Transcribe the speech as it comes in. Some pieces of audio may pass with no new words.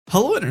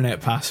Hello, internet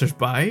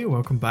passers-by.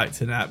 Welcome back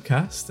to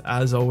Napcast.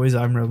 As always,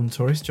 I'm Robin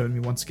Torres. Joining me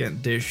once again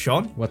today is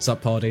Shaun. What's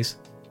up, Poddies?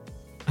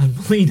 And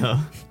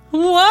Melina.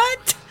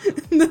 What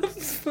the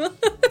fuck?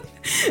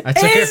 I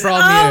took it from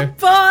you.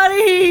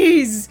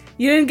 Bodies!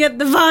 You didn't get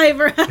the vibe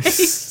right.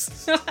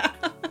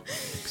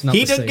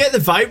 He didn't get the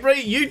vibe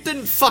right? You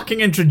didn't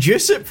fucking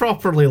introduce it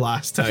properly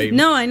last time.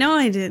 No, I know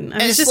I didn't.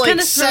 I was just like kind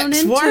of thrown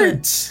 6 into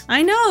words. it.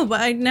 I know, but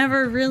I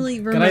never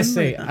really remember. Can I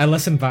say, them. I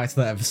listened back to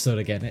that episode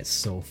again. It's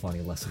so funny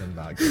listening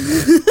back to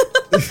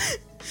it.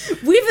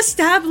 We've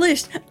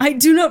established I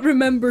do not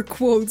remember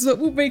quotes. What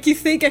would make you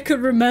think I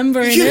could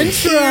remember an You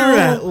intro?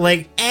 hear it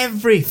like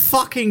every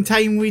fucking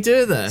time we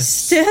do this.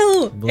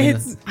 Still,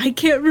 I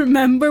can't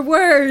remember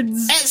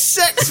words. It's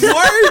 6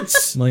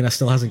 words! Melina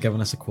still hasn't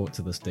given us a quote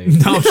to this day.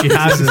 No, she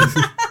hasn't.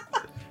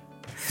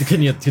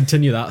 Can you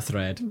continue that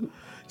thread?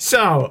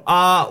 So,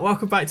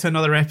 welcome back to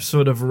another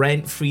episode of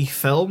Rent-Free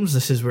Films.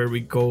 This is where we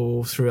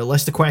go through a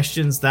list of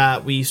questions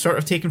that we sort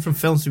of taken from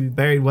films to be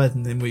buried with,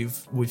 and then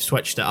we've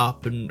switched it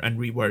up and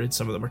reworded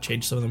some of them, or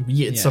changed some of them,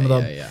 yeeted some of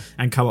them,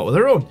 and come up with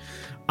our own.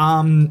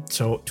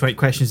 So 20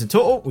 questions in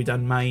total. We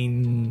done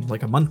mine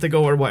like a month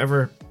ago or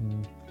whatever,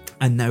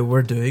 and now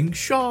we're doing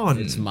Shaun.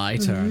 It's my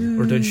turn.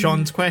 We're doing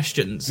Shaun's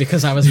questions.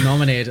 Because I was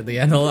nominated at the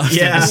end of the last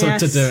episode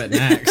to do it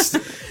next.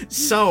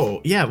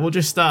 So, yeah, we'll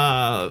just...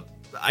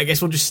 I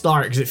guess we'll just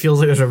start because it feels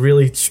like there's a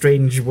really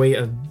strange way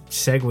to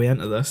segue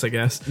into this, I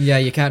guess. Yeah,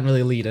 you can't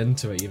really lead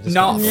into it. You've just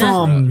Not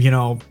from,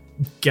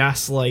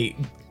 gaslight,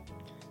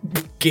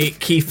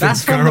 gatekeeping.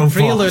 That's from girl the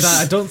prelude.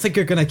 boss. I don't think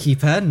you're going to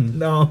keep in.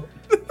 No.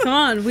 Come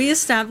on, we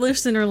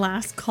established in our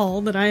last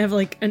call that I have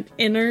like an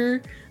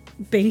inner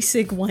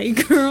basic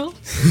white girl.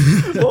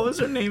 What was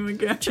her name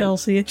again?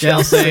 Chelsea.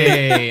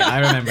 Chelsea. I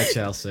remember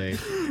Chelsea.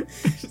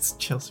 It's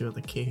Chelsea with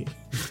a K.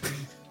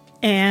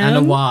 And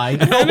a Y.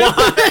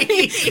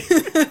 Why?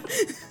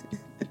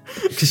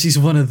 Because she's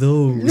one of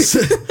those.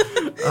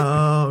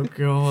 Oh,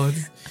 God.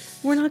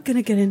 We're not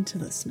gonna get into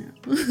this now.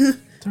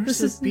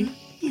 There's a B.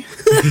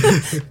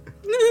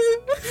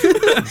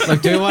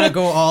 Like, do we want to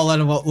go all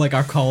in what like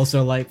our calls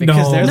are like?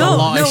 Because there's a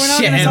lot of we're not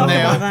shit gonna in talk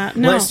there. about that.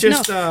 No, Let's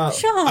just,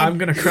 Shaun, I'm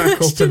going to crack open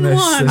question this.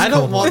 one. I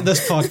don't want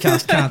this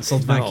podcast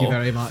cancelled, thank you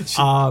very much.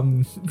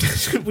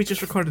 We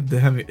just recorded the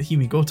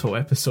Himigoto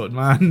episode,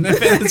 man.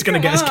 It's going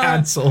to get us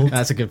cancelled.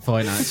 That's a good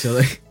point,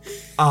 actually.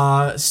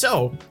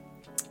 So,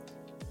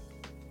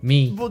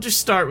 Me. we'll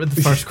just start with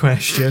the first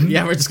question.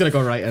 Yeah, we're just going to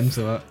go right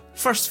into it.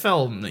 First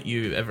film that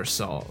you ever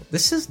saw.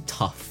 This is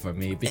tough for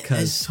me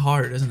because It's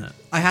hard, isn't it?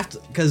 I have to,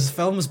 because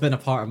film's been a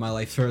part of my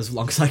life for as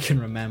long as I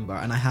can remember,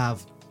 and I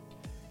have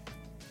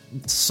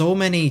so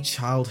many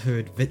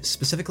childhood,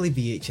 specifically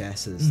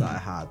VHSs that I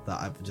had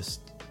that I've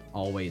just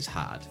always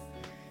had.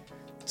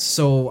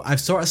 So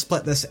I've sort of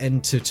split this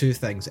into two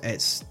things.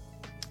 It's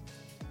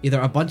either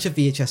a bunch of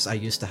VHS I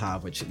used to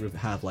have, which would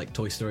have like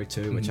Toy Story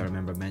 2, which I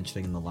remember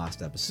mentioning in the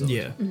last episode.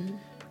 Yeah.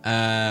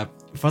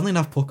 Funnily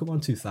enough,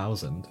 Pokemon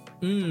 2000,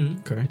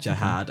 Okay. which I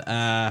had.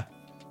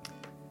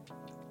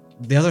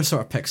 The other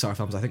sort of Pixar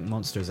films, I think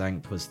Monsters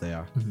Inc. was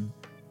there.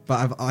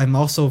 But I'm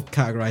also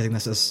categorizing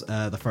this as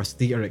the first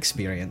theater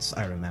experience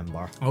I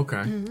remember.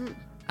 Okay.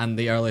 And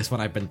the earliest one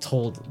I've been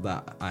told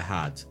that I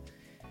had.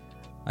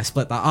 I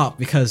split that up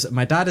because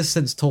my dad has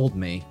since told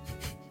me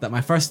that my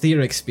first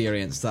theater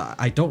experience that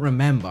I don't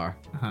remember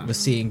was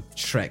seeing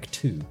Shrek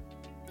 2.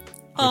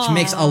 Which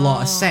makes a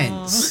lot of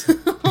sense.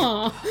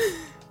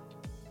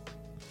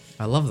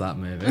 I love that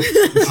movie.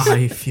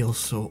 I feel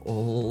so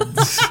old.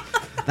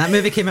 That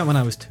movie came out when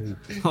I was 2.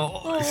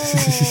 Oh,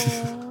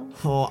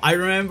 I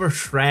remember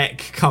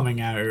Shrek coming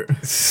out.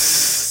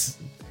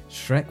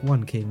 Shrek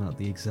 1 came out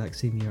the exact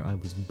same year I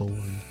was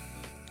born.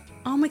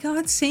 Oh my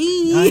god,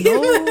 same. I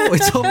know!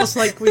 It's almost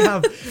like we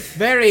have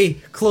very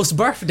close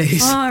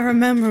birthdays. Oh, I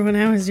remember when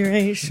I was your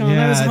age, Shaun.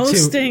 I was Yeah,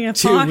 hosting a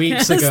 2 podcast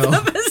weeks ago.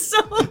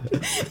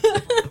 episode.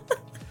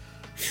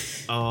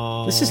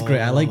 Oh, This is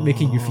great. I like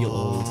making you feel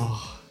old.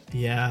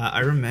 yeah,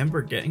 I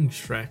remember getting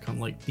Shrek on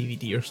like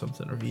DVD or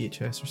something, or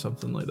VHS or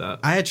something like that.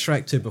 I had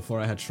Shrek 2 before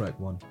I had Shrek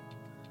 1.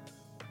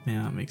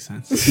 Yeah, that makes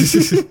sense.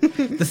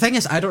 The thing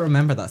is, I don't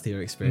remember that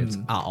theater experience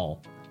at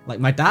all. Like,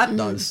 my dad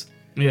does.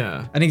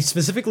 Yeah. And he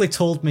specifically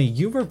told me,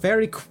 you were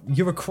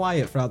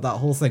quiet throughout that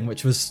whole thing,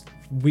 which was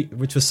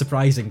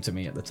surprising to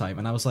me at the time.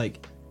 And I was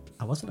like,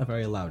 I wasn't a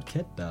very loud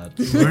kid, Dad.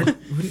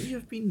 Wouldn't you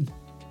have been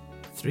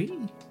 3?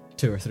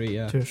 2 or 3,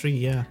 yeah. 2 or 3,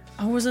 yeah.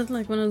 Oh, was it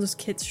like one of those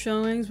kids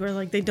showings where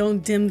like they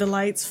don't dim the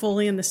lights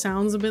fully and the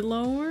sound's a bit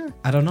lower?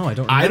 I don't know. I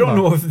don't remember. I don't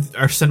know if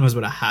our cinemas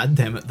would have had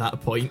them at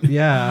that point.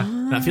 Yeah.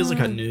 That feels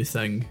like a new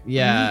thing.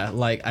 Yeah,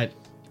 like, I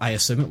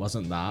assume it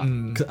wasn't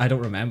that. 'Cause I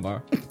don't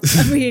remember.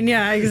 I mean,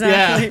 yeah,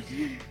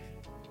 exactly.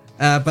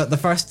 But the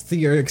first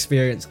theater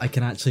experience I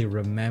can actually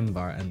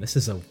remember, and this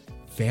is a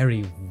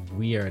very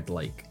weird,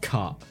 like,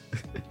 cut.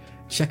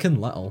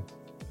 Chicken Little.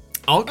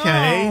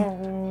 Okay.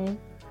 Oh.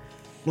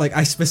 Like,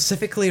 I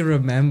specifically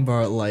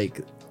remember,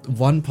 like,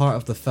 one part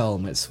of the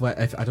film, it's where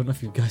I don't know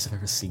if you guys have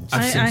ever seen.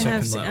 I've seen I Chicken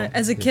have seen, Little.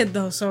 as a kid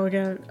though, so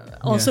again,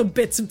 also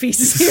bits and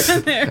pieces here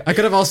and there. I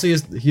could have also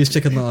used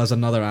Chicken Little as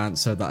another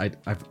answer that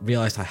I've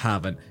realized I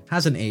haven't.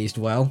 Hasn't aged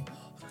well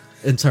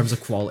in terms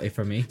of quality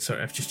for me.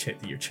 Sorry, I've just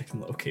checked that your Chicken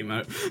Little came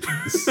out.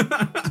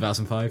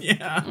 2005.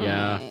 Yeah.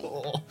 Yeah.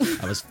 Oh,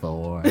 I was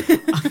 4.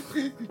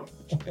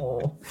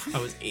 I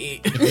was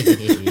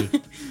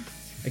 8.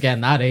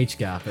 Again, that age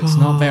gap, it's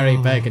not very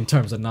big in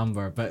terms of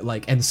number, but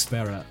like in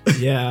spirit.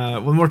 Yeah,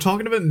 when we're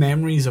talking about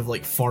memories of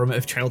like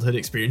formative childhood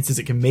experiences,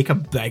 it can make a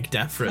big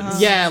difference.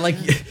 Yeah, like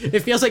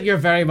it feels like you're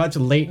very much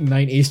late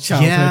 90s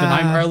childhood and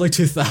I'm early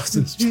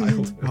 2000s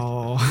childhood.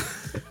 Oh.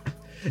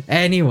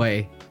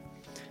 Anyway,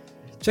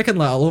 Chicken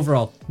Little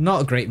overall,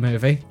 not a great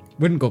movie.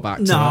 Wouldn't go back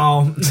to it.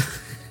 No.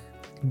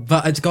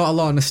 But it's got a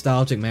lot of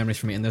nostalgic memories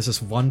for me, and there's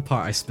this one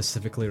part I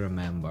specifically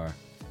remember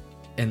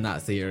in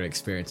that theater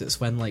experience. It's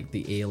when like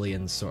the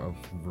alien sort of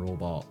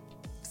robot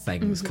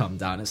things come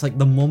down. It's like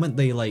the moment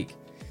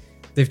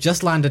they've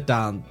just landed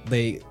down,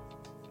 they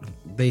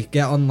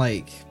get on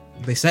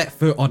they set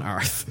foot on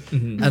Earth,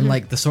 and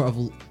like the sort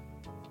of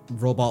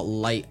robot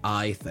light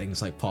eye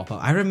things like pop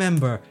up. I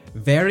remember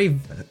very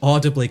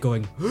audibly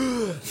going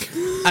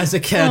as a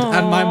kid,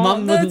 and my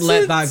mum wouldn't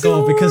let that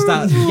go because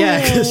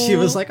because she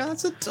was like, oh,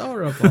 that's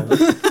adorable.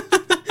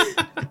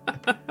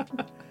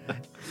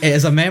 It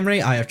is a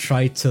memory I have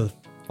tried to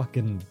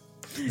fucking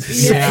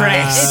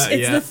suppress.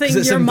 It's the thing.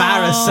 It's Your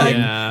embarrassing.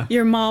 Yeah.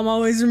 Your mom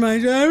always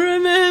reminds you. I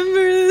remember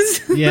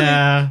this.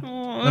 Yeah.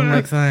 I'm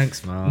like,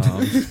 thanks, Mom.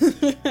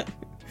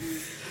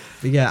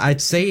 But yeah, I'd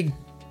say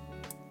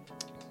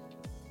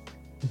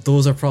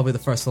those are probably the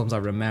first films I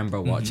remember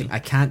watching. I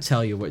can't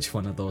tell you which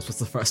one of those was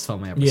the first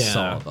film I ever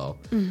saw, though.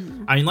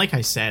 I mean, like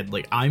I said,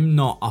 like I'm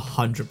not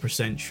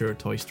 100% sure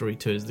Toy Story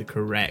 2 is the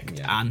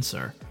correct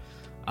answer.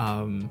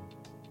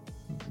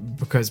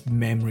 Because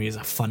memory is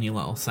a funny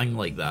little thing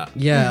like that.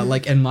 Yeah,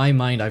 like in my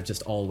mind, I've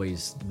just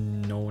always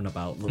known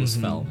about those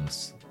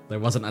films. There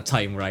wasn't a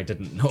time where I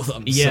didn't know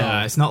them.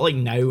 Yeah, so. it's not like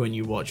now when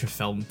you watch a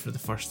film for the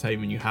first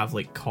time and you have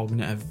like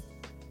cognitive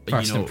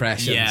First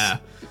impressions. Yeah.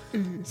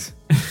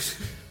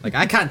 Like,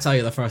 I can't tell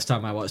you the first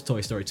time I watched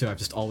Toy Story 2. I've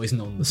just always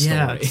known the story.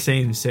 Yeah,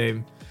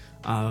 same.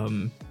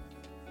 I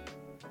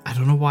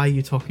don't know why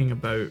you're talking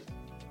about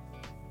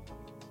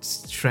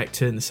Shrek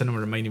 2 in the cinema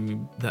reminding me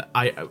that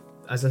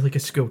as like a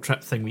school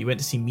trip thing, we went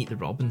to see Meet the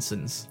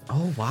Robinsons.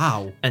 Oh,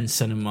 wow. In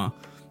cinema.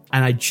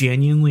 And I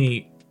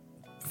genuinely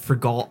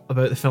forgot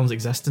about the film's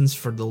existence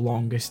for the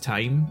longest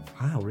time.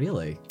 Wow,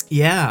 really?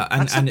 Yeah,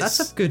 and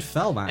that's a good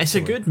film, actually. It's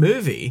a good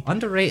movie.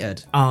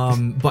 Underrated.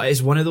 But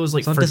it's one of those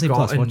like It's on Disney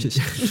Plus. forgotten. Watch it.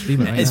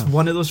 Stream it right It's now.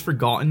 one of those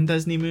forgotten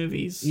Disney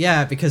movies.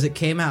 Yeah, because it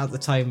came out at the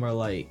time where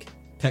like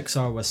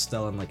Pixar was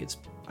still in like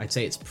I'd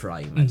say it's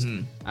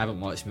prime. I haven't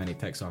watched many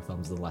Pixar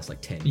films in the last like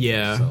 10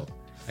 years, so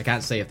I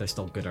can't say if they're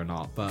still good or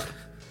not, but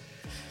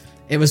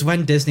it was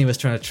when Disney was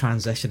trying to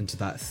transition into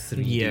that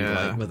 3D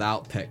like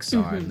without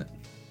Pixar, and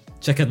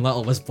Chicken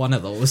Little was one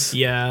of those.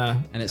 Yeah.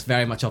 And it's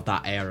very much of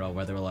that era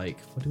where they were like,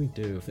 what do we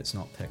do if it's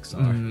not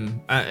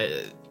Pixar?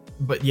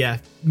 But yeah,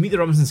 Meet the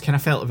Robinsons kind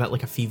of felt a bit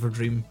like a fever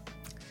dream.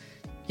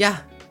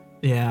 Yeah.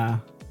 Yeah.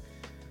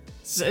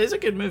 It's a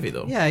good movie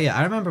though. Yeah.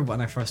 I remember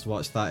when I first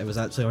watched that, it was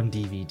actually on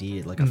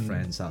DVD at like a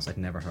friend's house. I'd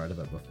never heard of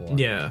it before.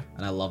 Yeah.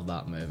 And I love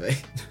that movie.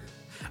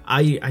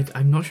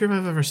 I'm not sure if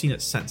I've ever seen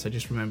it since. I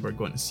just remember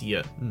going to see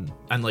it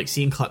and like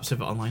seeing clips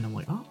of it online. I'm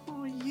like, oh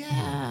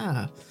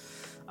yeah.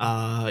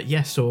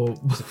 So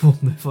we'll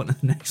move on to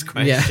the next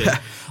question.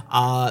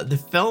 Yeah. The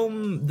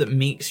film that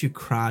makes you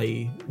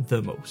cry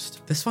the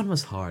most. This one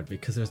was hard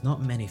because there's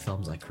not many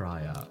films I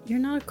cry at. You're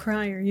not a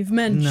crier. You've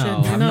mentioned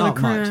No, you're I'm not not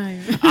a much.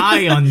 crier.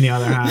 I, on the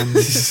other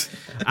hand,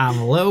 am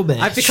a little bit.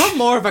 I've become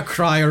more of a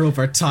crier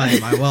over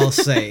time, I will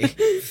say.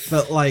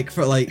 But like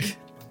for like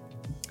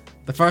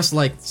the first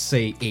like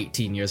say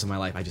 18 years of my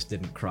life, I just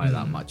didn't cry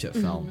that much at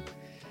film.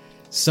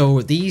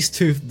 So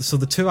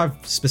the two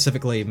I've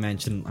specifically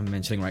mentioned, I'm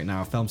mentioning right now,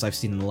 are films I've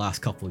seen in the last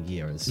couple of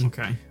years.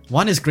 Okay.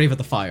 One is Grave of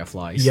the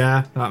Fireflies.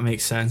 Yeah, that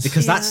makes sense.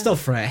 Because that's still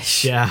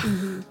fresh. yeah,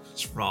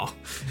 it's raw.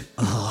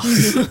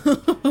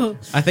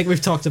 I think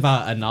we've talked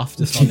about it enough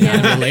just on the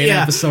Anime Lane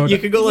episode. You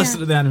could go listen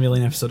to the Anime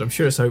Lane episode. I'm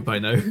sure it's out by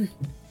now.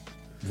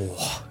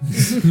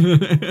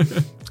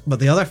 But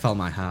the other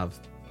film I have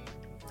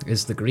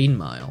is The Green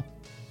Mile.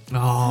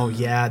 Oh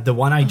yeah, the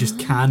one I just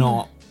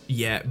cannot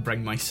yet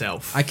bring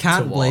myself. I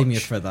can't to blame watch. you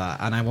for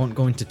that, and I won't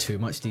go into too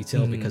much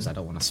detail because I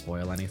don't want to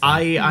spoil anything.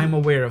 I'm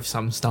aware of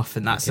some stuff,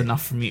 and that's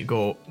enough for me to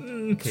go.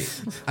 Okay.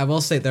 I will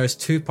say there's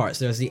two parts.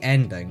 There's the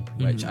ending,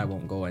 which I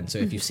won't go into.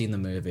 If you've seen the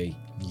movie,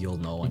 you'll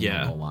know and you'll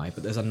know why.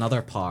 But there's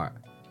another part.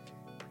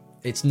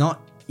 It's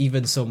not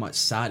even so much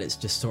sad. It's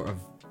just sort of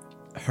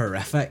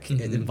horrific.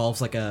 It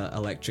involves like a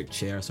electric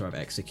chair sort of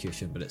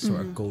execution, but it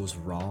sort of goes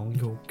wrong.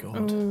 Oh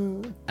god.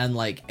 And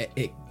like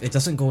it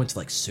doesn't go into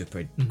like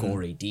super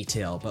gory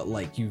detail, but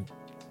like you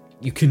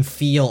can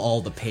feel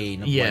all the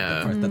pain of like,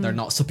 the part that they're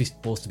not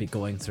supposed to be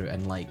going through,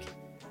 and like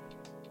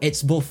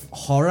it's both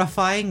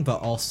horrifying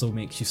but also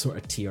makes you sort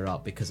of tear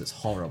up because it's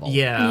horrible.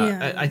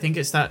 Yeah. I think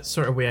it's that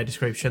sort of way I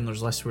describe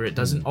Schindler's List, where it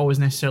doesn't always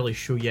necessarily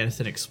show you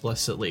anything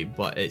explicitly,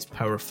 but it's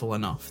powerful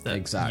enough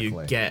that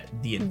you get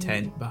the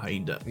intent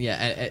behind it.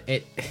 Yeah,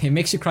 it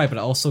makes you cry, but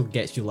it also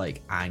gets you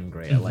like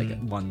angry at like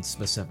one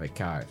specific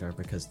character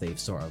because they've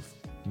sort of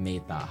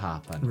made that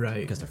happen,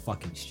 right? Because they're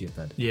fucking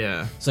stupid.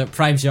 Yeah. So it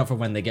primes you up for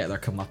when they get their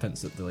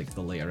comeuppance at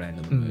the later end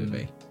of the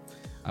movie.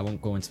 I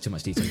won't go into too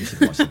much detail. You should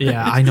watch it.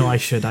 Yeah, I know I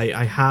should.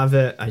 I have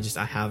it.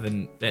 I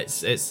haven't.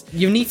 It's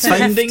you need to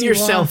finding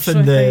yourself watch,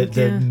 in the I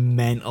think,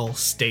 mental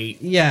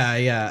state.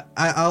 Yeah.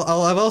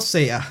 I will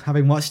say,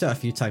 having watched it a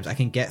few times, I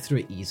can get through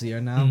it easier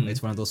now.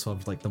 It's one of those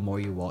films like the more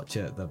you watch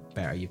it, the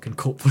better you can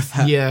cope with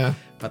it. Yeah.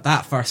 But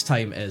that first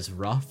time is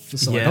rough,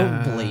 so I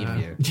don't blame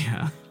you.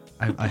 Yeah.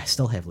 I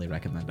still heavily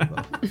recommend it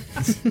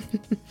though.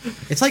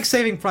 It's like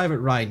Saving Private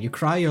Ryan. You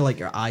cry your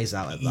eyes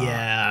out at that.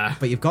 Yeah.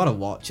 But you've got to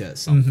watch it at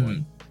some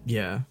point.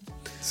 Yeah.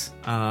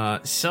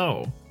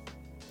 So,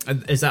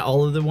 is that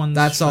all of the ones?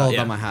 That's all of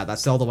yeah. them I had.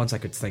 That's all the ones I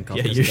could think of.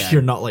 Yeah, again,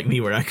 you're not like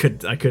me where I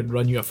could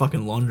run you a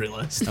fucking laundry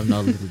list. I'm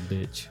not a little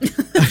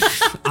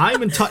bitch.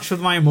 I'm in touch with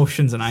my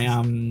emotions and I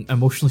am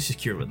emotionally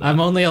secure with that.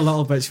 I'm only a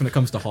little bitch when it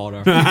comes to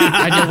horror.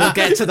 I know we'll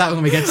get to that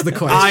when we get to the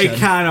question. I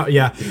cannot.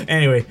 Yeah.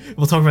 Anyway,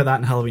 we'll talk about that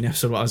in Halloween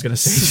episode. What I was going to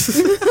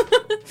say.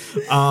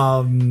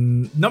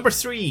 Number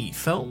 3,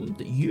 film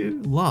that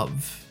you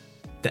love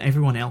that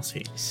everyone else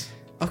hates.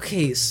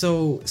 Okay,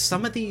 so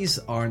some of these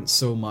aren't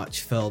so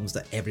much films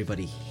that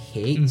everybody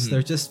hates.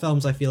 They're just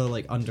films I feel are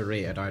like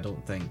underrated. I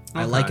don't think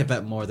I like a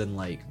bit more than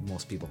like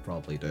most people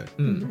probably do.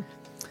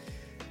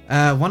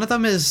 One of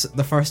them is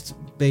the first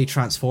Bay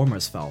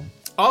Transformers film.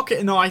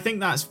 Okay, no, I think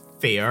that's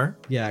fair.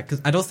 Yeah,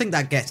 because I don't think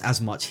that gets as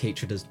much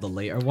hatred as the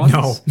later ones.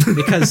 No.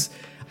 Because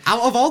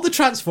out of all the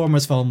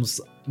Transformers films,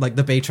 like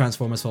the Bay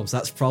Transformers films,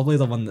 that's probably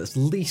the one that's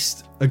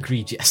least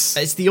egregious.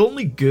 It's the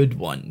only good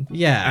one.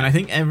 Yeah. And I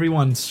think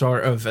everyone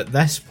sort of, at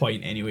this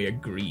point anyway,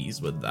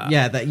 agrees with that.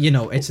 Yeah, that, you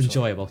know, it's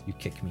enjoyable. You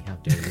kick me, how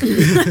dare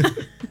you.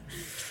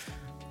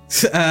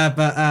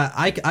 But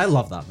I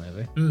love that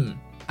movie.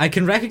 I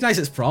can recognize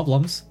its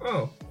problems.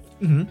 Oh.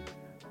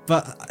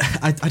 But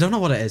I don't know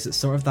what it is. It's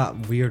sort of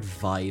that weird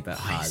vibe it Why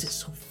has. is it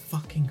so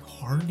fucking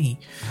horny?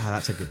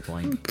 That's a good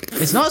point.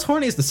 It's not as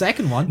horny as the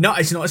second one. No,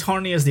 it's not as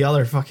horny as the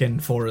other fucking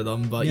 4 of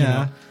them, but Yeah.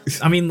 you know.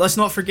 I mean, let's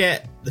not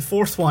forget, the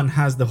 4th one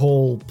has the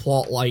whole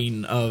plot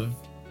line of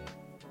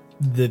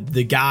the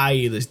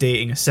guy that's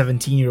dating a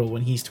 17-year-old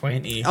when he's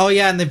 20. Oh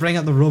yeah, and they bring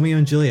up the Romeo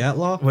and Juliet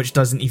law. Which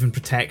doesn't even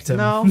protect him.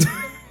 No.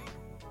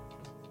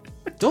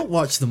 Don't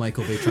watch the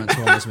Michael Bay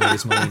Transformers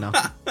movies,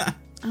 Melina.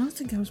 I don't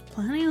think I was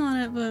planning on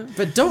it,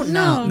 But don't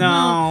now.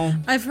 No.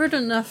 I've heard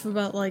enough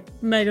about like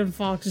Megan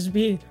Fox as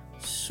being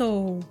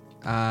so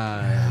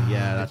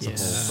Yeah, that's a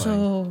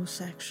whole thing.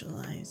 so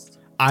sexualized.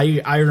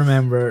 I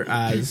remember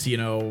as, you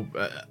know,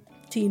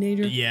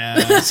 Teenager.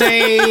 yeah.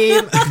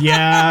 Same.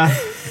 Yeah.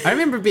 I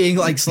remember being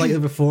like slightly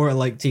before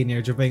like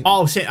teenager being.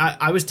 Oh, see,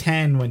 I was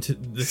 10 when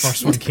the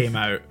first one came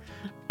out.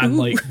 And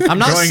like, I'm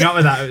not growing sa- up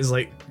with that, it was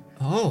like,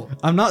 oh.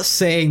 I'm not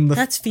saying the.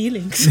 That's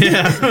feelings.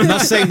 I'm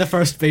not saying the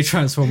first Bay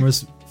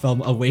Transformers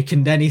film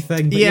awakened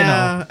anything. But,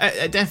 Yeah, you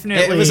know, it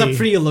definitely. it was a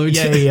prelude.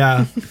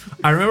 Yeah.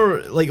 I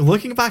remember, like,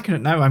 looking back on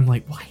it now, I'm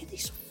like, why are they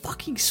so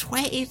fucking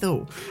sweaty,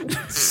 though?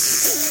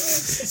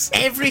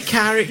 Every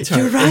character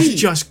You're right. is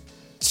just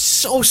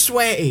so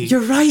sweaty.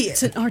 You're right.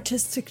 It's an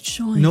artistic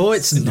choice. No,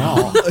 it's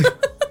not.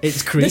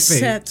 It's creepy. The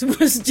set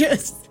was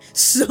just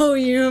so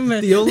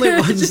humid. The only There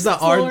were ones just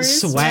that aren't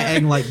floors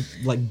sweating like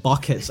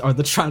buckets are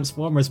the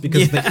Transformers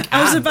because they can't.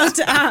 I was about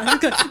to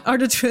ask, are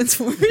the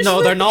Transformers?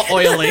 No, they're not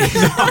oily.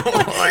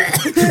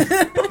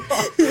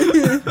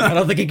 I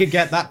don't think he could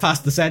get that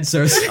past the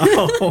censors.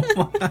 Oh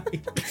my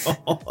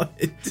god.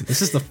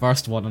 This is the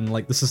first one, and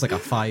like this is like a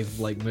 5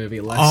 like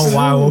movie list. Oh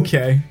wow,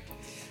 okay.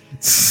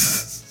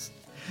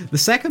 The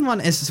second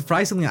one is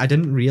surprisingly I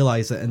didn't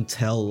realize it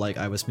until like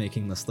I was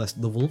making this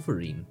list. The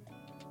Wolverine.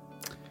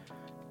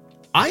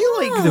 I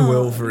like the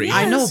Wolverine. yeah.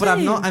 I know, but I'm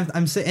same. not.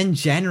 I'm saying in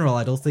general,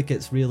 I don't think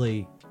it's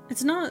really.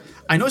 It's not.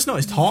 I know it's not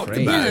as talked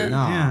Great. about. Yeah. No.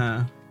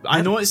 Yeah.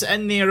 I know it's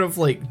in there of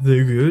like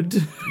the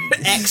good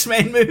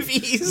X-Men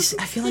movies.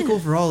 I feel like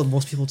overall,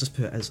 most people just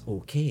put it as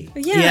okay.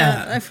 Yeah,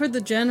 Yeah. I've heard the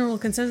general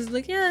consensus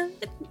like,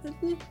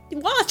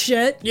 watch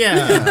it.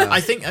 Yeah, I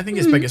think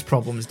his biggest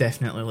problem is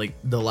definitely like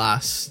the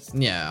last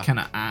Yeah. kind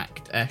of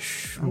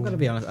act-ish. I'm gonna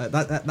be honest.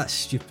 That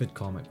stupid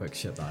comic book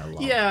shit that I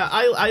love. Yeah,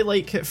 I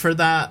like it for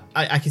that.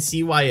 I can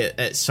see why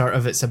it's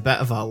a bit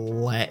of a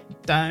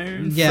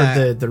letdown Yeah.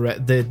 for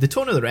the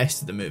tone of the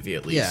rest of the movie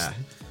at least. Yeah.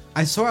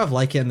 I sort of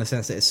like it in the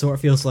sense that it sort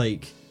of feels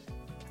like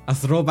a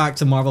throwback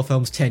to Marvel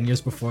films 10 years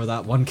before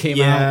that one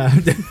came out.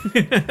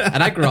 Yeah.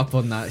 And I grew up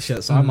on that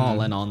shit, so I'm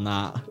all in on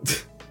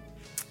that.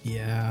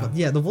 Yeah.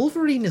 Yeah, the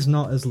Wolverine is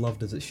not as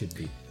loved as it should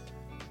be.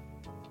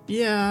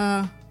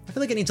 Yeah. I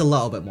feel like it needs a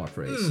little bit more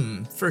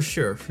praise. For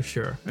sure.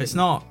 It's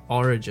not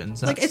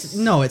Origins. Like that's-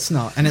 it's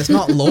not, and it's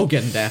not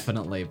Logan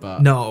definitely,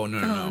 but No.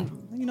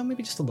 you know,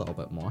 maybe just a little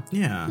bit more.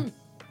 Yeah.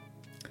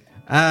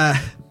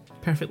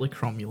 perfectly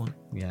cromulent.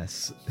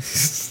 Yes.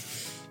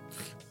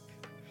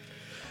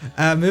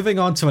 Moving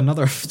on to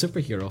another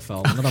superhero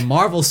film, another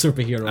Marvel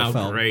superhero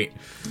film. Great.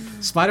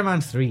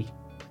 Spider-Man 3.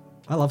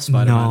 I love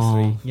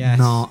Spider-Man 3. Yes.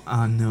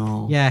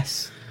 No.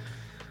 Yes.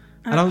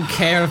 I don't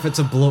care if it's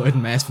a bloated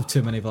mess with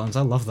too many villains.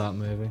 I love that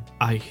movie.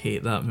 I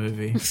hate that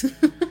movie.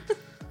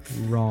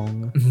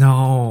 Wrong.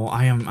 No,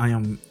 I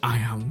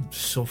am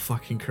so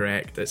fucking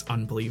correct. It's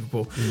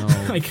unbelievable. No,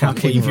 I can't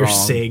fucking believe you're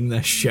wrong. saying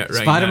this shit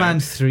right Spider-Man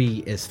now.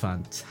 3 is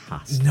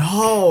fantastic.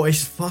 No,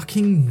 it's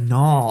fucking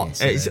not.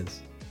 Yes, it it's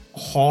is.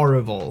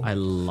 horrible. I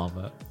love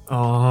it.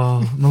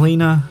 Oh,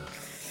 Melina.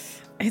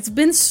 It's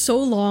been so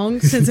long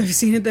since I've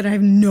seen it that I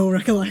have no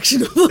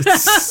recollection of what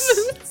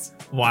happened.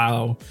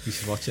 Wow. You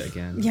should watch it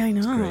again. Yeah, I know.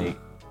 It's great.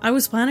 I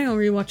was planning on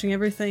rewatching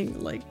everything,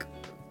 like,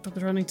 I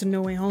was running to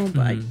No Way Home,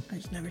 but I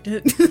just never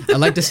did. I'd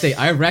like to state,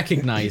 I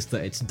recognize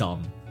that it's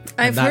dumb.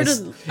 I've And heard that's-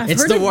 of- I've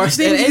it's heard the of worst.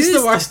 being It is the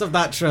used- worst of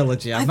that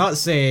trilogy. I'm not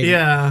saying.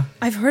 Yeah.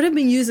 I've heard it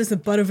being used as the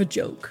butt of a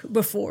joke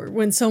before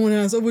when someone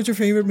asks, "Oh, what's your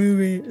favorite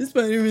movie?"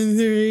 Spider-Man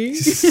 3.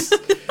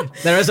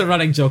 There is a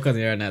running joke on the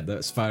internet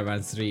that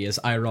Spider-Man 3 is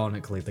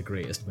ironically the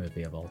greatest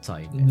movie of all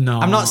time. No.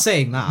 I'm not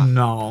saying that.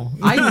 No.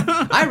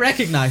 I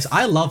recognize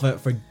I love it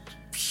for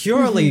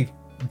purely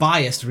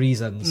biased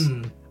reasons.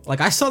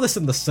 Like, I saw this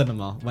in the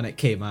cinema when it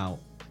came out.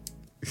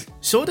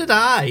 So did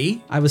I.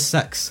 I was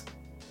 6.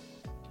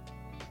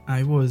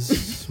 I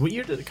was. What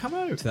year did it come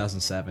out?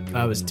 2007. You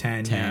I were was in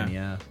 10, 10, yeah.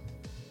 yeah.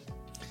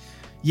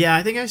 Yeah,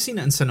 I think I've seen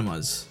it in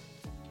cinemas.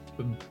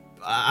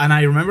 And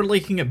I remember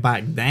liking it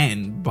back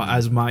then, but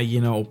as my,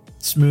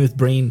 smooth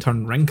brain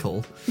turned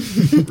wrinkled.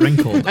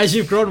 As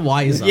you've grown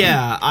wiser.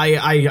 Yeah,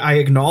 I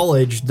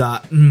acknowledged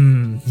that,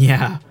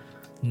 yeah,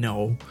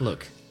 no.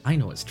 Look, I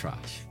know it's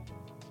trash.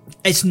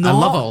 It's not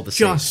love it all the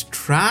same. just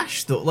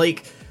trash, though.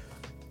 Like,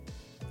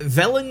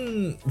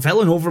 villain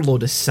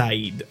overload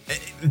aside,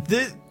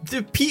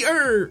 the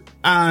Peter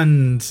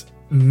and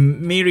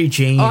Mary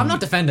Jane... Oh, I'm not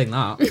defending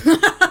that.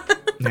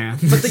 Yeah.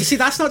 But you see,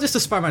 that's not just a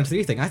Spider-Man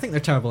 3 thing. I think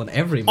they're terrible in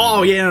every movie.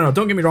 Oh, yeah, no,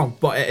 don't get me wrong,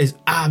 but it is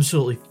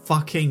absolutely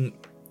fucking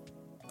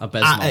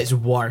Abysmal. at its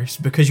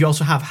worst, because you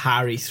also have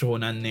Harry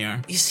thrown in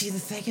there. You see, the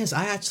thing is,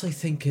 I actually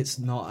think it's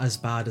not as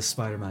bad as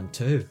Spider-Man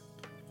 2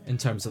 in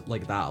terms of,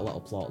 like, that little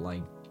plot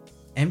line.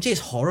 MJ is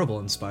horrible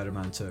in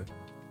Spider-Man 2.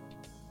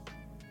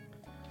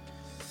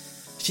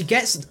 She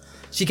gets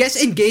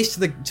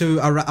engaged to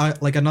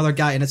another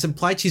guy, and it's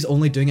implied she's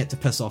only doing it to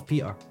piss off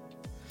Peter.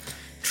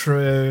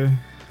 True.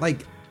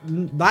 Like,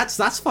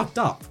 that's fucked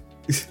up.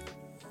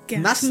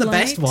 And that's the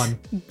best one.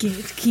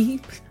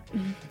 Gatekeep.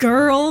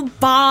 Girl,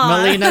 bye.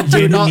 Melina, You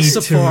do not need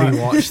support. to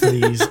rewatch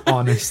these,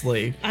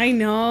 honestly. I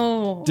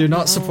know. Do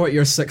not support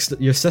your sister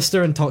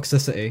in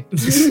toxicity.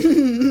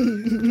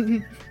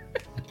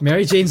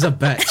 Mary Jane's a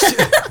bitch.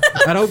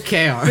 I don't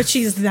care. But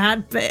she's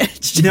that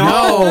bitch.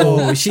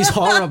 No, she's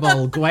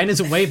horrible. Gwen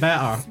is way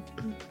better.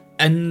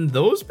 In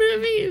those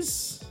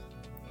movies?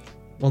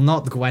 Well,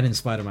 not Gwen in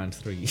Spider-Man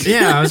 3.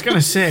 Yeah, I was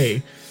gonna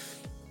say.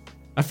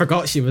 I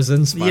forgot she was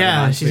in Spider-Man 3.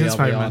 Yeah, she's in I'll be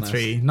Spider-Man honest.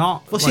 3.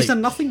 Not Well, like, she's a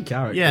nothing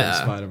character Yeah.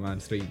 in Spider-Man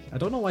 3. I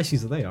don't know why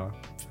she's there.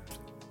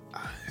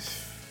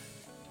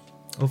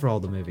 Overall,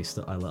 the movie I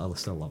still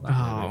love that movie.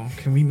 Oh,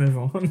 can we move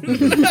on?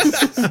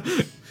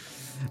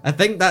 I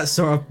think that's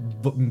sort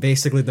of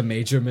basically the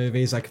major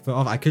movies I could put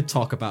off. I could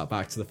talk about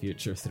Back to the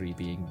Future 3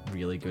 being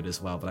really good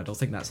as well, but I don't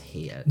think that's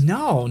hated.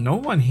 No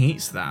one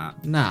hates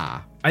that.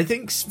 Nah. I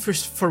think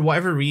for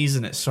whatever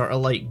reason, it's sort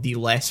of like the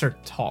lesser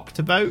talked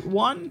about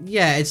one.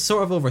 Yeah, it's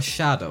sort of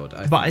overshadowed.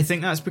 But I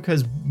think that's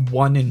because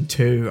 1 and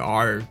 2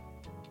 are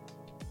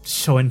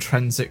so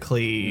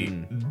intrinsically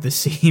the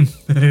same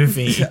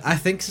movie. I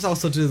think it's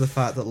also due to the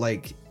fact that,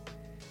 like,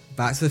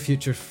 Back to the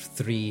Future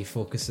 3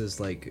 focuses,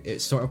 like, it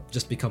sort of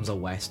just becomes a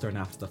Western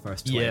after the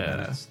first 20 Yeah.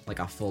 minutes. Like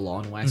a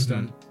full-on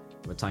Western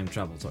with time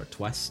travel sort of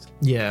twist.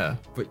 Yeah.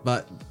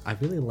 But I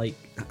really like...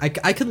 I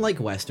can like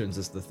Westerns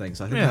is the thing,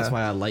 so I think Yeah. that's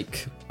why I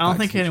like... I don't Back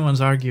think to the anyone's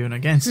arguing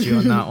against you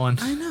on that one.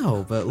 I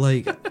know, but,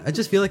 like, I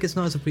just feel like it's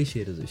not as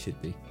appreciated as it should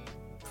be.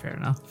 Fair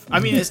enough.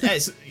 I mean,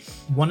 it's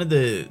one of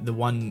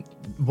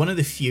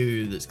the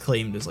few that's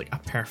claimed as like a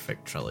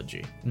perfect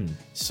trilogy.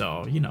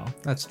 So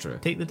That's true.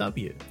 take the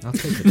W. I'll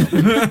take it.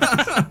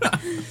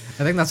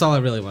 I think that's all I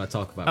really want to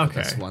talk about with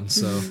Okay. this one,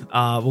 so...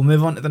 We'll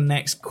move on to the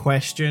next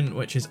question,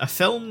 which is a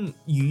film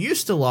you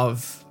used to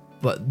love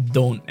but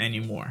don't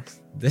anymore.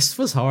 This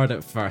was hard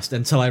at first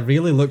until I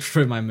really looked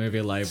through my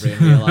movie library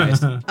and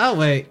realized, oh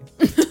wait,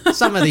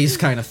 some of these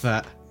kind of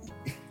fit.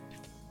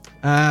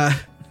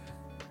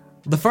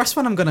 The first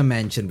one I'm going to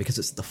mention, because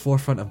it's at the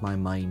forefront of my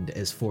mind,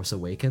 is Force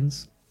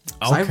Awakens.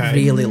 'Cause I Okay.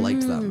 really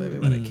liked that movie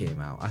when it came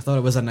out. I thought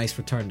it was a nice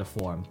return to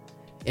form.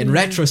 In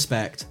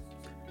retrospect,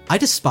 I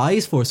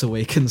despise Force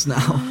Awakens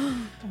now.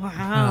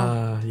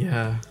 Wow.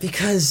 Yeah.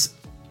 Because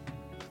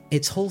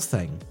its whole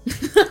thing.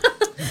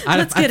 I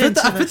Let's get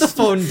into put the this.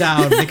 phone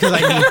down because I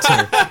need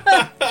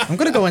to. I'm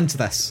going to go into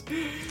this.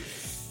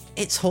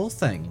 Its whole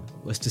thing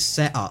was to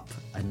set up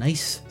a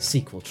nice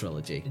sequel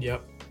trilogy.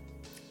 Yep.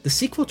 the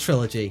sequel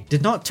trilogy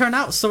did not turn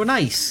out so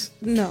nice.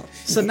 No.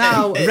 So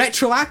now,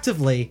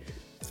 retroactively,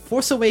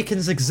 Force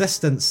Awakens'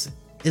 existence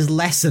is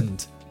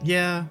lessened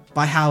Yeah.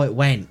 by how it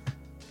went.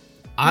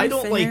 I Not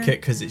don't fair. like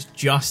it because it's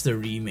just a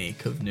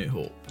remake of New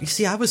Hope. You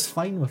see, I was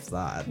fine with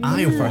that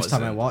I the first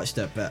time I wasn't. watched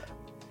it, but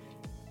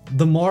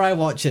the more I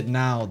watch it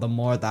now, the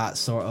more that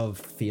sort of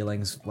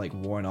feeling's like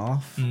worn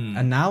off.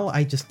 And now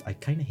I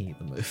kind of hate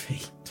the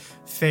movie.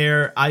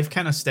 Fair. I've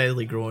kind of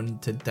steadily grown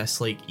to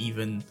dislike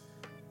even,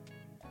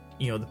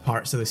 the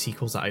parts of the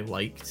sequels that I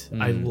liked.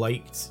 I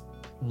liked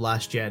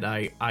Last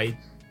Jedi. I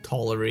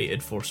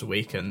tolerated Force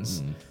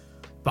Awakens.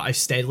 But I've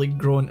steadily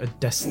grown to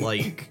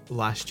dislike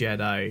Last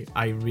Jedi.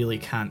 I really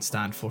can't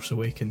stand Force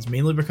Awakens,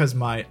 mainly because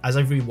as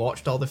I've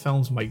rewatched all the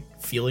films, my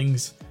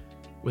feelings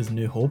with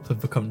New Hope have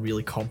become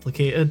really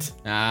complicated.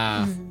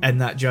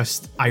 And that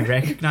I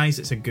recognize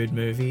it's a good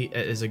movie.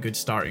 It is a good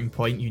starting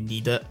point. You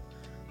need it.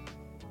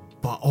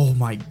 But oh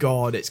my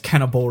god, it's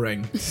kind of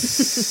boring.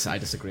 I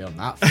disagree on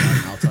that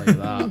front, I'll tell you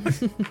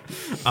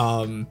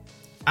that.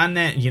 And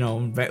then,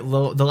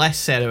 the less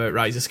said about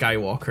Rise of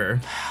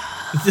Skywalker,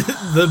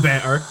 the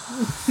better.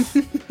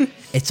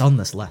 It's on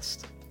this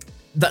list.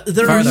 There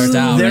Further are,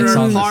 down, there it's are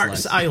on this parts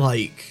list. I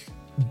like,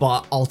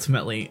 but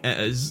ultimately it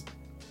is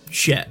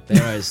shit.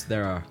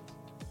 There are.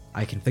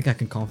 I can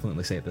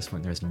confidently say at this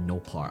point, there's no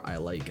part I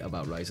like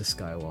about Rise of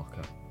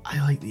Skywalker. I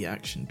like the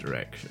action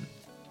direction.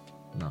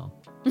 No.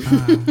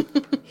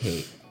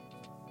 Hate.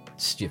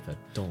 Stupid.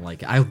 Don't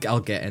like it. I'll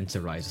get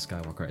into Rise of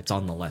Skywalker. It's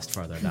on the list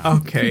further down.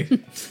 Okay.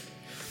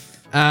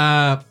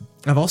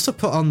 I've also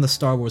put on the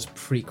Star Wars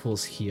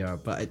prequels here,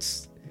 but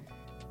it's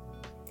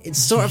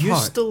sort of you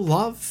hard. still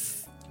love...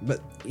 But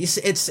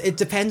it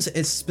depends.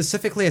 It's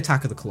specifically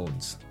Attack of the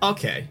Clones,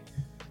 Okay.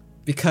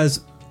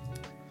 because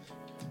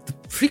the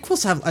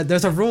prequels have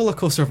there's a roller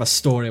coaster of a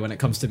story when it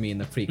comes to me in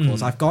the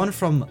prequels. I've gone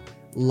from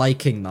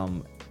liking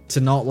them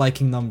to not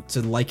liking them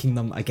to liking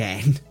them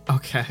again.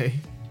 Okay.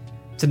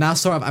 To now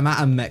sort of I'm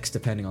at a mix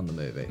depending on the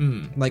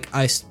movie. Like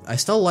I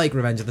still like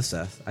Revenge of the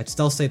Sith. I'd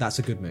still say that's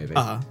a good movie.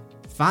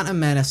 Phantom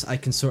Menace I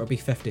can sort of be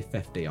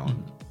 50-50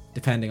 on,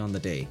 depending on the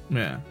day.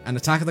 Yeah. And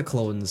Attack of the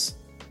Clones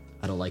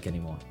I don't like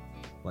anymore.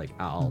 Like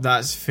at all.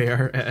 That's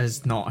fair. It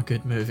is not a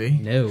good movie.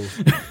 No.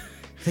 The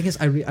thing is,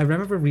 I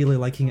remember really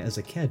liking it as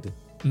a kid.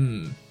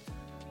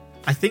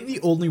 I think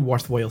the only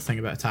worthwhile thing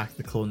about Attack of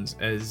the Clones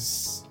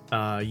is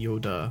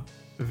Yoda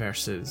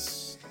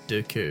versus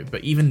Dooku.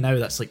 But even now,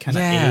 that's like kind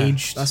of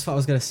aged. That's what I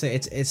was gonna say.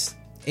 It's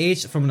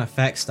aged from an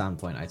effects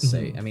standpoint, I'd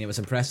say. I mean, it was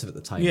impressive at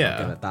the time. Yeah.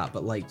 I'll give it that.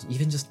 But like,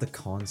 even just the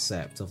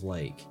concept of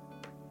like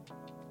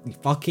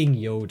fucking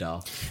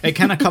Yoda. It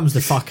kind of comes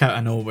the fuck out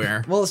of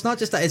nowhere. Well, it's not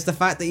just that. It's the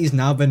fact that he's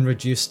now been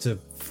reduced to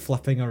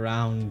flipping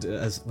around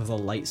with a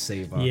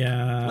lightsaber.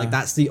 Yeah. Like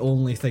that's the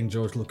only thing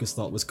George Lucas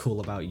thought was cool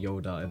about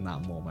Yoda in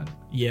that moment.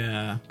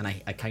 Yeah. And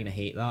I kind of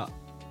hate that.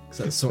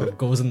 So it sort of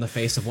goes in the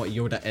face of what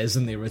Yoda is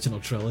in the original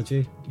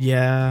trilogy.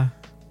 Yeah.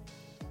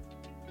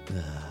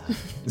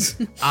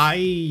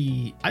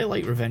 I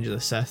like Revenge of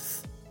the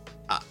Sith.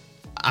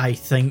 I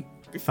think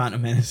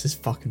Phantom Menace is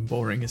fucking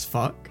boring as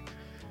fuck.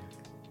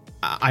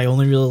 I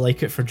only really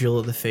like it for Duel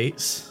of the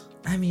Fates.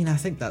 I mean, I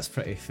think that's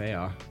pretty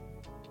fair.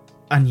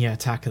 And yeah,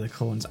 Attack of the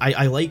Clones.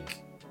 I like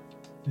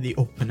the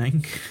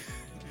opening.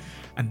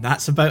 And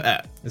that's about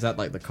it. Is that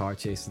like the car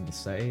chase in the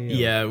city? Or-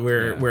 Yeah,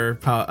 where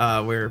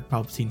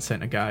Palpatine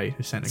sent a guy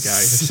who sent a guy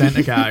who sent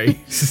a guy.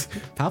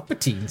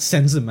 Palpatine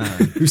sends a man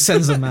who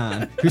sends a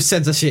man who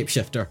sends a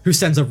shapeshifter who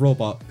sends a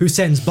robot who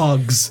sends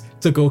bugs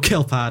to go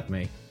kill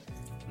Padme.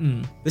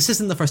 This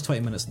isn't the first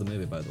 20 minutes of the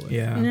movie, by the way.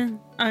 Yeah, Yeah,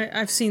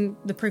 I've seen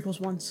the prequels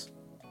once.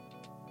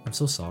 I'm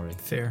so sorry.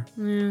 fair.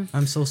 Yeah.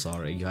 I'm so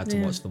sorry you had to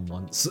Yeah. watch them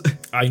once.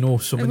 I know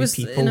so It many was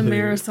people in a who...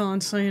 marathon,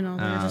 so you know,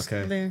 they're just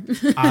okay.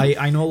 there.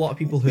 I know a lot of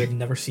people who had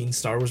never seen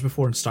Star Wars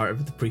before and started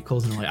with the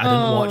prequels and are like, I didn't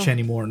Oh, watch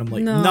anymore. And I'm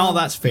like, no. no,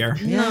 that's fair.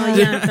 No,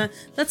 yeah,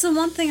 that's the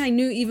one thing I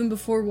knew even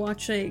before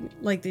watching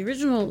like the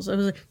originals. I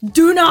was like,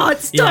 do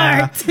not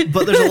Yeah, start.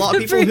 but there's a lot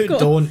of people who Prequel.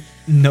 don't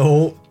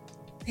know,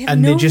 They have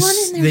and no they one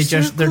just in their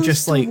they're circles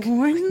just to like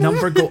warn them?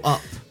 number go up.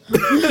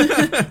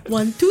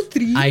 1, 2,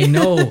 3.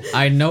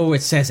 I know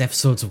it says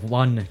episodes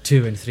 1,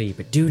 2, and 3,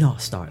 but do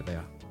not start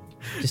there.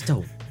 Just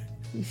don't.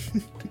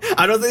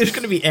 I don't think there's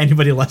going to be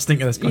anybody listening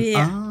to this going,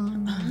 Yeah.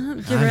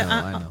 You're I right, know,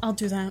 I know. I'll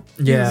do that.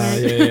 Yeah,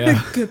 You're yeah,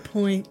 yeah. Good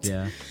point.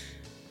 Yeah.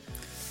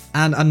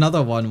 And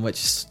another one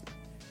which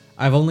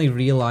I've only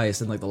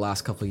realized in like the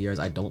last couple of years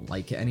I don't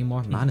like it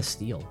anymore. Man of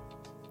Steel.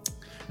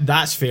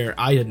 That's fair.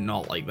 I did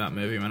not like that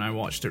movie when I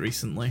watched it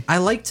recently. I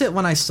liked it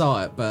when I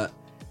saw it, but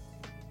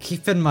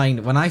keep in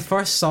mind when I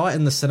first saw it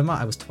in the cinema,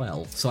 I was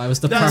 12, so I was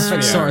the That's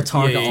perfect fair. sort of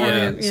target Yeah, yeah,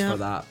 yeah. audience Yeah. for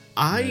that.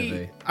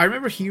 I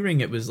remember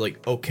hearing it was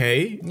like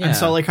okay, Yeah. and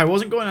so like I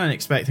wasn't going in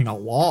expecting a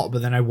lot,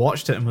 but then I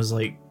watched it and was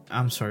like,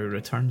 I'm sorry,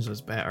 Returns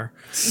was better.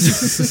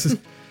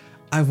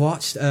 I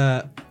watched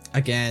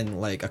again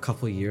like a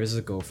couple of years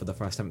ago for the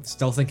first time,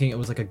 still thinking it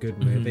was like a good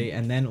movie,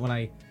 and then when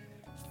I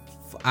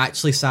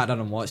actually sat down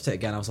and watched it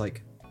again, I was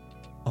like,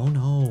 oh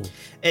no,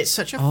 It's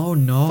such a oh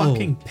no.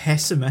 fucking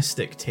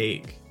pessimistic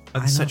take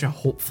and such a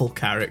hopeful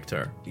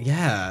character.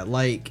 Yeah,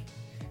 like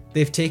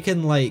they've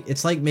taken like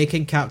it's like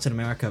making Captain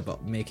America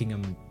but making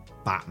him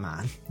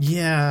Batman.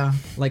 Yeah.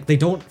 Like they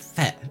don't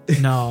fit.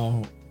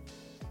 No.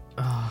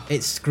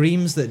 It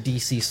screams that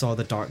DC saw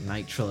the Dark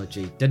Knight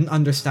trilogy, didn't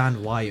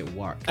understand why it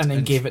worked, And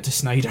then gave it to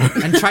Snyder.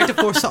 and tried to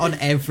force it on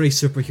every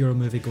superhero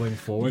movie going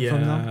forward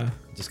from Yeah. them.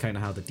 Just kind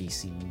of how the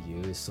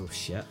DCU is so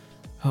shit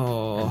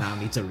Oh. and now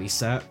needs a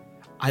reset.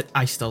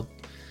 I still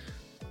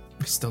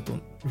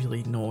don't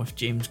really know if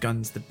James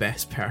Gunn's the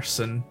best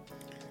person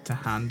to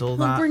handle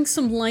We'll that. bring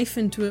some life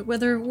into it.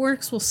 Whether it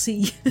works, we'll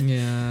see.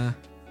 Yeah,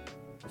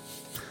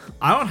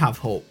 I don't have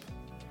hope.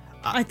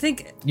 I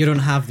think you don't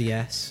have the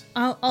S.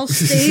 I'll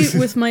stay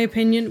with my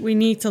opinion. We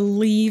need to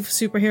leave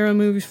superhero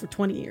movies for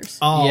 20 years.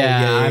 Oh,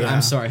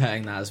 I'm sorry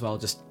hitting that as well.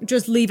 Just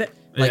leave it.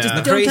 Like, Yeah.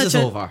 The don't craze touch is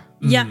it. over.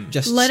 Yeah,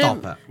 Just let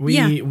stop it. We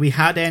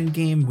had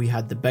Endgame, we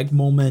had the big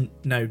moment,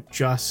 now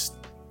just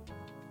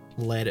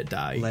let it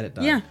die. Let it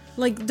die. Yeah,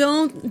 like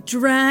don't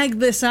drag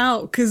this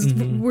out because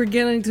we're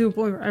getting to a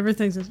point where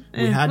everything's.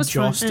 We had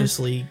Justice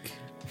League.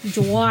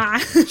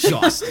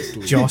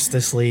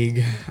 Justice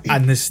League.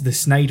 And the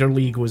Snyder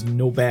League was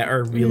no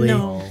better, really.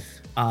 No.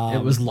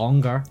 It was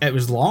longer. It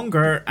was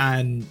longer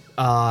and It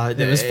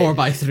was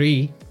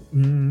 4x3.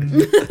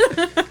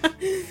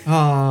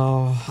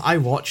 Oh, I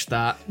watched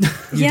that.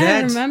 You Yeah,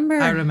 I did. remember.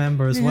 I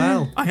remember as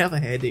well. I have a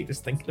headache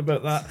just thinking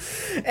about that.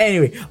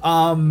 Anyway,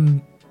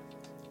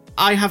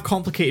 I have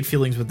complicated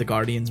feelings with the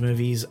Guardians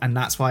movies, and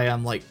that's why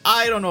I'm like,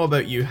 I don't know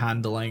about you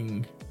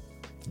handling.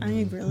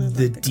 I really like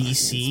The the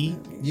DC?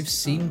 Guardians movies. You've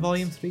seen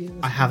Volume 3?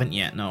 I haven't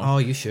yet, no. Oh,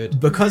 you should.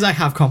 Because I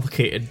have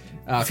complicated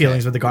Okay.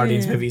 feelings with the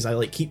Guardians Yeah. movies, I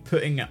like keep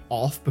putting it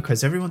off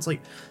because everyone's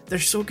like, they're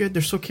so good,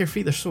 they're so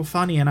carefree, they're so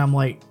funny, and I'm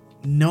like,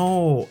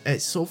 no,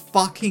 it's so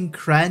fucking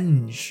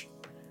cringe.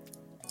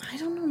 I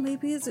don't know.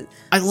 Maybe it's.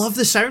 I love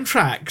the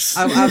soundtracks.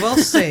 I will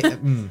say...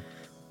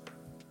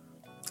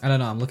 I don't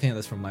know, I'm looking at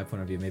this from my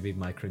point of view. Maybe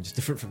my cringe is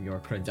different from your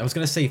cringe. I was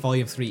going to say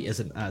Volume 3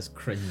 isn't as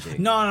cringy.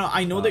 No,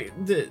 I know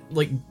that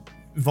like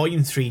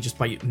Volume 3, just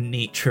by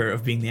nature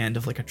of being the end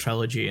of like a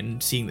trilogy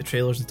and seeing the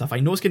trailers and stuff, I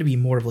know it's going to be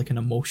more of like an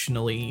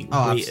emotionally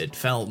weighted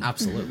film.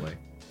 Absolutely.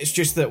 It's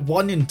just that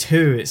 1 and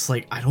 2, it's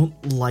like I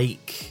don't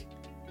like,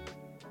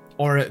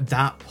 or at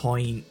that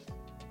point,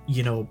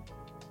 you know,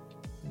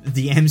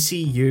 the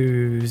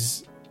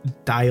MCU's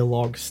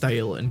dialogue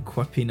style and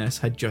quippiness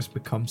had just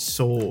become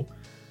so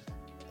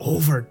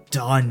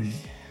overdone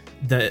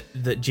that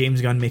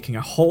James Gunn making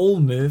a whole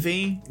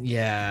movie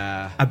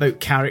Yeah. about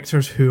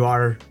characters who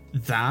are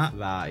that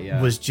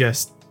Yeah. was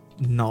just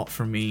not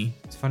for me.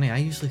 It's funny, I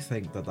usually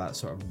think that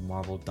sort of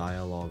Marvel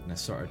dialogueness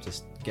sort of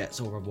just gets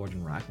overboard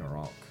in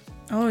Ragnarok.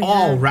 Oh yeah.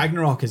 Oh,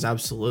 Ragnarok is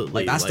absolutely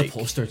Like, that's the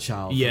poster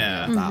child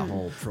Yeah. of that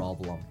whole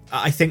problem.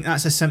 I think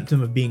that's a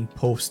symptom of being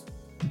post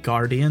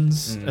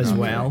Guardians as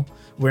well.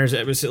 Whereas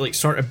it was like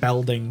sort of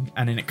building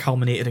and then it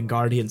culminated in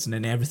Guardians and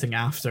then everything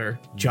after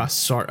just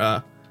sort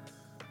of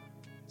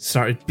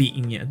started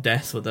beating you to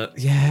death with it.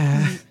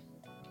 Yeah.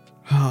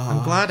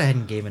 I'm glad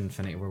Endgame and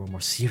Infinity War were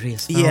more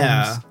serious films.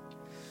 Yeah.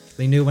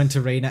 They knew when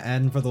to rein it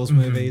in for those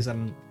movies,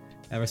 and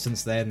ever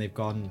since then they've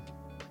gone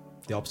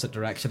the opposite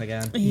direction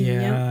again.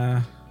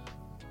 Yeah.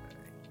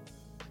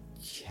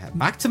 Yeah,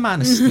 back to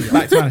Man of Steel.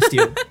 Back to Man of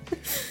Steel.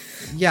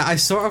 Yeah, I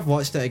sort of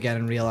watched it again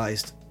and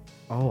realised,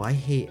 oh, I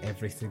hate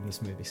everything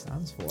this movie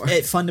stands for.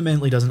 It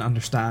fundamentally doesn't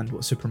understand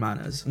what Superman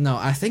is. No,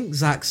 I think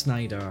Zack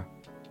Snyder,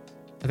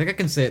 I think I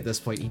can say at this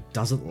point, he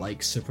doesn't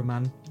like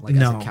Superman, like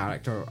No. as a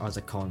character or as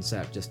a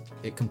concept, just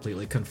it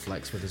completely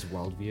conflicts with his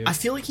worldview. I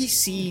feel like he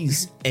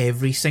sees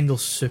every single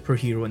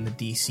superhero in the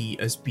DC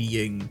as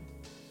being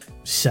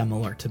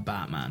similar to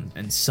Batman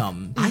in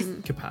some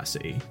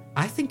capacity.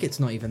 I think it's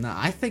not even that.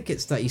 I think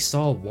it's that he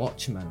saw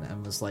Watchmen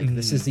and was like,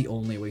 this is the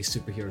only way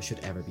superheroes should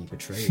ever be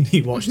portrayed.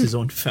 He watched his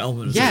own film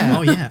and was Yeah. like,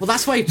 oh yeah. Well,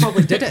 that's why he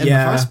probably did it in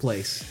Yeah. the first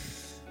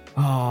place.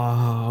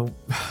 Oh,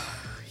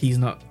 he's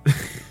not.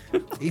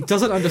 He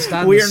doesn't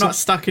understand. We are not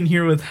stuck in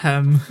here with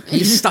him.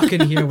 He's stuck in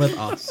here with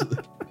us.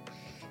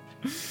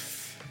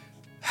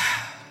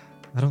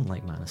 I don't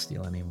like Man of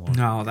Steel anymore.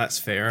 No, that's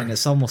fair. And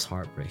it's almost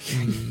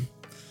heartbreaking.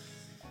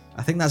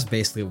 I think that's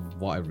basically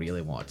what I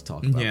really wanted to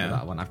talk about Yeah. for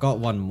that one. I've got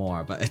one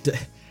more, but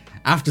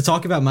after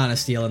talking about Man of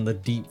Steel and the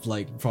deep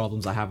like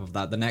problems I have with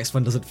that, the next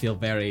one doesn't feel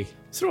very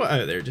Throw it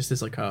out there, just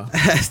as like a.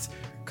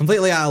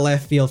 completely out of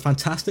left field.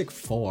 Fantastic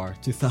Four,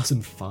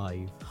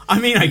 2005. I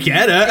mean, I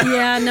get it.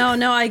 Yeah,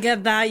 no, I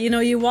get that. You know,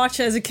 you watch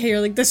it as a kid,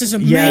 you're like, this is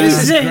amazing. Yeah,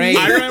 this is great.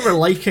 I remember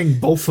liking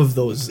both of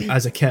those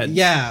as a kid.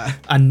 Yeah,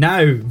 And now,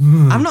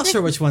 I'm not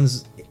sure which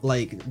one's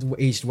like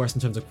aged worse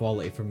in terms of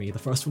quality for me. The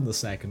first one, or the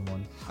second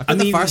one. I put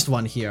mean- the first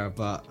one here,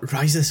 but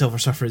Rise of the Silver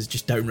Surfer is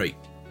just downright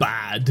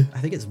bad. I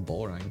think it's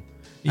boring.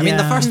 I mean,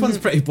 the Yeah. first one's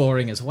pretty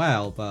boring as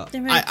well, but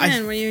Then I-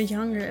 again, when you're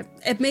younger,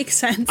 it makes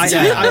sense.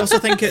 I also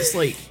think it's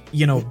like,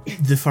 you know,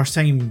 the first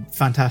time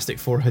Fantastic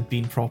Four had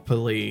been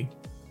properly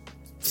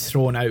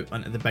thrown out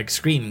onto the big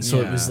screen,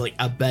 so it was Yeah. like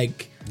a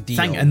big Deal,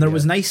 thing, and there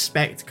was yeah. nice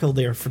spectacle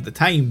there for the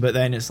time, but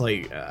then it's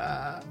like,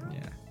 yeah.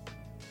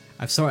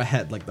 I've sort of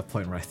hit like the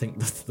point where I think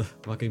the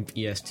fucking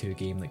PS2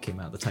 game that came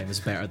out at the time is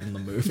better than the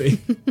movie.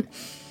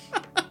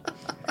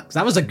 Because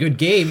that was a good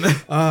game.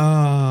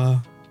 I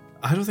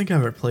don't think I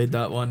ever played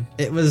that one.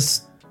 It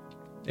was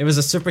a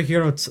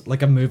superhero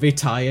like a movie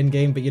tie-in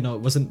game, but it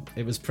wasn't.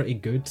 It was pretty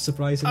good,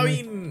 surprisingly.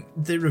 I mean,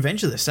 the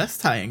Revenge of the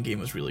Sith tie-in game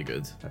was really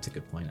good. That's a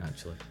good point,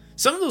 actually.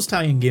 Some of those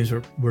tie-in games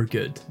were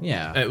good.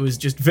 Yeah. It was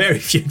just very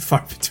few and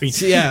far between.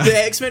 Yeah. The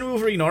X-Men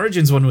Wolverine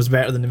Origins one was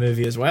better than the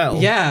movie as well.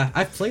 Yeah,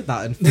 I've played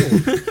that in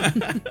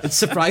full. It's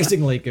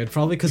surprisingly good,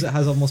 probably because it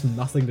has almost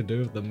nothing to do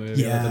with the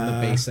movie other than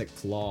the basic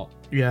plot.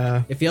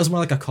 Yeah. It feels more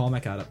like a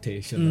comic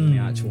adaptation than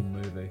the actual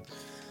movie.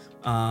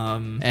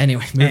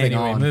 Anyway, moving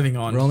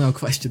on. We're only on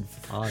question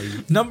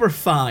 5. Number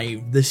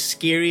 5, the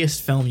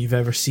scariest film you've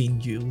ever seen,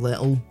 you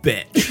little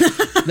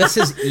bitch. This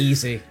is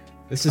easy.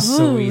 This is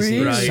so easy.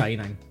 really? It's Right.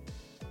 Shining.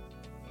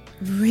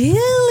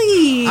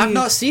 Really? I've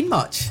not seen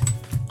much.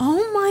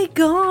 Oh my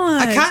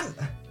god. I can't.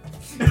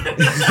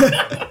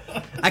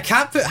 I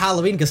can't put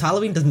Halloween because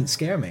Halloween doesn't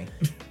scare me.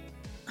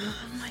 Oh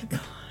my god.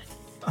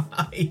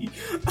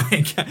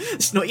 I can't,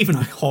 it's not even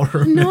a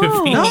horror No.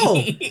 movie.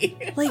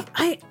 No. Like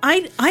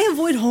I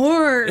avoid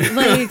horror.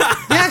 Like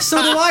Yeah, so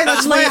do I.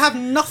 That's why I have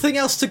nothing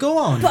else to go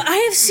on. but I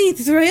have seen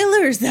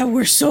trailers that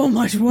were so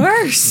much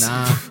worse.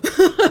 Nah,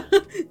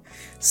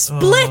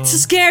 Split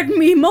scared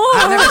me more.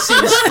 I've never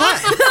seen a Split.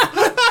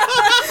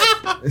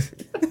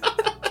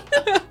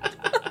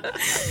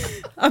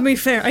 I mean,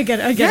 fair. I get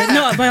it.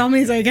 No, by all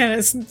means, I get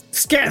it.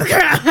 Scare the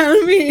crap out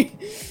of me.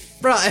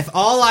 Bro, if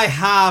all I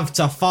have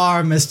to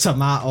farm is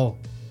tomato,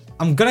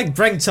 I'm gonna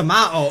bring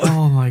tomato.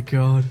 Oh my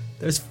god.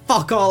 There's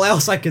fuck all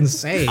else I can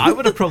say. I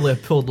would have probably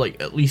pulled like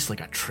at least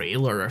like a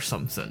trailer or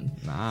something.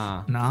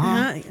 Nah.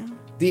 Nah.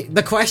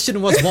 The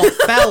question was what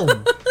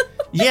film?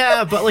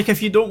 Yeah, but like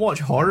if you don't watch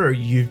horror,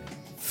 you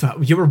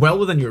were well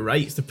within your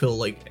rights to pull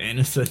like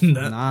anything.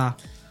 That, Nah.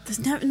 There's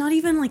not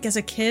even like as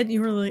a kid,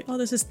 you were like, oh,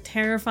 this is a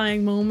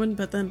terrifying moment,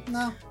 but then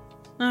No.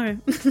 okay.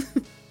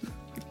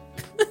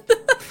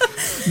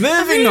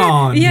 Moving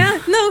on.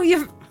 Yeah, no,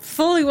 you're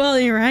fully well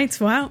in your rights.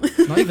 Wow.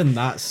 Not even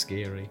that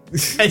scary.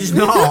 It's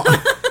not.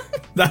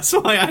 That's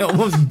why I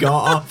almost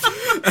got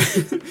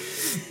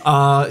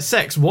up.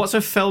 6. What's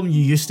a film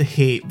you used to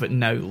hate but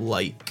now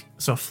like?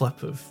 So a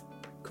flip of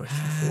question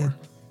 4.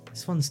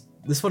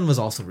 This one was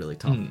also really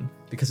tough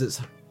because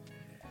it's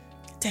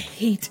To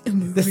hate a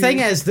movie. the thing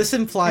is this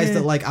implies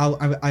that like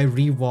I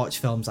rewatch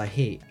films I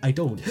hate. I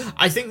don't.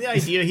 I think the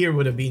idea here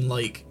would have been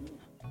like,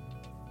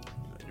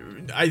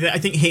 I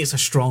think hate's a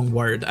strong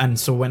word, and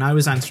so when I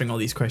was answering all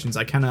these questions,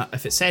 I kind of,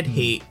 if it said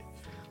hate,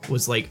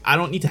 was like, I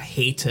don't need to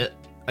hate it,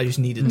 I just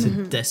needed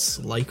to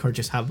dislike or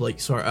just have like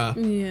sort of,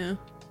 Yeah.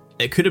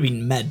 it could have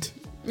been mid,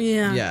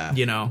 Yeah. Yeah.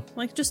 you know?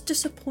 Like just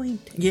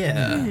disappointing.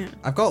 Yeah. Yeah.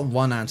 I've got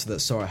one answer that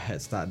sort of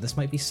hits that. This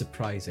might be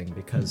surprising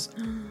because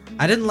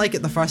I didn't like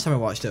it the first time I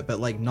watched it, but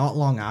like not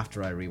long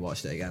after I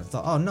rewatched it again, I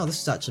thought, oh no, this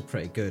is actually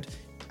pretty good.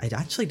 I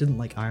actually didn't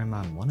like Iron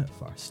Man 1 at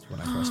first when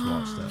I first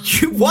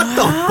watched it. What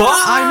the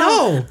fuck? I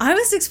know! I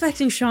was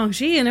expecting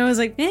Shang-Chi and I was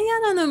like, yeah,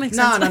 no, makes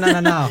No,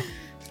 sense. no.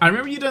 I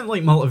remember you didn't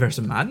like Multiverse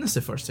of Madness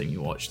the first time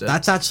you watched it.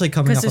 That's actually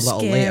coming up 'Cause a it's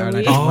little later and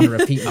I scary. don't want to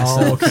repeat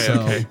myself.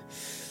 okay.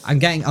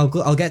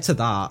 I'll get to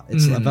that.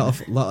 It's a bit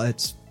of,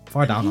 it's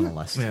far down on the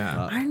list. Yeah.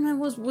 but- Iron Man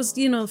was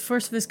the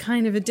first of his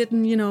kind. If it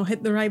didn't,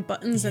 hit the right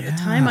buttons at the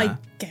time, I Yeah.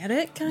 get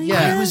it, kind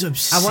Yeah. of. I was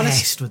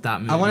obsessed with that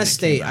movie. I want when to it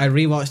came state, out. I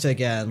rewatched it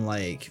again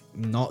like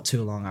not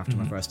too long after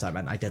my first time,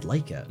 and I did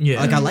like it.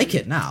 Yeah. Like I like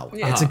it now.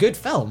 It's a good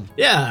film.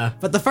 Yeah.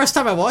 But the first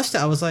time I watched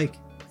it, I was like,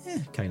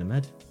 kind of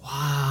mid.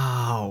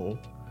 Wow.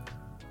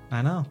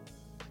 I know.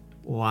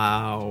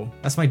 Wow.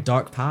 That's my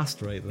dark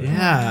past right there.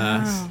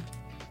 Yeah. Wow.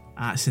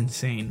 That's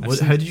insane. I've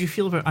seen- How did you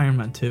feel about Iron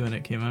Man 2 when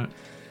it came out?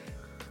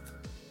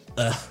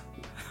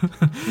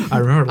 I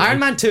remember like, Iron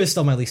Man 2 is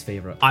still my least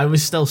favorite. I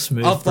was still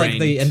smooth Of like the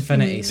brained.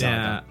 Infinity Saga.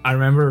 Yeah, I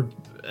remember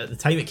at the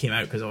time it came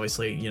out because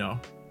obviously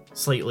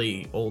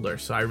slightly older.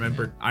 So I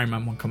remember Iron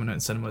Man 1 coming out in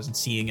cinemas and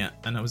seeing it,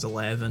 and I was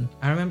 11.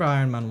 I remember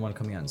Iron Man 1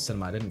 coming out in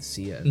cinema. I didn't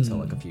see it until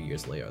like a few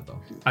years later though.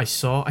 I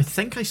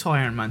think I saw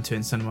Iron Man 2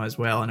 in cinema as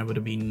well, and I would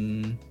have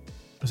been.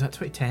 Was that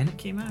 2010 it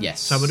came out? Yes.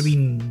 So I would have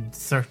been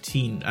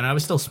 13, and I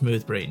was still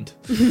smooth brained.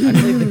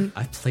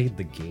 I played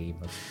the game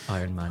of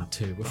Iron Man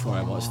 2 before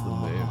I watched the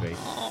movie.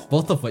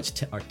 Both of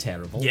which are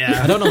terrible.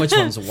 Yeah. I don't know which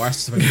one's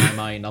worse in my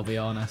mind, I'll be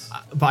honest.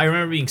 But I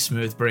remember being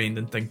smooth brained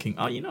and thinking,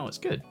 oh, it's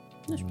good.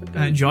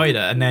 I enjoyed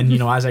it. And then,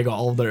 as I got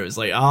older, it was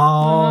like,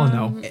 oh,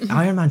 no.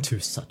 Iron Man 2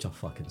 is such a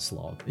fucking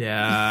slog.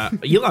 Yeah.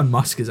 Elon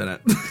Musk is in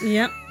it.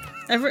 Yep.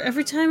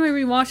 Every time I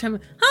rewatch, I'm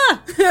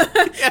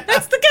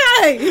that's the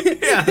guy.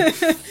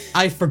 Yeah.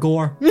 I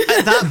forgot.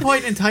 At that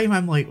point in time,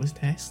 I'm like, was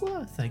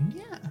Tesla a thing?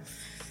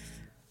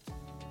 Yeah.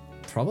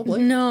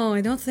 Probably. No,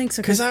 I don't think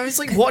so. Because I was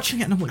like watching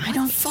it and I'm like, why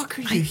don't- the fuck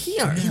are you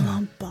here?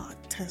 Elon bought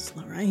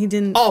Tesla, right? He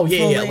didn't. Oh, yeah,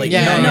 yeah. fully- Like,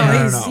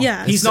 Yeah, no.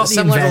 yeah. He's not the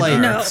similar to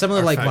inventor. like No.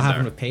 similar or like what founder.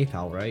 happened with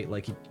PayPal, right?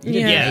 Like he Yeah.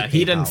 didn't Yeah, make he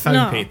didn't PayPal. found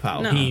No,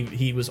 PayPal. no.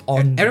 He was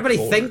on. Everybody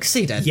board. thinks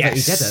he did, Yes.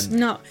 but he didn't.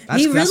 No, That's-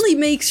 he that's- really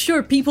makes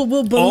sure people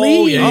will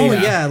believe. yeah. Oh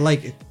yeah,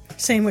 like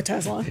Same with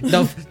Tesla.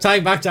 No,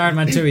 tying back to Iron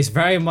Man 2, he's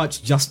very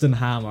much Justin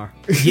Hammer.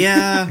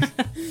 Yeah.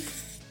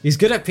 He's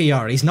good at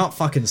PR. He's not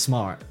fucking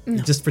smart. He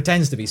just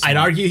pretends to be smart. I'd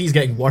argue he's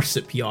getting worse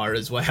at PR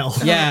as well.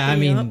 Yeah, I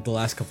mean, Yep. the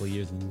last couple of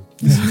years.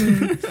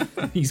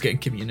 He's getting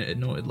community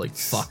noted like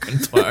fucking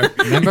Twitter.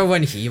 Remember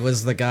when he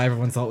was the guy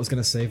everyone thought was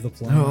going to save the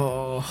planet?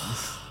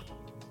 Oh.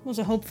 Was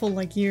a hopeful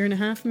like year and a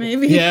half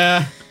maybe.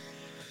 Yeah.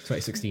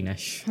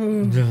 2016-ish.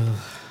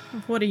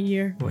 What a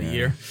year. What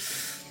year?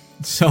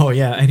 So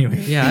yeah,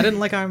 anyway. Yeah, I didn't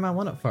like Iron Man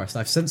 1 at first.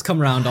 I've since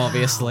come around,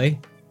 obviously.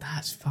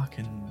 That's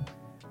fucking...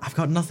 I've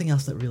got nothing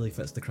else that really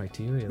fits the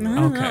criteria.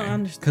 No, Okay. no, I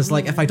understand. Because,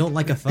 like, if I don't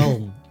like a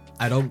film,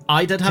 I don't.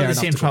 I did have care the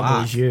enough same to go trouble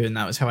back. as you, and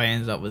that was how I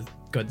ended up with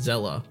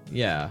Godzilla.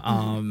 Yeah.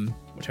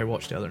 Which I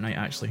watched the other night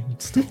actually.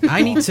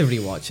 I need to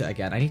rewatch it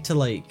again. I need to,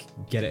 like,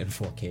 get it in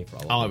 4K for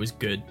all of Oh, it. it was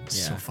good.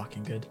 So Yeah.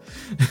 fucking good.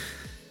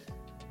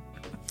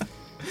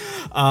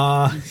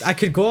 I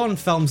could go on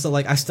films that,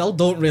 like, I still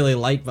don't really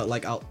like, but,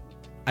 like,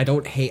 I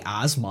don't hate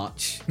as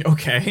much.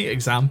 Okay,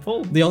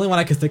 example. The only one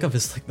I could think of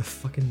is, like, the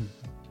fucking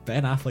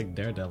Ben Affleck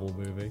Daredevil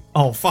movie.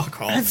 Oh, fuck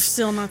off. I've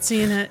still not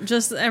seen it.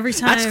 Just every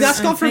time.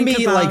 That's I gone from think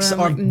me, about like, it, I'm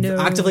or no.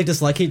 actively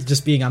disliking to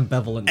just being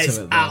ambivalent It's,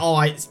 to it,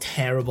 though. it's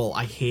terrible.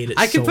 I hate it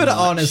I could so put it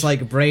on much. as,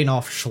 like, brain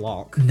off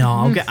schlock. No,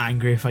 I'll get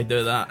angry if I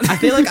do that. I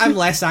feel like I'm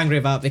less angry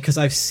about it because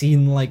I've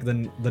seen, like,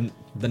 the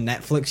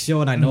Netflix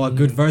show and I know a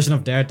good version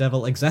of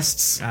Daredevil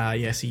exists.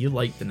 Yeah, so you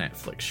like the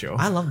Netflix show.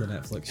 I love the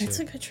Netflix show. It's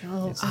a good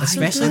show. It's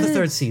Especially so the good.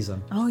 third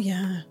season. Oh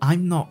yeah.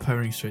 I'm not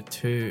powering through it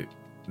too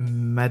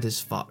mid as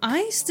fuck.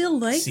 I still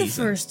like the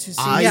Season. first two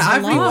seasons. I- Yeah, a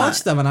I've lot.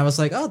 rewatched them and I was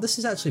like, oh, this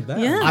is actually better.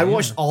 Yeah. I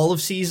watched all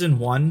of season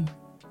 1.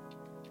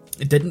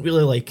 I didn't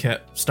really like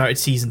it. Started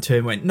season 2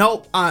 and went,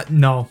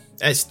 no,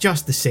 it's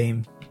just the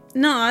same.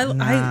 No,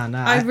 I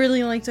Nah.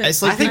 really liked it.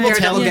 It's like I think people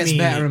Daredevil telling gets me-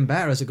 better and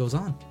better as it goes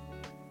on.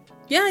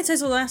 Yeah, I'd say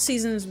so. Last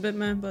season is a bit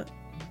meh, but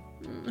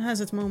it has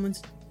its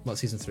moments. What,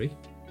 season 3?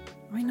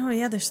 I know,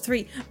 yeah, there's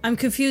 3. I'm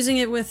confusing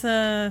it with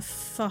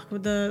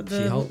with the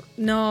She-Hulk?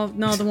 No,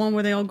 the one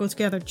where they all go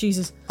together.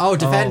 Jesus. Oh,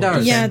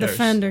 Defenders. Yeah, Defenders.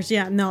 Defenders.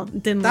 Yeah, no,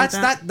 didn't That's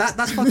like that.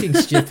 that's fucking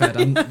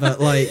stupid. But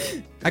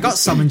like, I got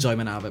some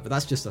enjoyment out of it, but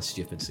that's just a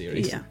stupid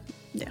series.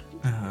 Yeah.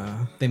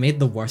 They made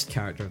the worst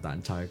character of that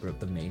entire group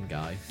the main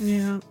guy.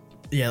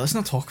 Yeah, let's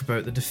not talk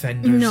about the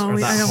Defenders No, or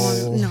that I don't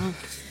whole, want. No.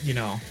 you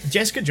know.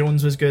 Jessica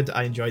Jones was good.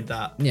 I enjoyed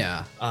that.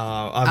 Yeah.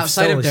 I've Outside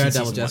still of only seen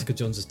Daredevil, season Jessica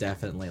Jones is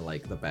definitely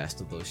like the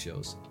best of those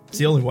shows. 1. It's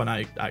the only one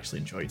I actually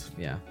enjoyed.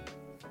 Yeah.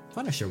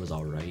 Punisher was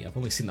alright. I've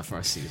only seen the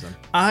first season.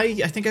 I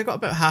think I got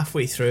about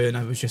halfway through and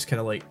I was just kind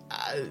of like,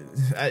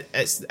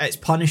 it's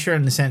Punisher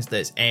in the sense that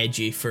it's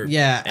edgy for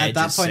Yeah, at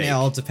that edge's point, it sake.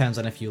 all depends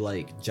on if you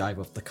like jive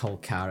with the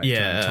cult character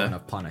Yeah. and tone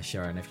of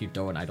Punisher, and if you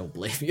don't, I don't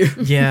blame you.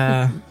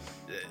 Yeah.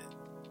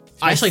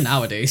 Especially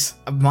nowadays.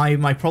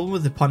 My problem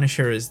with the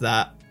Punisher is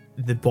that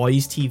the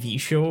Boys TV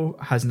show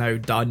has now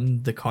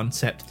done the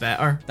concept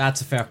better.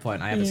 That's a fair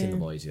point. I haven't seen Yeah. The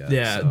Boys yet.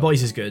 Yeah, so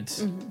Boys is good.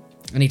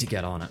 I need to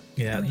get on it.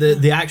 Yeah,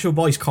 the actual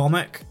Boys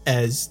comic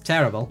is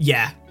Terrible.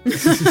 yeah,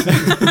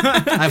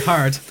 I've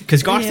heard.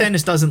 because Garth Yeah.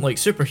 Ennis doesn't like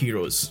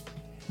superheroes,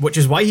 which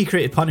is why he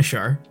created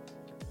Punisher,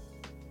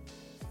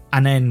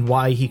 and then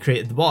why he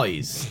created the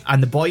Boys.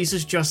 And the Boys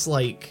is just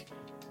like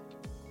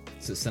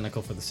Is it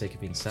cynical for the sake of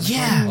being cynical?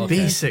 yeah, Okay.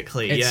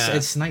 basically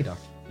It's Snyder.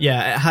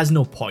 yeah, it has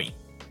no point.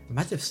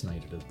 Imagine if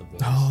Snyder did The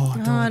Boys. Oh,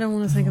 No, I don't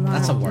want to think about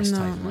That's it. a worse no,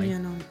 timeline. Yeah,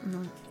 no.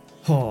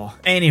 Oh,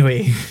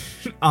 anyway,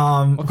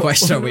 what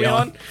question are we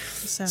on?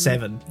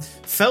 7.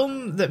 a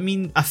film that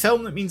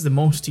means the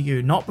most to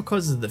you, not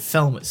because of the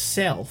film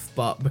itself,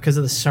 but because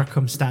of the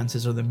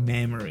circumstances or the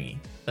memory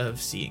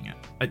of seeing it.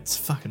 It's a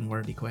fucking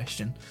wordy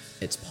question.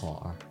 It's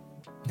Potter.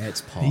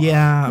 It's Potter.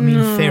 Yeah, I mean,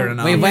 No. fair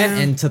enough. We went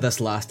Yeah. into this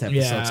last episode,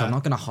 Yeah. so I'm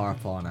not going to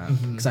harp on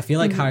it. Because I feel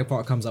like Harry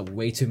Potter comes up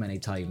way too many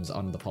times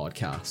on the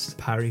podcast.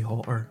 Harry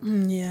Potter.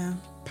 Yeah.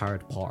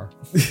 Parrot Potter.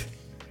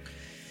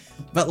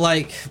 But,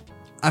 like,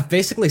 I've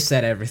basically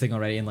said everything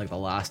already in, like, the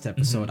last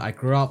episode. I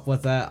grew up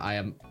with it. I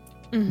am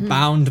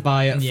bound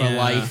by it for Yeah.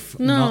 life.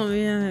 No, not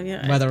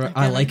yeah. whether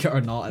I get like it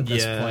or not at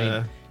this Yeah.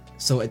 point.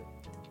 So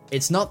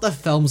it's not the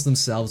films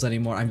themselves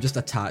anymore. I'm just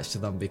attached to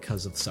them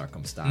because of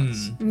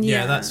circumstance.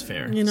 Yeah, that's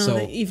fair. You know, So-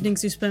 the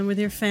evenings you spend with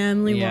your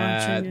family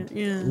Yeah, watching it.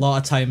 Yeah. a lot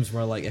of times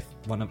where like if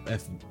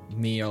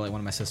me or like one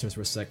of my sisters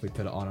were sick, we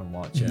put it on and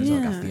watch it. It's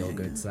like a Yeah. feel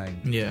good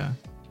thing. Yeah.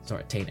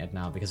 Sort of tainted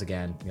now because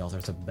again, the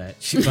author's a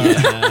bitch.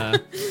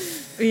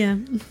 But Yeah.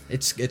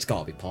 it's got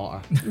to be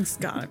Potter. It's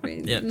gotta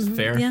be. Yeah, it's Mhm.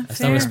 fair. Yeah, I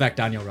still fair. respect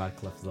Daniel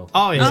Radcliffe though.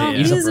 Oh, yeah, Oh, yeah. he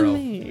He's a is bro.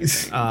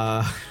 amazing.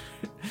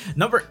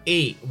 Number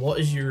 8. What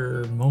is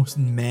your most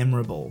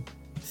memorable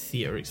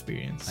theater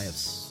experience? I have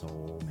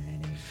so many.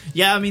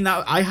 Yeah, I mean,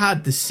 I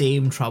had the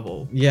same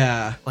trouble.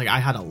 Yeah, Like, I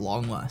had a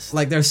long list.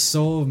 like there's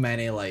so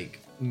many like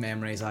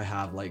memories I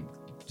have like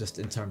just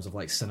in terms of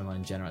like cinema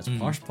in general.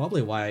 It's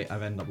probably why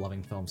I've ended up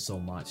loving film so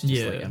much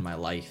just like Yeah. in my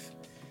life.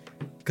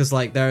 Because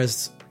like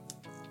there's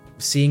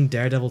seeing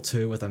Daredevil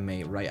 2 with a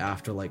mate right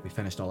after like we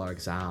finished all our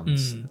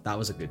exams. That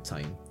was a good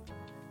time.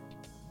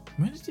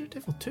 When did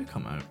Daredevil 2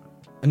 come out?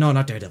 No,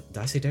 not Daredevil.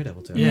 Did I say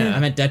Daredevil too? Yeah. I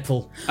meant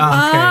Deadpool. Okay.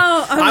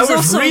 I was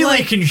also really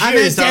like- confused. I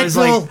meant I was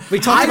like, Deadpool. We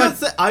talked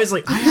about- I was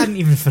like, I hadn't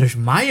even finished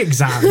my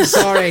exam.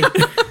 Sorry.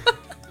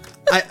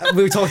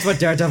 We talked about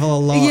Daredevil a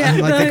lot, Yeah,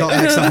 and like I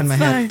got mixed up in my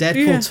head. that's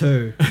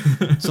Deadpool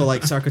fine, 2. So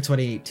like circa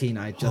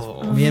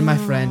 2018, me and my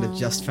friend had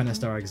just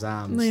finished our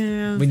exams.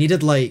 Yeah. We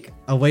needed like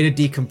a way to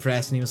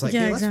decompress, and he was like,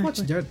 Yeah, "Hey, let's watch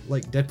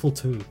exactly. Deadpool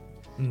 2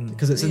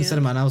 because it's in Yeah.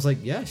 cinema." And I was like,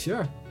 "Yeah,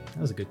 sure."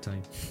 That was a good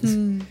time.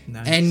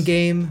 Nice.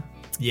 Endgame.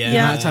 Yeah. The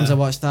amount of times I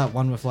watched that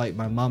one with like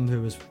my mum,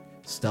 who was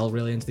still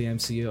really into the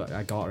MCU.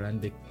 I got her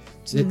in.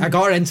 I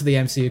got her into the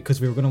MCU because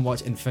we were going to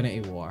watch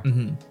Infinity War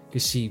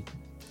because she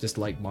just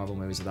liked Marvel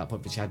movies at that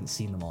point, but she hadn't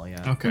seen them all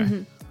yet.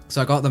 Okay.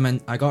 So I got them in.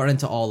 I got her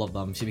into all of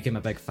them. She became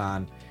a big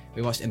fan.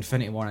 We watched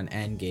Infinity War and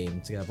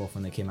Endgame together, both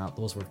when they came out.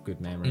 Those were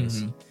good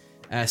memories.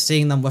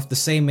 Seeing them with the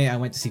same mate I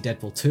went to see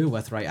Deadpool 2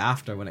 with right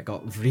after when it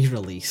got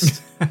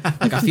re-released,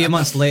 like a few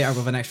months later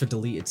with an extra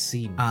deleted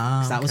scene.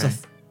 'Cause that was a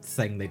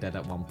thing they did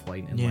at one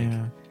point in like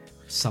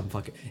some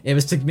fucking. It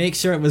was to make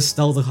sure it was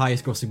still the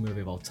highest grossing movie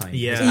of all time.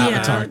 Yeah. 'Cause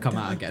Avatar Yeah. had come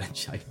out again in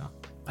China.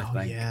 I Oh,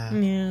 think. yeah.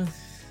 Yeah.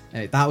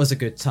 Anyway, that was a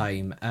good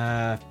time.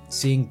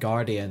 Seeing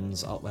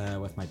Guardians up there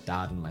with my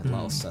dad and my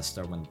little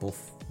sister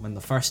when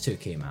the first two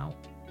came out.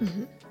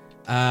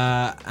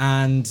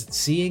 And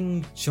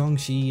seeing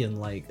Shang-Chi and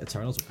like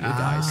Eternals with you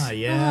guys. Ah,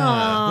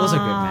 yeah. Those are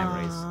good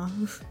memories.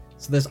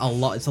 So it's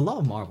a lot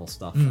of Marvel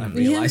stuff. I've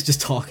realized just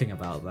talking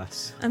about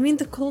this. I mean,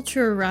 the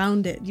culture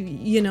around it,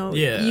 you know,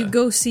 Yeah. you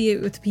go see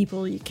it with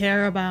people you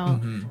care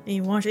about, and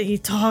you watch it, you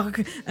talk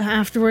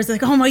afterwards,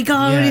 like, oh my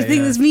god, what do Yeah, you think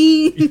yeah. this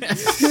means?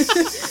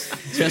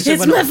 Especially It's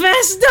when,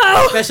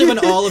 Mephisto! especially when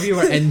all of you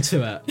were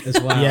into it as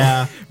well.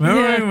 Yeah.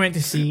 Remember Yeah. when we went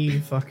to see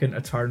fucking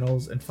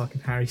Eternals and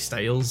fucking Harry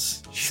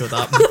Styles showed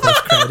up in the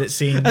post-credit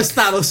scene? As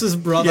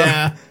Thanos' brother.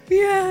 Yeah.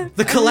 Yeah.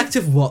 The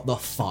collective what the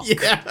fuck.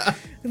 Yeah.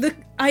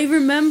 I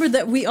remember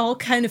that we all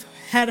kind of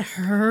had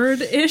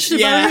heard-ish about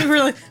Yeah. it. We're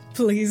like,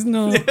 please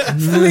no.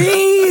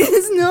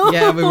 Please no.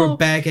 Yeah, we were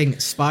begging.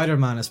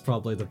 Spider-Man is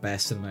probably the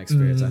best cinema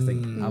experience, I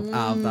think, out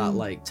of that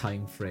like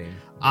time frame.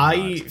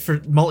 For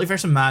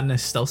Multiverse of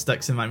Madness still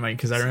sticks in my mind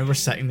because I remember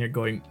sitting there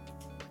going,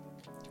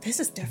 This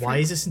is different. why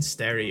is this in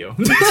stereo?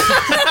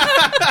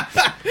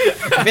 I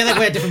feel like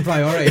we had different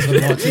priorities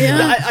when watching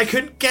Yeah. it. I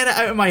couldn't get it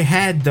out of my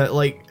head that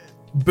like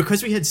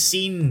because we had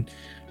seen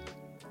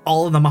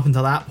all of them up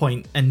until that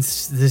point and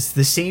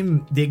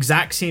the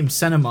exact same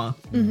cinema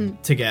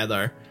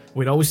together.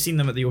 We'd always seen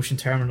them at the Ocean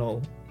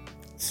Terminal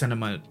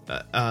cinema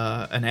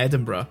in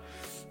Edinburgh,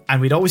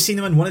 and we'd always seen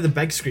them on one of the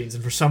big screens,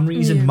 and for some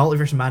reason Yeah.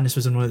 Multiverse of Madness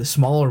was in one of the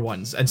smaller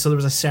ones, and so there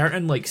was a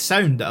certain like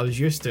sound that I was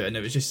used to, and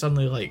it was just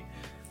suddenly like,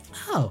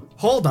 Oh.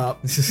 hold up.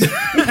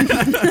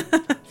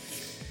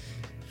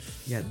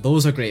 Yeah,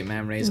 those are great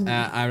memories.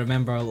 I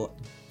remember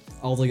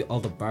all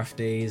the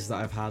birthdays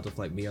that I've had with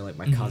like me or like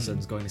my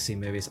cousins going to see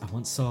movies. I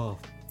once saw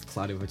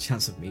Cloudy with a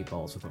Chance of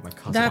Meatballs with like, my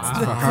cousin. That's for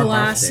the her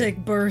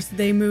classic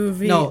birthday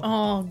movie. No,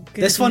 Oh, goodness.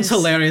 This one's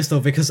hilarious though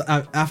because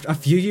after a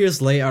few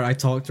years later, I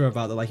talked to her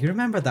about it. Like, you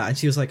remember that? And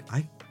she was like,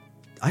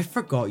 I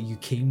forgot you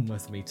came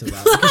with me to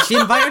that because she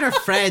invited her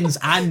friends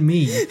and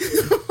me.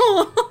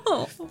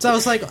 So I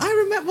was like, I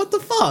remember. What the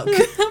fuck?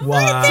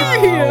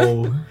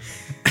 Wow.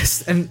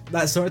 And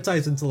that sort of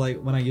ties into like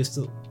when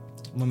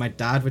my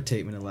dad would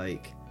take me to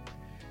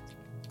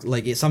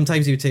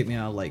sometimes he would take me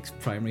out of like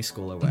primary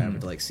school or whatever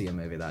to like see a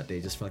movie that day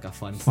just for like a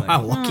fun thing.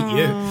 Wow, lucky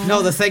you.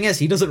 No, the thing is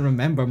he doesn't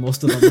remember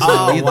most of them as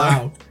well Oh either.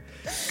 wow.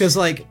 Because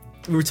like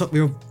we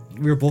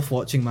were both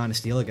watching Man of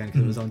Steel again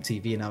because it was on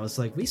TV, and I was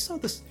like, we saw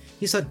this.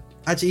 He said,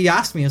 actually, he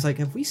asked me, I was like,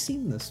 have we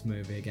seen this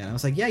movie again? I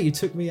was like, yeah, you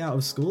took me out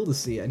of school to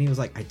see it, and he was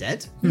like, I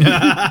did. Really?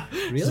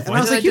 And Why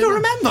I was did like, you do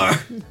don't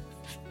that? remember?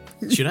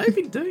 Should I have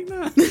been doing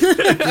that?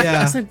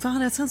 Yeah. It's like, wow,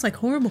 that sounds like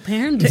horrible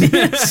parenting.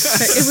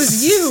 It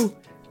was you.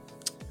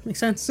 Makes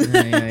sense.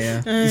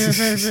 Yeah.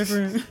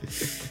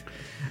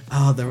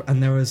 Oh,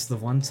 there was the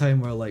one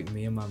time where like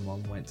me and my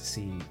mum went to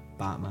see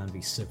Batman v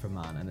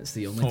Superman, and it's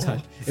the only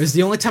time. It was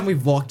the only time we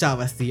walked out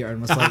of a theater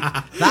and was like,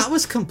 that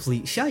was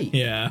complete shite.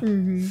 Yeah.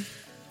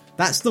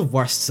 That's the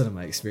worst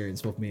cinema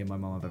experience both me and my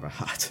mum have ever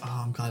had.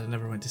 Oh, I'm glad I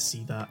never went to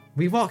see that.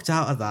 We walked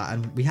out of that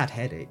and we had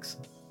headaches.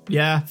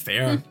 Yeah,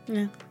 fair.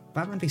 Yeah.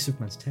 Batman v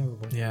Superman's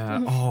terrible.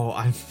 Yeah. Oh,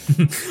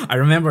 I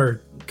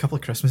remember a couple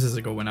of Christmases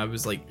ago when I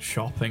was like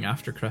shopping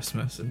after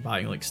Christmas and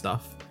buying like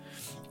stuff.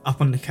 Up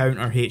on the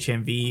counter,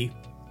 HMV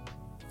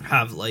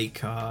have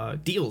like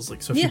deals.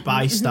 Like, so if you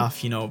buy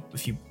stuff, you know,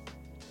 if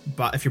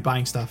you're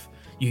buying stuff,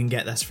 you can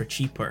get this for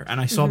cheaper. And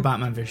I saw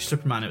Batman vs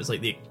Superman. It was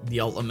like the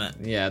ultimate.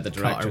 Yeah, the cut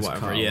director's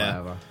cut or yeah.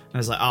 whatever. And I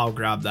was like, I'll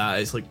grab that.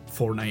 It's like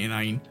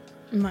 $4.99.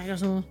 Might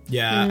as well.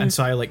 Yeah, and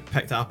so I like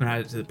picked it up and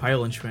added it to the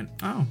pile, and she went,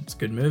 "Oh, it's a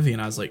good movie."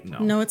 And I was like, "No,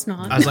 No, it's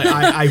not. I was like,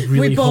 I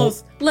really we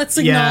both. hope Let's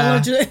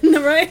acknowledge it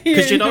right here.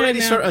 because you'd and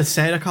already right sort of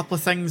said a couple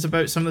of things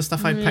about some of the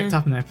stuff I'd picked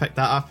up, and then I picked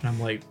that up, and I'm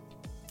like,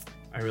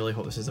 I really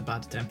hope this is a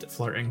bad attempt at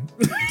flirting.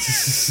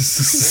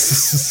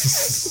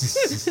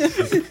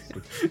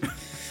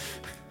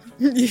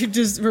 You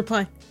just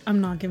reply,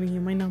 I'm not giving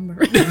you my number.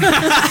 Feel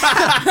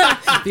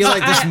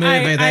like this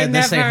movie,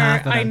 this ain't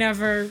happening. I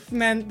never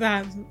meant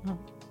that.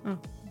 Oh.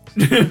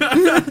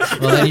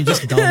 Well, then you're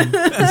just dumb.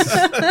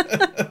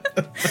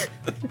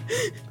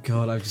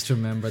 God, I just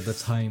remembered the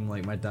time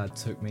like my dad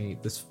took me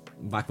this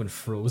back when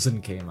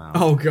Frozen came out.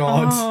 Oh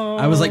God. Oh.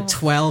 I was like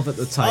 12 at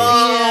the time.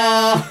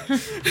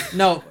 Oh.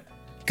 No,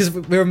 because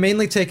we were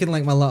mainly taking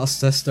like my little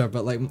sister,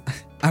 but like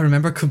I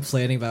remember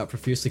complaining about it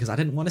profusely because I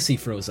didn't want to see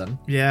Frozen.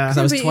 Yeah. Because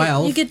I was But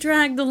 12. You get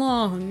dragged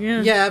along.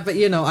 Yeah. Yeah, but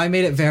you know, I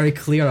made it very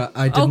clear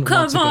I didn't want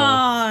come to go.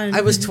 on.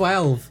 I was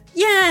 12.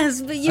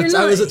 Yes, but you're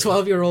not. I was a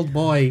 12-year-old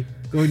boy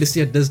going to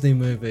see a Disney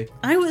movie.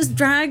 I was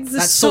dragged to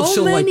That's so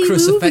social like many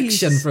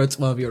crucifixion movies. for a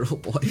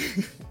 12-year-old boy.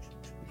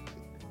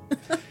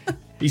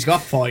 He's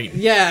got a point.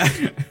 Yeah.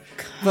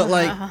 But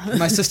like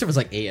my sister was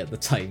like 8 at the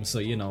time, so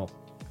you know,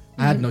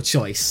 I had no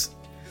choice.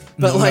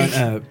 But No like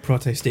amount of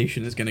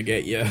protestation is gonna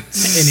get you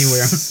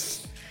anywhere.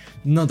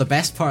 no, the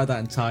best part of that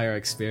entire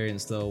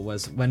experience though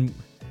was when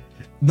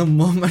the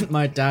moment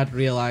my dad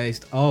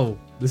realized, oh,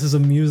 this is a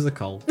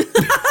musical.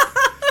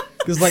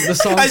 Because like the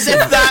song As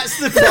if that's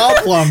the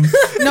problem.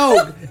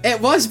 No,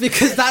 it was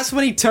because that's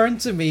when he turned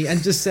to me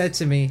and just said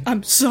to me,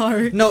 I'm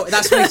sorry. no,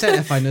 that's when he said,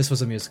 if I knew this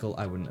was a musical,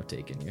 I wouldn't have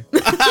taken you.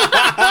 And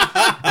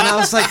I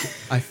was like,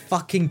 I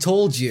fucking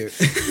told you.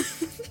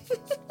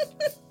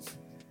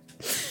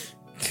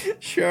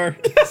 Sure.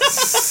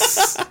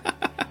 I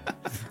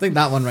think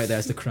that one right there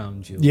is the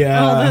crown jewel.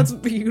 Yeah. Oh, that's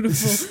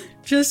beautiful.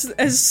 Just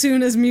as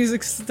soon as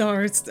music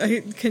starts,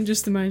 I can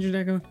just imagine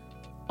that going,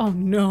 oh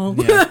no.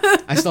 Yeah.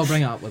 I still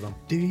bring it up with him.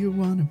 Do you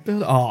want to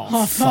build?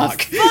 Oh,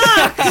 fuck.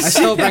 I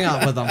still bring it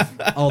up with him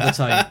all the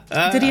time.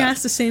 Did he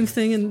ask the same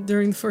thing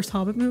during the first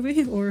Hobbit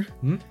movie? Or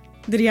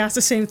did he ask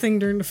the same thing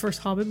during the first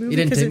Hobbit movie? He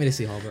didn't take me to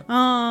see Hobbit.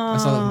 I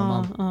saw that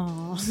with my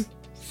mum.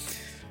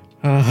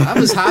 Aw.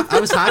 I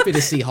was happy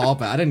to see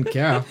Hobbit. I didn't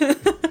care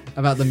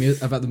about the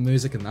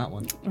music in that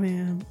one. Oh,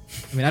 yeah.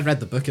 I mean, I'd read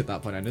the book at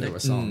that point. I knew there were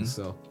songs,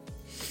 so.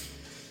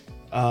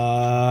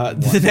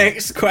 The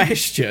next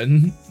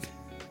question.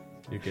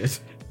 You're good.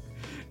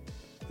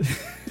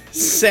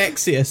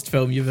 Sexiest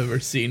film you've ever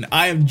seen.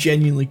 I am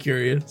genuinely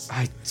curious.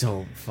 I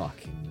don't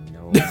fucking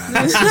know. Man.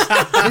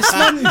 This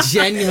one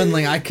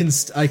genuinely, I can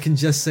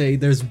just say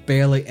there's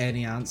barely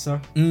any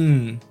answer,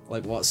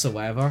 like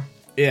whatsoever,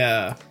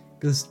 Yeah.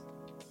 because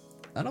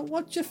I don't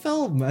watch a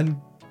film and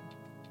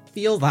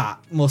feel that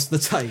most of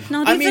the time.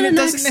 Not I even mean, it an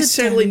doesn't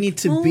necessarily need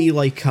to accidental. be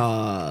like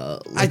a.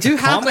 I do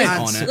have comment an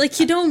on answer. it. Like,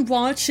 you don't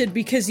watch it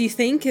because you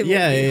think it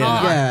Yeah, will be yeah,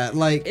 hot. Yeah,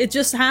 like It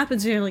just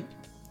happens and you're like,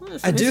 oh,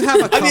 that's I do nice. have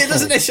a couple. I mean, it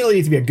doesn't necessarily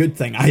need to be a good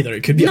thing either.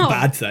 It could be No. a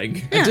bad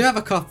thing. I do have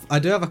a couple. I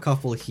do have a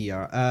couple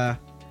here.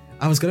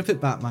 I was gonna put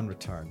Batman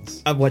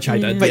Returns, Which I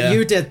did. Yeah. but yeah.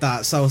 you did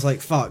that, so I was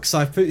like, "Fuck!" So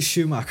I put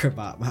Schumacher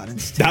Batman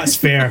instead. That's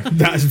fair.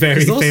 That's very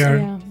 'Cause those- fair.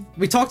 Yeah.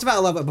 We talked about it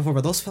a little bit before,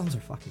 but those films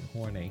are fucking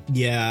horny,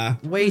 Yeah.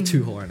 way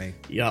too horny.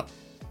 Yep.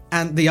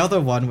 And the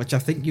other one, which I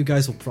think you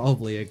guys will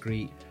probably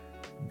agree,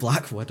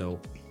 Black Widow.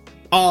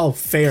 Oh,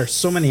 fair.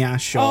 So many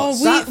ass Oh,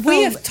 shots. That we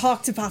film- have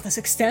talked about this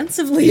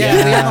extensively. Yeah, we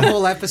Yeah. have a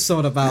whole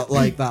episode about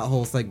like that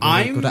whole thing.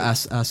 I'm Go to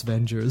Ass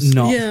Avengers.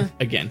 Not Yeah.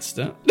 against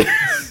it.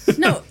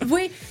 No,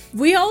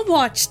 we all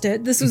watched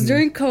it. This was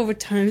during COVID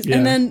times, Yeah.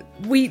 and then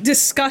we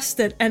discussed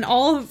it, and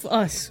all of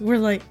us were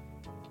like,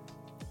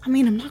 I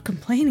mean, I'm not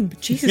complaining,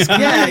 but Jesus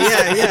Christ.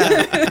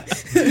 Yeah.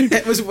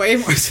 It was way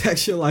more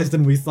sexualized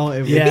than we thought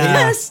it would. Yeah. be.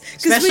 Yes,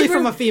 'cause especially we were,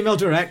 from a female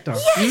director.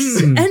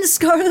 yes, and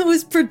Scarlett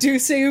was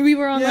producing, and we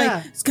were on Yeah.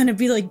 like, it's gonna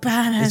be like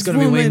badass. It's gonna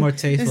be way woman. more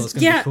tasteful. It's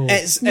gonna yeah, be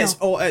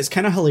cool. It's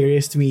kind of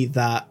hilarious to me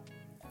that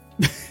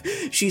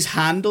she's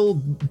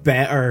handled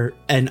better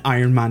in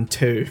Iron Man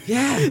 2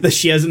 Yeah. than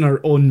she is in her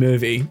own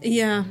movie.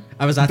 Yeah.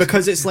 I was actually,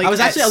 Because it's like I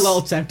was actually a it's-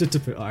 little tempted to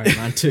put Iron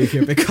Man 2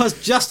 here because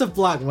just of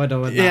Black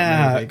Widow in that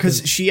Yeah, movie.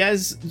 because she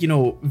is,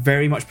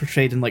 very much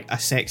portrayed in like a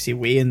sexy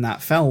way in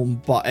that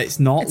film, but it's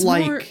not It's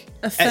like more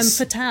a femme it's-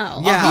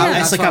 fatale. Yeah, Uh-huh,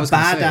 that's it's like what I a was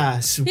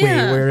gonna say. badass way,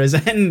 Yeah. whereas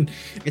in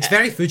it's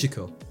very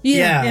Fujiko.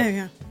 Yeah. Yeah.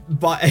 Yeah.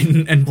 but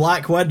in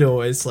Black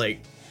Widow it's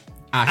like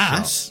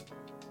Ass ass,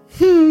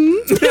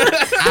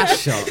 Ass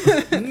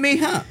shot.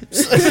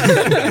 mayhaps.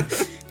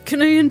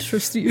 Can I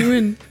interest you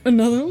in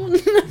another one?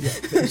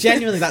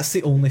 Genuinely, that's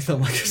the only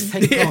film I can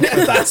think Yeah,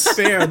 of. that's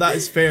fair. That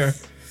is fair.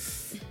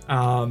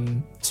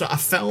 So a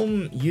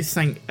film you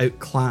think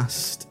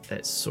outclassed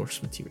its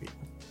source material.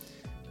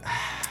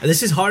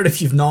 This is hard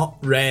if you've not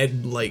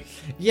read like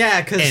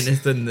Yeah, because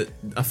anything that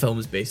a film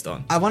is based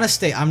on. I want to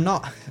state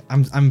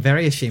I'm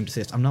very ashamed to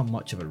say this. I'm not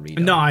much of a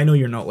reader. No, I know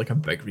you're not like a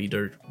big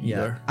reader Yeah.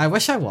 either. I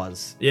wish I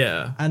was.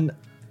 Yeah. And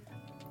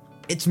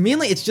it's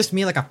just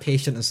me like a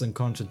patient and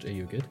unconscious. Are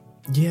you good?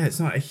 Yeah, it's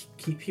not. I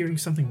keep hearing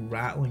something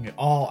rattling.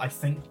 Oh, I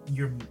think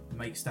your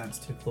mic stands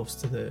too close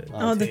to the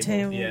Oh, the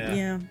table. Yeah.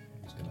 Yeah.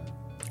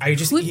 I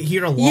just Would-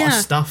 hear a lot yeah. of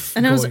stuff.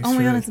 And I was, going oh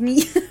my god, through.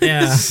 it's me.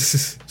 Yeah.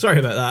 Sorry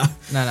about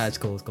that. No, it's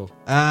cool. It's cool.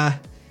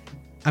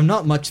 I'm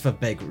not much of a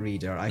big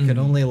reader. I can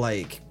only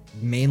like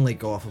mainly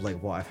go off of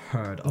like what I've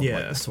heard of like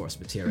Yeah. the source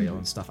material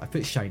and stuff. I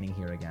put Shining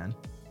here again.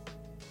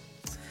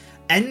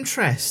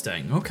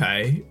 Interesting.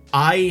 Okay.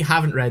 I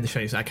haven't read The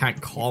Shining, so I can't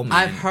comment.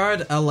 I've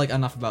heard like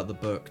enough about the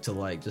book to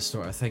like just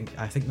sort of think.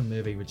 I think the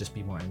movie would just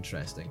be more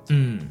interesting,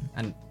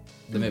 and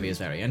the movie is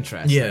very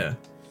interesting. Yeah.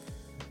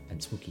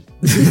 And spooky.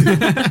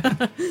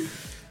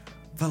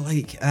 But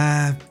like,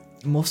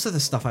 most of the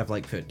stuff I've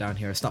like put down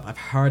here is stuff I've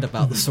heard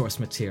about the source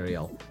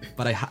material,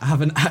 but I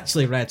haven't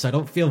actually read, so I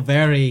don't feel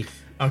very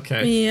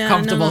Okay.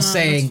 comfortable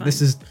saying that's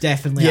this is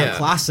definitely Yeah.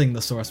 outclassing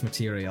the source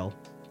material,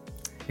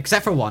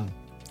 except for one,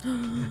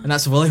 and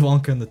that's Willy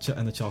Wonka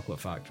and the Chocolate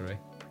Factory.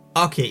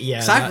 Okay,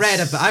 yeah. So I've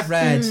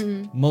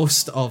read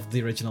most of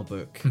the original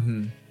book,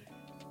 and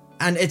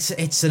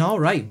it's an all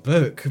right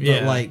book, but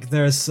Yeah. like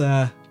there's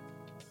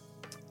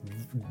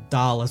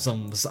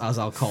Dahlisms, as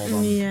I'll call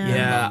them.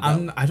 Yeah,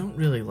 But- I don't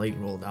really like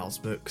Roald Dahl's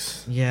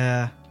books.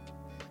 yeah.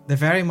 They're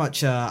very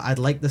much. I'd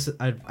like this.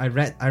 I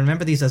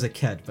remember these as a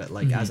kid, but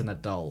like as an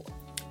adult,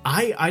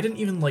 I didn't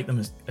even like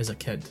them as a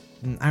kid.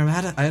 I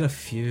had a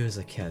few as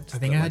a kid. I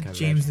think that, I like, had read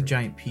James the through.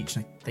 Giant Peach,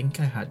 and I think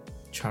I had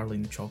Charlie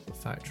and the Chocolate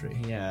Factory,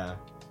 Yeah,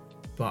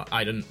 but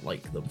I didn't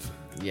like them.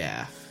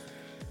 yeah.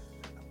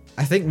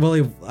 I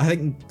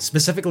think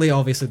specifically,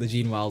 obviously, the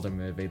Gene Wilder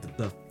movie,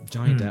 the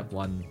Johnny Depp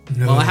one.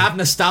 No. Well, I have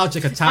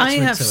nostalgic I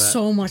attachment have to it.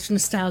 so much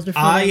nostalgia for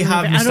I that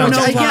have movie. I don't know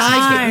nostalgia.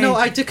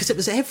 why. I do because it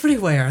was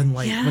everywhere and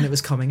like Yeah. when it was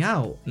coming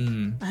out.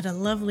 I had a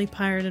lovely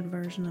pirated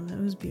version of it.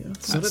 It was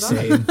beautiful. So did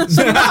Same.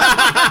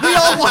 we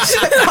all watched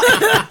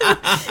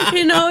it.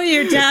 You know,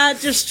 your dad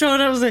just showed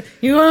up and was like,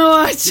 "You want to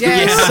watch?"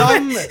 Yeah, Yeah.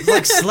 some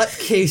like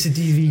slipcase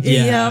DVD.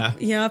 Yeah.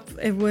 Yep.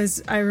 It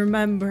was. I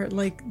remember,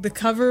 like the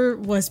cover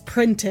was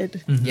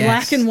printed, Yes.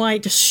 black and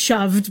white, just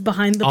shoved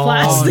behind the Oh, Oh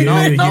plastic.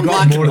 no, you you got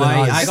got more than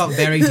us. I got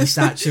very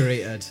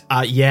desaturated.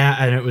 Yeah,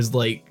 and it was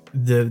like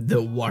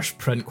the worst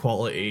print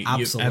quality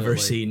you've ever Absolutely.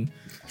 seen.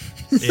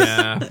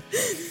 Yeah.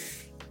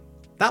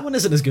 That one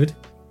isn't as good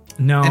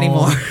No.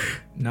 anymore.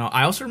 No,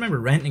 I also remember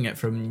renting it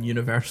from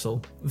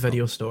Universal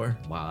Video Store.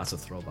 Wow, that's a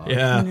throwback.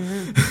 Yeah.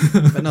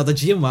 But no, the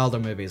Gene Wilder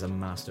movie is a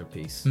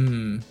masterpiece.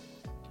 Hmm.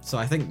 So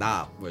I think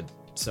that would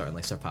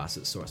certainly surpass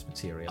its source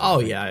material.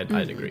 Oh yeah,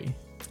 I'd agree.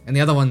 And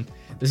the other one,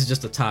 this is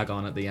just a tag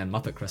on at the end.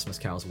 Muppet Christmas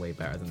Carol is way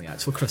better than the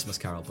actual Christmas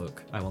Carol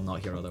book. I will not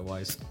hear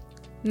otherwise.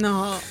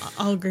 No,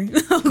 I'll agree.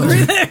 I'll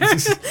agree there.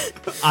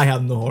 I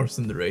have no horse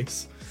in the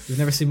race. You've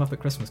never seen Muppet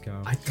Christmas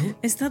Carol? I don't.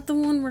 Is that the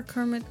one where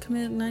Kermit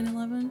committed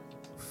 9/11?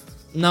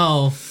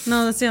 No,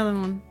 No, that's the other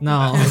one.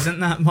 no, Isn't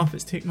that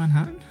Muppets Take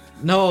Manhattan?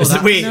 no. Is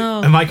it, wait,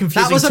 No. am I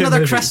confusing? that was two another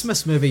movies?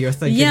 Christmas movie you're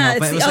thinking Yeah, of,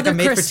 but it's it the was like a other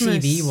made-for-TV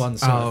Christmas. one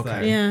sort Oh, of okay.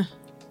 thing. Yeah.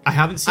 I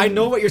haven't seen. I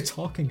know what you're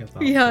talking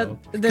about. Yeah,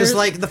 because there's-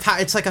 like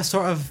it's like a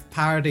sort of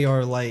parody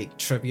or like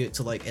tribute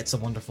to like It's a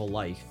Wonderful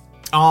Life.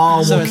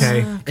 Oh, So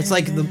okay. It's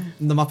like the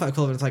Muppet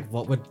equivalent. It's like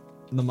what would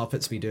the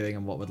Muppets be doing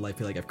and what would life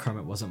be like if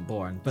Kermit wasn't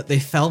born? But they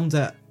filmed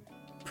it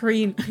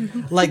pre.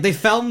 like they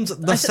filmed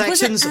the Was it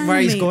sections where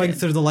he's going animated?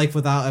 through the life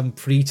without him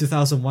pre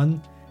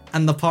 2001,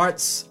 and the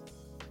parts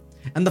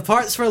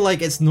where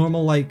like it's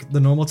normal, like the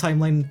normal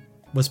timeline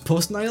was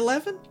post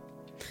 9/11.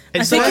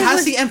 It's So think it it has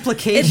was- the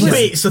implication.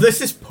 Wait, so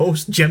this is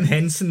post Jim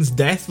Henson's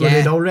death, where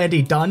Yeah. they'd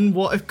already done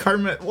What If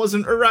Kermit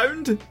Wasn't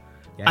Around,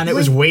 Yeah. and it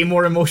was way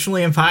more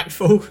emotionally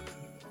impactful.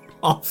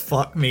 Oh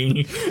fuck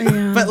me!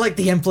 Yeah. But like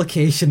the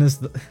implication is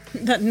that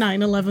that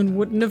 9/11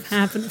 wouldn't have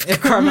happened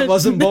if Kermit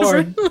wasn't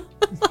born.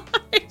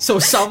 So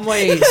some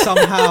way,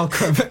 somehow,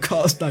 Kermit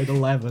caused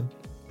 9/11.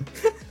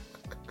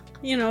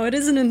 You know, it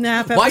isn't a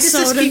nap episode. Why does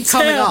this keep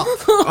coming until- up?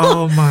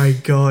 Oh my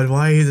god,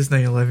 why does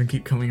 9/11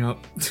 keep coming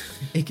up?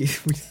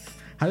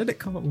 How did it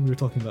come up when we were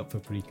talking about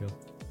paprika?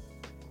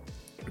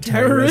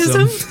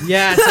 Terrorism?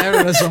 Yeah,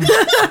 terrorism.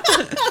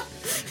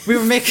 We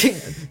were making.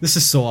 This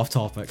is so off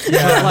topic.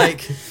 Yeah,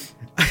 like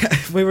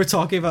we were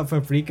talking about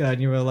paprika,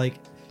 and you were like,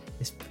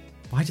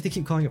 "Why do they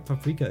keep calling it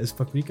paprika? Is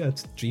paprika a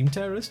dream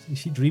terrorist? Is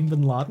she Dream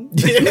Bin Laden?"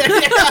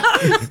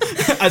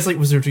 I was like,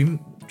 was there Dream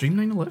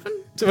 9/11?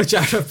 To which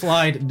I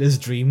replied, "Is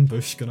Dream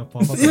Bush gonna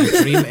pop up in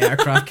a Dream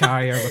aircraft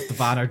carrier with the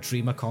banner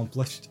Dream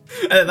accomplished?"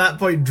 At that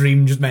point,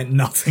 Dream just meant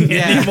nothing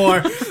Yeah.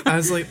 anymore. I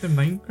was like, the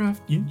Minecraft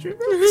YouTuber?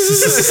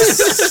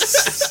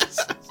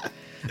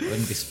 I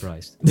wouldn't be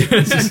surprised.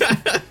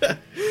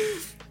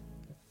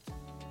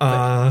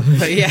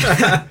 But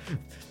yeah,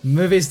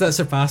 movies that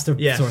surpass their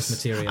Yes. source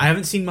material. I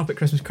haven't seen Muppet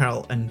Christmas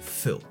Carol in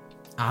full,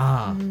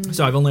 Ah,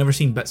 so I've only ever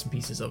seen bits and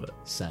pieces of it.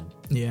 Sen.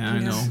 Yeah, I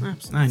Yes, know.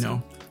 absolutely. I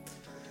know.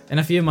 In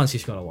a few months, you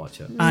just gotta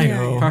watch it. I Yeah,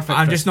 know. yeah. Perfect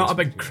I'm just not a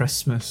Christmas big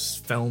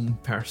Christmas film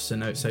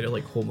person outside of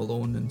like Home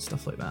Alone and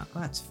stuff like that.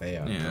 That's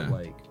fair. Yeah. But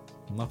like,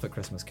 Muppet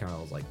Christmas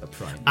Carol is like the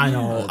prime. I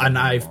know, Yeah. and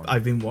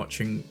I've been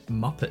watching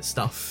Muppet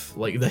stuff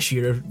like this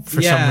year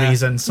for some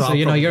reason. So, I'll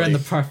you know you're in the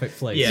probably- perfect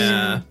place.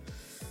 yeah.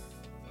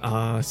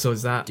 So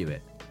is that Do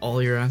it.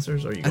 all your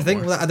answers? Or you I got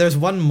think more? there's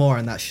one more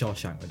in that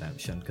Shawshank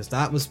Redemption because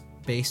that was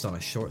based on a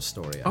short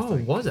story. I Oh,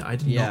 think. was it? I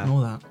did Yeah. not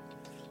know that.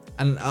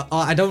 And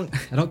I don't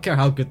care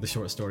how good the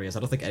short story is. I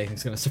don't think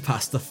anything's gonna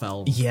surpass the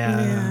film. Yeah,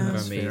 Yeah. For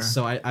that's me, fair.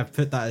 so I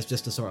put that as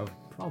just a sort of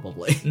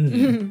probably.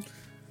 Mm.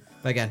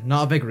 But again,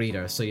 not a big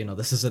reader, so you know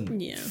this isn't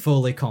Yeah.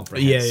 fully Yeah,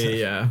 comprehensive.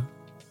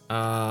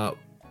 yeah.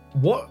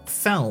 What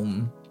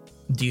film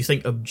do you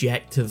think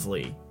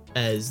objectively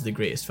is the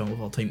greatest film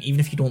of all time, even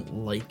if you don't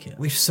like it?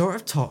 We've sort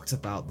of talked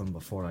about them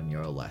before on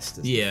your list.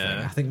 Is the Yeah.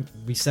 thing. I think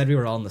we said we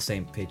were all on the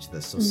same page with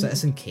this. So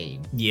Citizen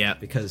Kane, Yeah.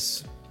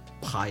 because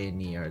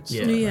pioneered.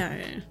 Yeah. Sort of.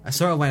 Yeah. I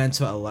sort of went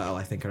into it a little.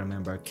 I think I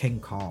remember King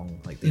Kong,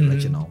 like the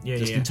original, Yeah,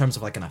 just yeah. in terms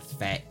of like an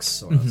effects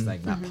sort of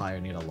thing that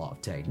pioneered a lot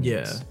of techniques.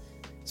 Yeah.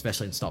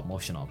 Especially in stop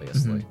motion,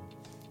 obviously.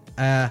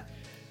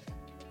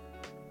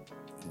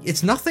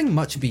 It's nothing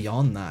much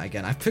beyond that.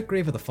 Again, I put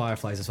Grave of the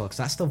Fireflies as well because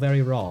that's still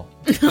very raw.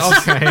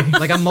 Okay.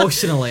 Like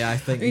emotionally, I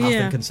think nothing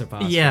Yeah. can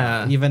surpass.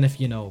 Yeah. that. Even if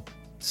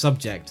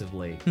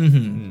subjectively.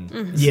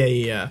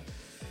 Yeah.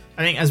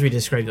 I think, as we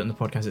described it on the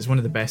podcast, it's one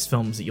of the best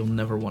films that you'll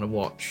never want to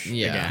watch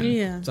Yeah. again.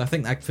 Yeah. So I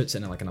think that puts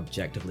it in like an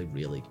objectively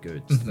really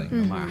good thing,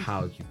 no matter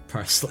how you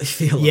personally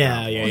feel.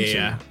 Yeah, about yeah, watching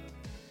yeah. it.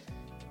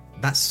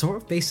 That's sort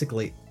of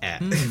basically it,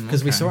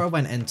 because we okay. sort of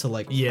went into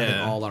like I think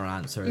Yeah. all our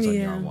answers on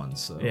your Yeah. one.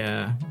 So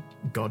Yeah.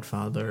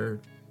 Godfather,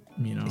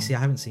 you know. you see, I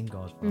haven't seen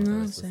Godfather.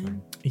 No, is the same.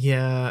 thing.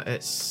 Yeah,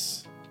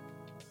 it's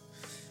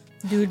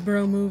Dude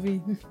bro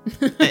movie.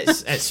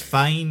 it's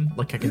fine.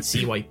 Like, I can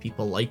see why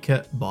people like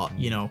it, but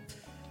you know,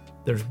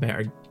 there's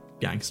better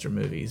gangster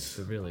movies.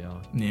 They really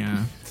are.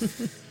 Yeah.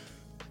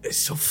 It's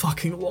so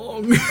fucking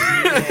long.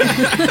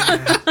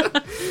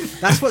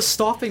 That's what's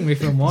stopping me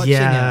from watching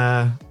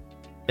Yeah.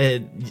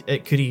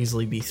 It could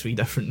easily be 3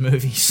 different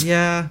movies. it.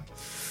 Yeah.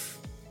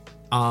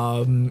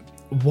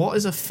 What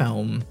is a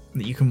film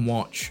that you can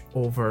watch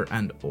over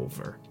and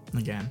over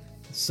again?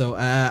 So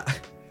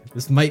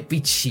this might be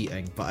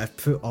cheating, but I've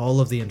put all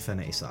of the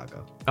Infinity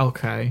Saga.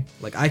 Okay.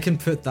 Like I can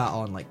put that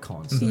on like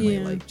constantly,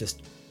 Yeah. like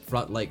just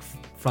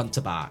front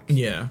to back.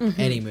 Yeah.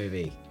 Any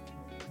movie,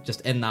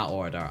 just in that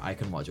order, I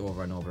can watch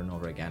over and over and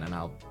over again, and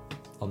I'll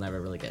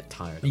never really get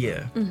tired of it.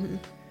 Yeah.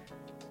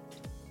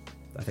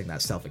 I think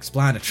that's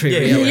self-explanatory, Yeah,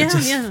 really. yeah.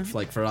 just Yeah.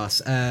 like for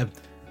us.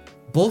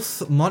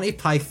 Both Monty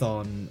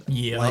Python,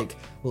 Yeah. like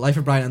Life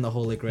of Brian and the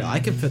Holy Grail, I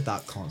can put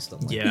that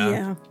constantly. Yeah.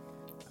 Yeah.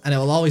 And it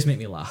will always make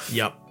me laugh.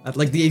 Yep. At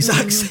like the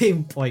exact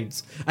same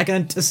points. I can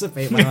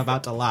anticipate when I'm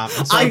about to laugh.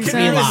 And so I it makes me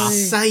can laugh.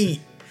 recite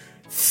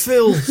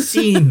full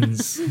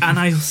scenes and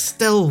I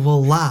still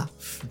will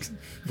laugh.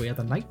 We are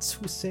the knights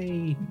who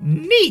say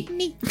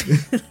Nee.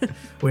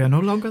 We are no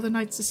longer the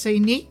knights that say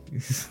nee.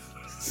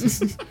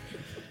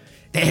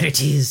 there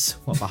it is.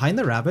 What, behind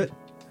the rabbit?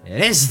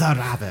 It is the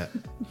rabbit.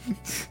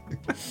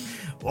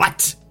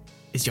 What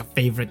is your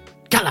favorite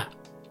color?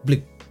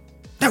 Blue.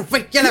 No,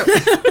 wait, yellow.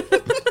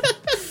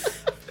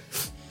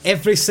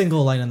 Every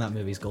single line in that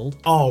movie is gold.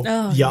 Oh,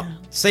 Oh, yep. yeah.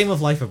 Same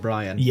with Life of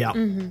Brian. Yep.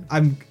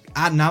 I'm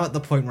now at the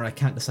point where I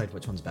can't decide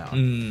which one's better.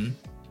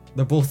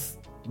 They're both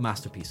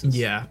masterpieces.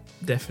 Yeah,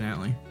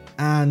 definitely.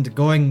 And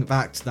going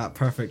back to that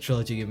perfect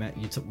trilogy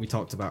we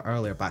talked about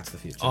earlier, Back to the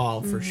Future. Oh,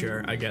 for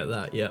sure. I get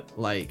that. Yep.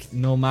 Like,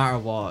 no matter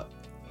what,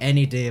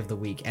 any day of the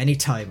week, any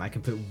time, I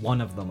can put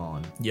one of them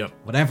on, Yep.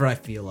 whatever I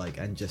feel like,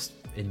 and just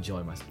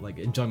enjoy my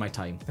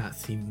time. That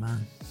theme,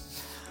 man.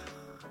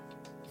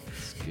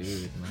 It's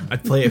good, man.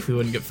 I'd play it if we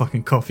wouldn't get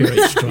fucking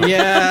copyright struck.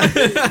 Yeah.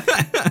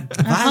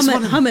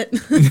 Hum it.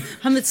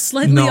 Hum it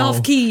slightly No.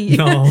 off key.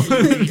 No.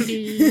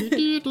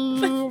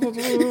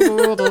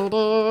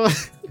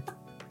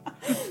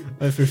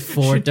 For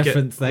 4 Should get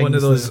different things. One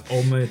of those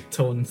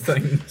omatone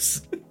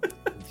things.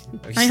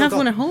 I have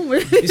one at home.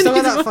 You still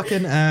got that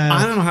fucking.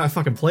 I don't know how to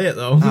fucking play it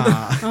though.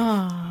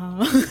 Oh.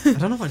 I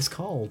don't know what it's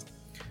called.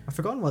 I've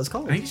forgotten what it's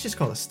called. I think it's just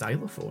called a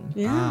stylophone.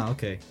 Yeah. Ah,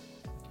 okay.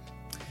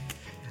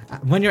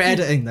 When you're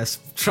editing this,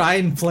 try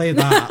and play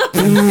that.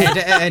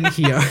 Edit it in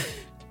here.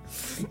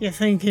 You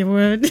think you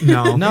would?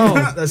 No, No,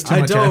 that's too I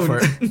much don't.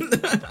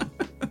 effort.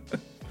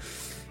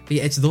 But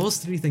yeah, it's those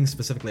 3 things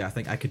specifically I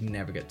think I could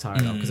never get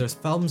tired of, because there's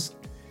films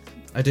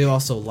I do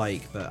also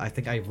like, but I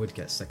think I would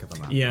get sick of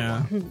them after a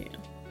Yeah. while. Yeah.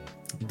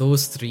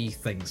 Those 3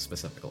 things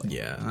specifically.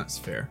 Yeah, that's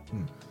fair.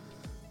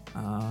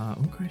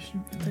 What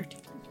question? 13.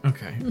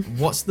 Okay.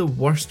 What's the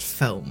worst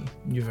film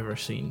you've ever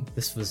seen?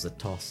 This was a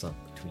toss-up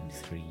between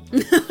 3.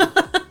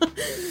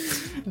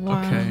 Wow.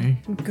 Okay.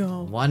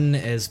 Go. One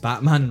is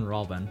Batman and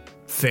Robin,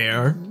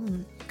 Fair.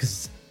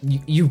 because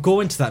you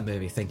go into that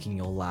movie thinking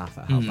you'll laugh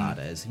at how bad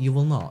it is. You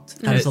will not.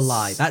 That is a It's-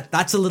 lie.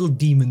 That's a little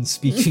demon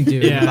speaking to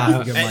you in the back Yeah,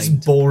 of your it's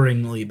mind.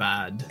 boringly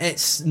bad.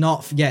 It's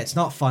not. Yeah, it's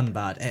not fun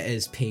bad. It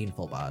is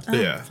painful bad. Oh,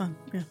 Yeah. Fun.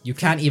 Yeah. You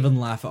can't even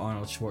laugh at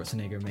Arnold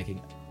Schwarzenegger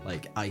making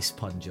like ice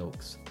pun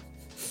jokes,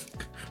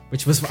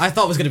 which was I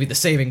thought was going to be the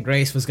saving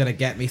grace, was going to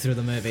get me through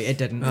the movie. It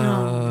didn't.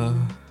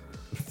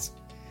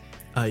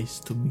 Nice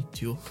to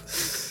meet you.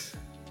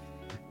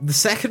 The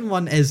second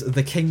one is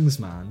The King's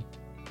Man.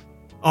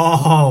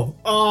 Oh,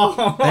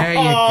 There you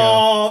go.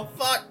 Oh,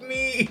 fuck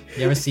me.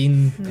 You ever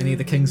seen any of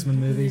the Kingsman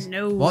movies?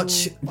 No.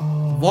 Watch.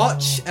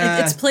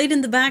 It's played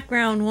in the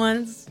background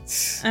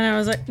once, and I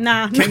was like,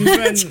 nah.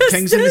 Kingsman, Just-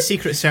 Kingsman: The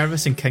Secret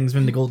Service and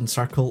Kingsman: The Golden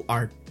Circle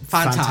are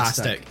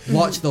fantastic.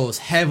 Watch those.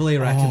 Heavily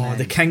recommend. Oh,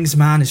 The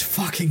Kingsman is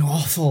fucking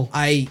awful.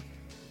 Sorry.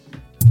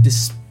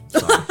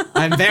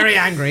 I'm very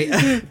angry.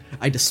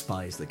 I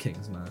despise the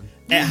Kingsman.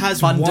 It has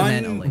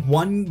Fundamentally.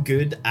 one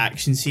good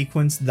action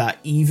sequence that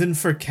even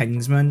for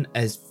Kingsman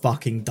is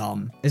fucking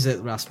dumb. Is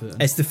it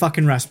Rasputin? It's the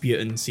fucking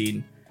Rasputin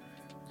scene.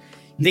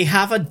 They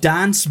have a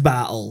dance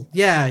battle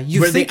Yeah,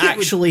 you where they think it would-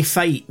 actually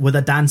fight with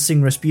a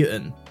dancing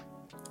Rasputin.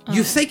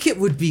 You think it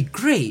would be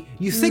great.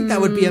 You think that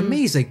would be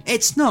amazing.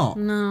 It's not.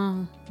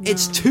 No.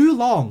 It's too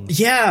long.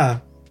 Yeah,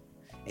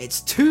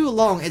 It's too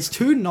long. It's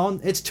too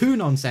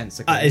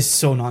nonsensical. that is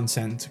so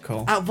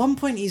nonsensical. At one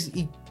point,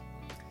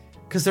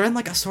 because they're in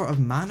like a sort of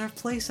manor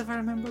place, if I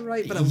remember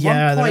right. But at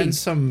Yeah, one they're in point,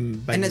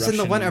 some big and it's in the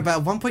Russian- winter. But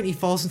at one point, he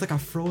falls into like a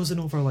frozen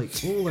over like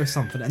hole or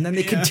something, and then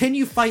they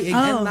continue fighting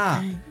Oh, in that.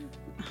 okay.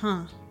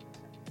 Huh.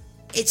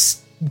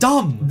 It's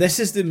dumb. This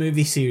is the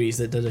movie series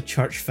that did a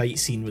church fight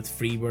scene with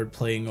Freebird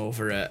playing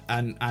over it,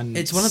 and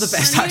It's one of the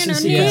best Yeah. action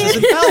sequences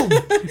in film.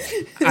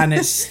 and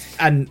it's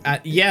and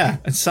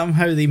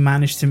somehow they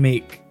managed to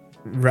make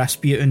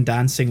Rasputin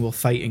dancing while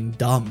fighting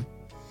dumb.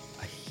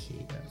 I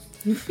hate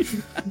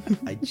it.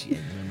 I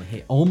genuinely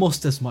hate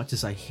almost as much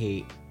as I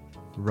hate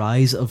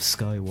Rise of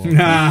Skywalker.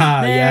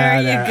 There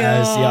you there it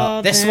go. is,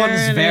 yeah. This There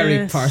one's it very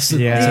is.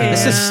 personal. Yeah.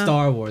 This is Yeah.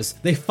 Star Wars.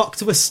 They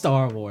fucked with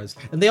Star Wars,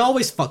 and they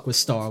always fuck with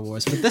Star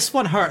Wars. But this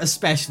one hurt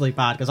especially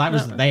bad because I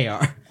was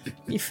there.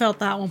 You felt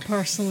that one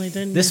personally,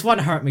 didn't This you? one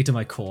hurt me to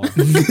my core.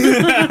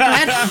 I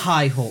had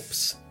high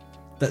hopes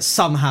that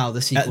somehow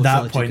the sequel At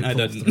that trilogy point, could I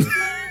pull didn't. through.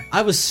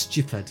 I was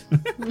stupid.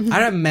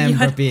 I remember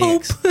had being.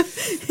 hope.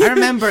 I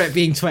remember it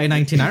being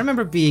 2019. I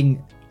remember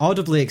being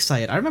audibly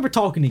excited. I remember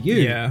talking to you,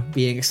 Yeah.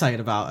 being excited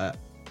about it.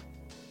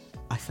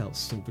 I felt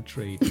so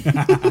betrayed.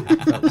 I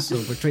felt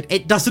so betrayed.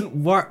 It doesn't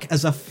work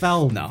as a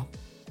film. No.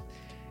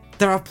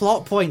 There are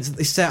plot points that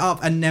they set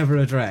up and never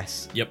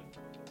address. Yep.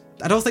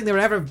 I don't think they were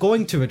ever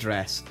going to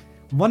address.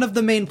 One of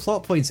the main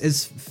plot points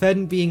is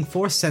Finn being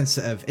force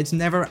sensitive. It's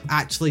never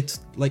actually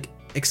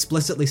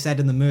explicitly said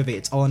in the movie.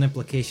 It's all an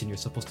implication. You're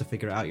supposed to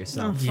figure it out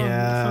yourself. Fun,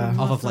 Yeah. fun,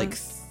 Off love of like that.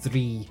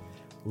 3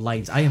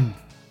 lines. I am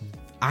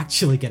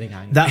actually getting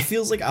angry. That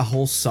feels like a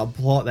whole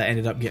subplot that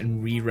ended up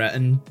getting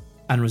rewritten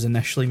and was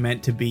initially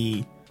meant to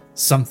be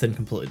something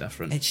completely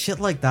different. It's shit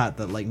like that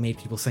that like made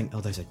people think, oh,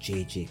 there's a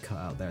JJ cut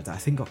out there that I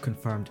think got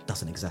confirmed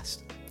doesn't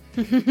exist.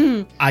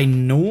 I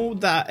know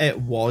that it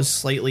was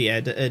slightly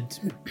edited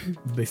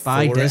before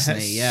By it Disney,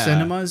 hit yeah.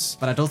 cinemas.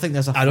 But I don't think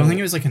there's a I don't full- think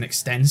it was like an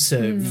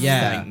extensive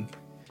Yeah. thing.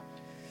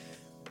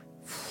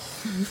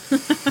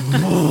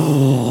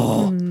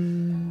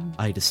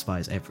 I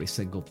despise every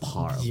single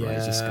part of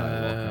Rise of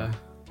Skywalker.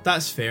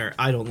 That's fair.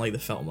 I don't like the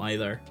film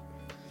either.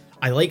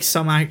 I like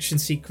some action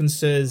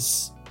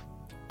sequences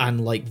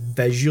and like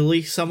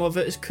visually some of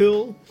it is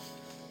cool,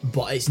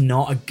 but it's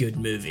not a good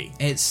movie.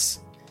 It's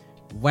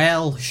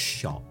well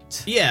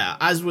shot. Yeah,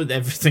 as with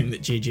everything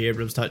that J.J.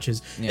 Abrams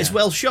touches, it's Yeah.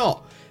 well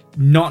shot.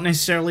 Not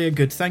necessarily a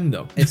good thing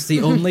though. It's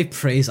the only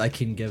praise I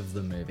can give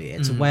the movie.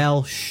 It's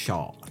well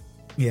shot.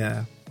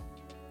 Yeah.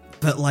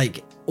 But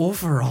like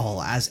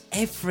overall, as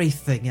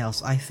everything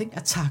else, I think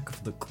Attack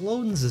of the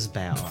Clones is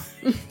better.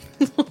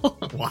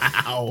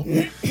 Wow.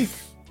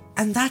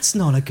 And that's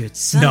not a good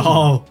sign.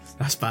 No,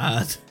 that's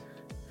bad.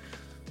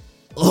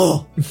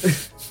 Oh,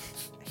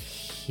 I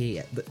hate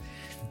it.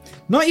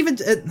 Not even.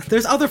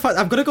 There's other parts.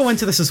 I'm gonna go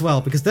into this as well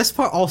because this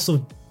part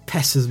also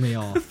pisses me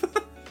off.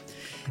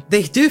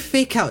 They do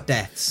fake out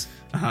deaths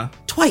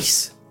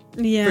twice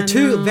Yeah. for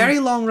 2 no. very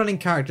long running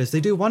characters.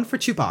 They do one for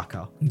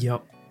Chewbacca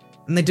Yep.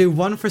 and they do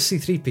one for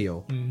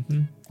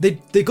C-3PO.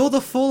 They go the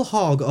full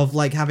hog of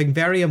like having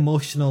very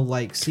emotional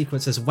like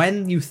sequences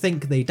when you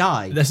think they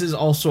die. This is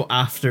also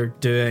after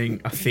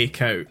doing a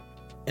fake out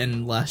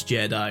in Last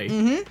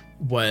Jedi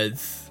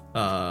with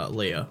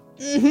Leia.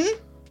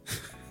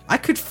 I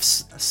could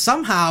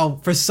somehow,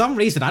 for some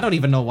reason, I don't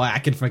even know why I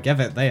can forgive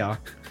it. They are.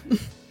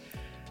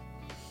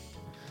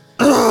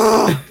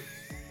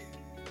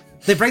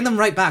 They bring them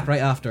right back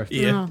right after.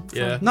 Yeah, Oh,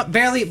 yeah, Not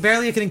barely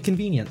an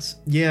inconvenience.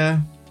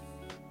 yeah.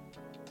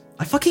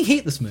 I fucking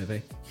hate this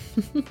movie.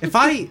 If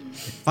I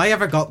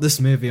ever got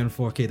this movie on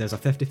 4K, there's a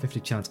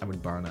 50-50 chance I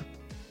would burn it.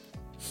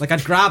 Like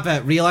I'd grab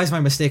it, realize my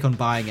mistake on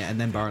buying it, and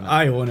then burn it.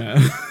 I own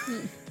it.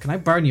 Can I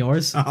burn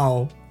yours?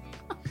 Oh,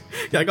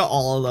 yeah, I got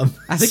all of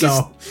them. I think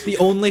so. it's the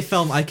only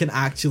film I can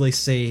actually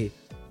say,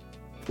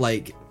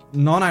 like,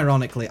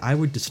 non-ironically, I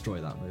would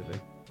destroy that movie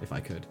if I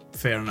could.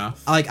 Fair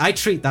enough. Like, I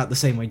treat that the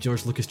same way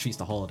George Lucas treats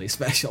the holiday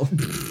special.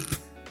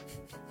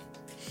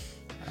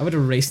 I would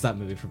erase that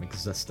movie from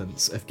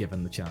existence if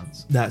given the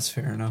chance. That's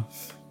fair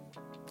enough.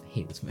 I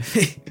hate this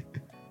movie.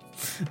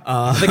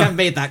 I think I've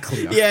made that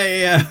clear.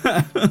 Yeah.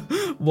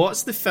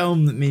 What's the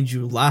film that made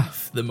you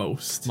laugh the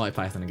most? Monty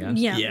Python again.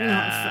 Yeah.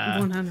 Yeah.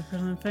 No,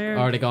 100% fair.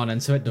 Already gone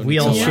into it. Don't We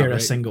need to all share a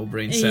elaborate. single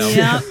brain cell.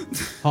 Yeah.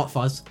 Hot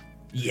Fuzz.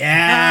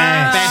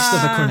 Yes. Best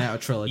of the Cornetto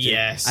trilogy.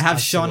 Yes, I have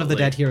Shaun of the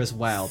absolutely. Dead here as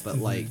well, but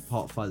like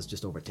Hot Fuzz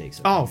just overtakes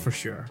it. Oh, for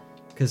sure.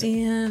 Because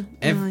Yeah.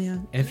 Oh, yeah.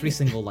 every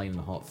single line in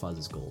Hot Fuzz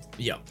is gold.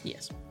 Yep.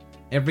 Yes.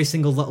 Every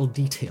single little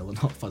detail in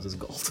Hot Fuzz is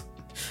gold.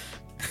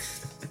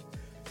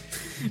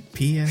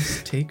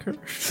 P.S. Taker.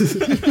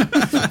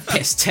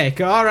 Piss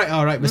Taker. All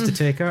right, Mr.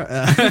 Taker.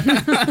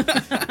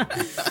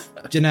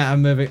 Jeanette,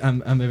 I'm moving.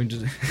 I'm moving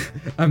to.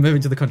 I'm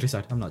moving to the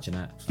countryside. I'm not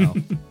Jeanette. Oh.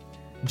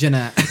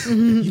 Jeanette.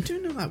 You do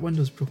know that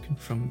window's broken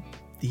from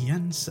the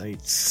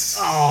inside.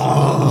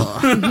 Oh.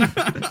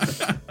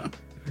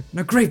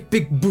 A great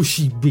big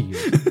bushy beard.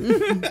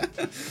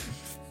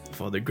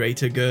 For the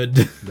greater good.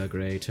 The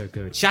greater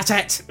good. Shut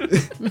it!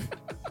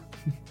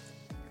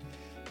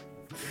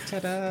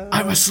 Ta-da!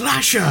 I'm a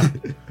slasher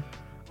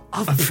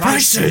of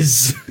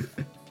prices.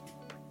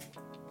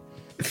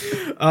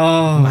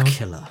 I'm a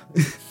killer.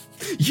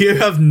 You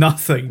have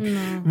nothing.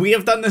 No. We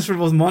have done this for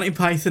both Monty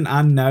Python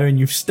and now, and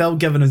you've still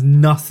given us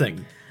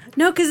nothing.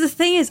 No, because the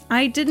thing is,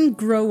 I didn't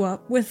grow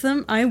up with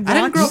them. I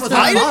didn't grow up with them.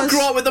 them. I didn't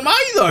grow up with them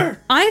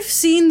either. I've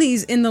seen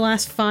these in the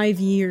last 5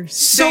 years,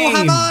 So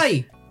have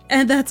I!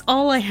 and that's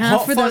all I have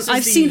Hot for them. Fuzz is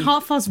I've the- seen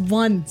Hot Fuzz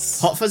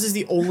once. Hot Fuzz is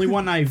the only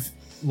one I've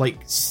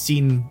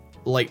seen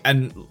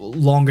in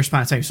longer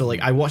span of time. So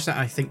I watched that.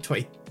 I think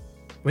 20.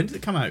 When did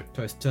it come out?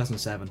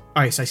 2007.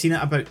 Alright, so I seen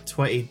it about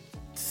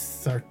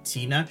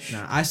 2013ish.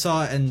 Nah, I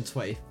saw it in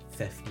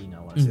 2015. I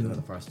want to see it for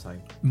the first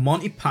time.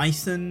 Monty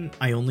Python,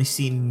 I only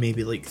seen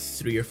maybe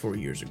 3 or 4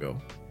 years ago.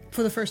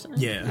 For the first time.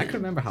 Yeah. I can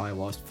remember how I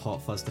watched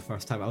Hot Fuzz the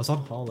first time. I was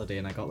on holiday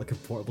and I got a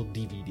portable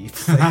DVD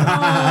player. And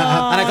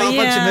I got a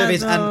bunch of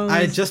movies, and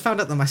I just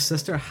found out that my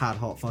sister had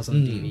Hot Fuzz on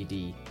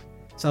DVD.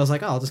 So I was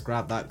like, oh, I'll just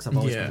grab that because I've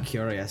always been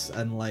curious.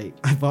 And I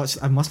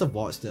must have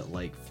watched it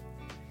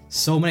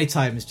so many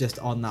times just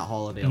on that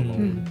holiday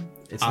alone.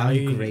 It's now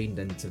ingrained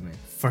into me.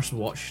 First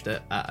watched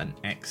it at an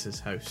ex's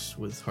house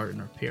with her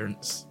and her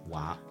parents.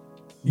 Wow.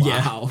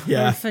 Yeah.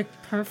 Yeah.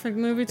 Perfect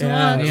movie to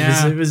Yeah,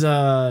 watch. it was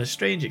a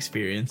strange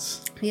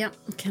experience. Yeah,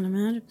 can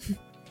imagine.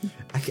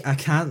 I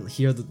can't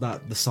hear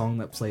the song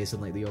that plays in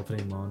the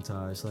opening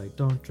montage,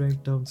 don't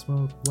drink, don't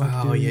smoke.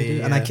 What do you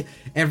do? And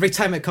every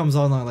time it comes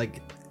on,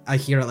 I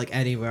hear it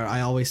anywhere.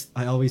 I always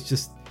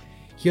just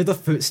hear the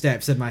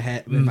footsteps in my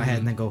head and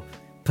then go,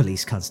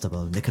 Police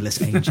Constable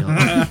Nicholas Angel,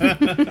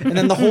 and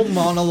then the whole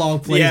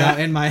monologue plays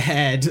out in my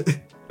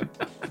head.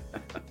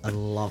 I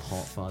love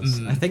Hot Fuzz.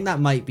 I think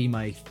that might be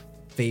my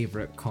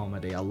favorite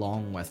comedy,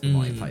 along with the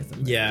Monty Python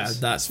movies. Yeah,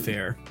 that's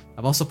fair.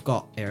 I've also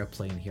got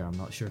Airplane here. I'm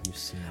not sure if you've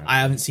seen it.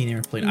 I haven't seen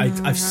Airplane. No, I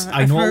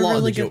know a heard lot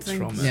of the really good jokes things.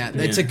 from it. Yeah,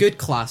 it's a good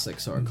classic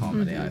sort of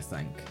comedy, I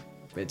think.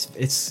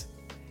 It's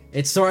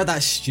sort of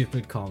that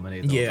stupid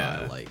comedy though,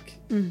 that I like.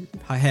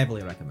 I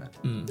heavily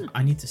recommend.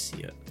 I need to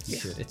see it. You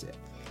should.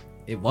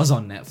 It was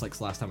on Netflix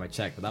last time I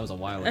checked, but that was a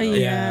while ago.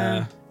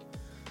 Yeah.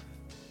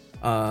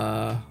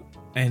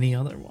 Any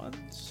other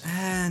ones?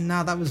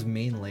 No, that was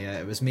mainly it.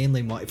 It was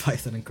mainly Monty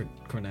Python and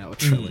Cornetto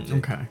trilogy.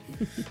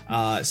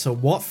 Okay. So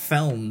what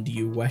film do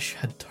you wish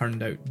had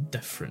turned out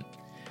different?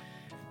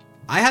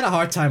 I had a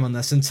hard time on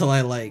this until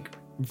I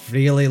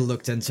really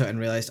looked into it and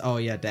realized, oh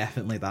yeah,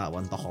 definitely that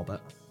one, The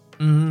Hobbit.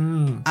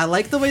 I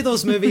like the way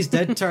those movies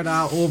did turn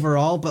out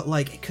overall, but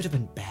it could have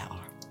been better.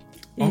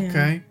 Yeah.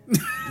 Okay.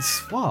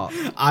 What?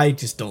 I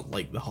just don't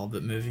like the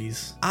Hobbit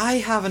movies. I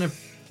have an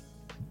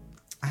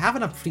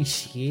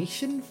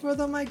appreciation for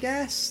them, I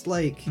guess.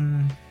 I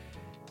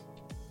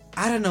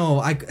don't know.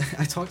 I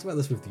talked about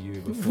this with you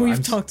before.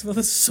 We've talked about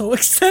this so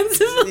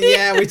extensively.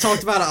 Yeah, we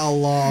talked about it a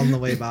lot on the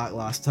way back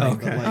last time.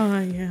 Okay.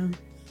 But Yeah.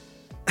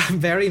 I'm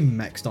very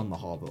mixed on The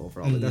Hobbit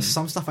overall. There's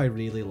some stuff I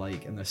really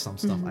like, and there's some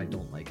stuff I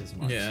don't like as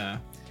much. Yeah.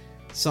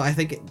 So I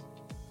think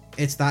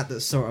it's that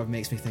sort of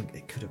makes me think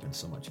it could have been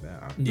so much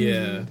better.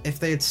 Yeah. If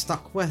they had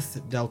stuck with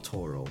Del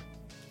Toro,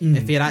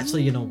 if he had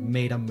actually,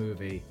 made a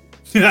movie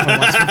for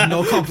once with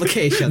no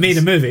complications. Made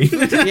a movie.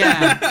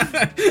 Yeah.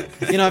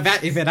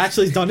 If he'd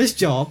actually done his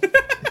job,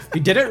 he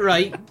did it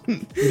right, he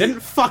didn't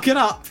fuck it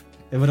up,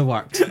 it would have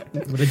worked.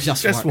 It would have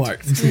just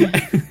worked.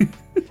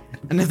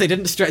 And if they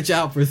didn't stretch it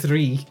out for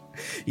 3,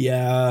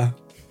 Yeah.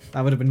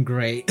 that would have been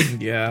great.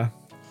 Yeah.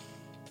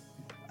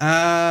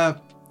 The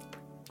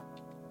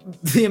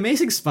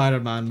Amazing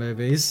Spider-Man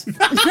movies.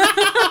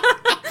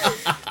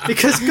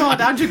 Because, God,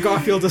 Andrew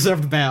Garfield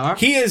deserved better.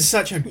 He is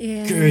such a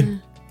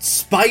good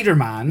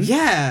Spider-Man.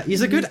 Yeah,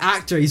 he's a good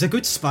actor. He's a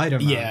good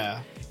Spider-Man.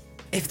 Yeah.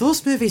 If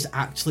those movies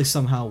actually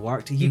somehow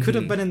worked, he could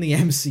have been in the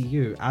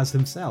MCU as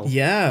himself.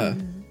 Yeah.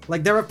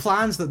 There were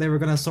plans that they were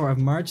going to sort of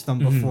merge them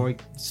before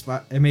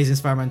Amazing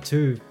Spider-Man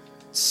 2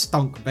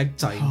 stunk big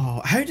time.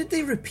 Oh, how did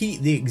they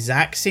repeat the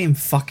exact same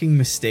fucking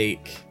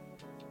mistake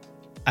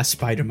as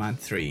Spider-Man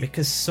 3?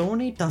 Because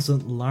Sony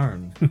doesn't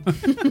learn.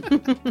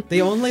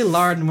 They only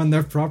learn when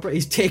their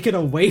property's taken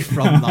away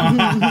from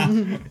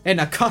them in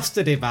a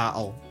custody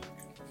battle.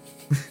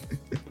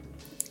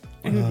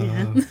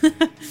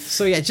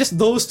 So yeah, just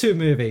those 2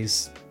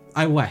 movies.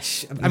 I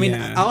wish. I mean,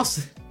 Yeah. I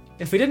also,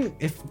 if they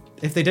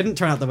didn't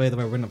turn out the way that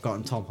we wouldn't have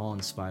gotten Tom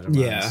Holland's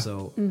Spider-Man. Yeah.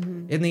 So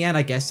in the end,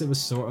 I guess it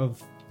was sort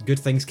of good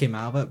things came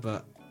out of it,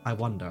 but I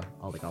wonder,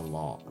 a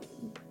lot,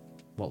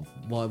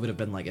 what it would have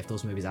been like if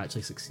those movies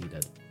actually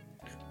succeeded.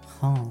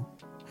 Huh.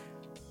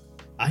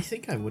 I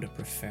think I would have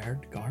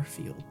preferred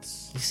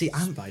Garfield's You see,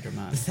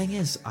 Spider-Man. The thing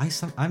is,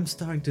 I'm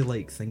starting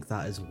to think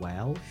that as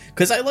well.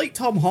 Because I like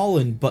Tom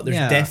Holland, but there's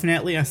Yeah.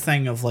 definitely a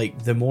thing of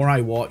the more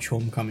I watch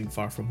Homecoming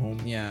Far From Home,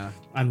 Yeah.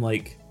 I'm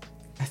like,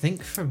 I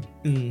think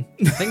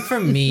for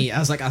me,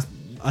 as like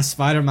a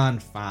Spider-Man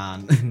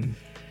fan,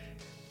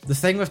 the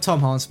thing with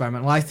Tom Holland's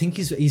Spider-Man, well, I think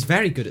he's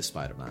very good at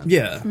Spider-Man.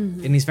 Yeah.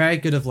 And he's very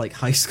good at like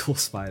high school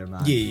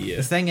Spider-Man. Yeah.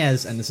 The thing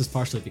is, and this is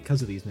partially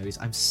because of these movies,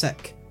 I'm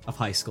sick of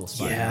high school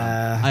Spider-Man.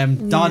 Yeah. I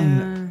am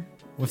done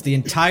with the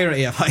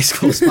entirety of high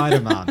school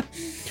Spider-Man.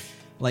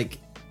 Like,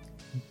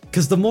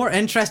 because the more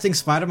interesting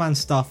Spider-Man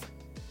stuff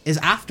is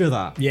after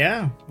that.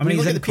 Yeah. I mean,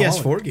 he's look at the in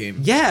PS4 college. game.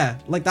 Yeah,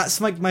 like that's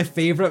like my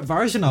favorite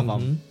version of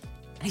him.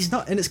 And he's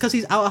not, and it's because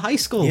he's out of high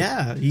school.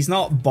 Yeah. He's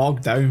not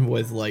bogged down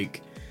with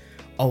like,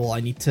 oh, well,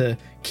 I need to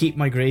keep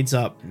my grades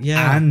up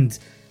and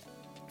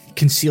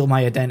conceal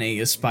my identity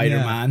as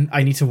Spider-Man.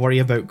 I need to worry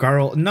about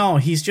girl. No,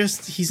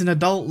 he's an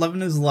adult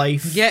living his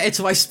life. Yeah, it's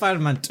why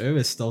Spider-Man 2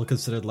 is still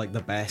considered like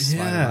the best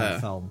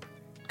Spider-Man film.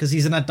 Because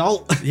he's an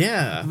adult.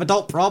 Yeah. With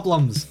adult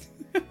problems.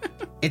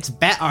 It's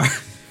better.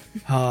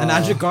 And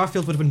Andrew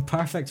Garfield would have been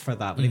perfect for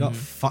that, but he got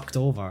fucked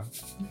over.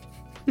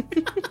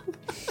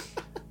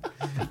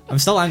 I'm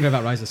still angry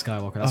about Rise of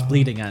Skywalker. That's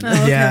bleeding end. Oh,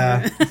 okay.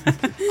 Yeah.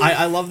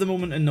 I love the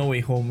moment in No Way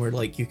Home where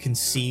like you can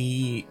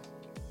see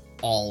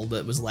all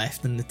that was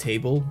left in the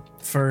table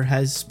for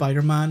his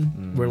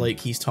Spider-Man, where like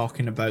he's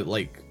talking about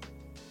like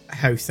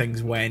how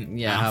things went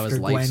how his after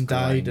life's Gwen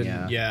died, going,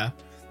 and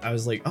I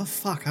was like, oh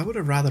fuck, I would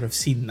have rather have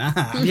seen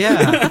that.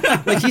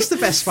 Yeah. Like he's the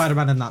best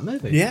Spider-Man in that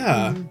movie.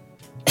 Yeah.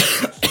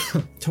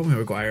 Tobey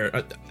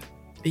Maguire,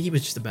 he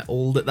was just a bit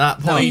old at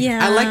that No, point.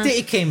 Yeah. I like that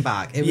he came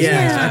back. It was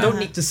Yeah. nice. I don't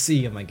need to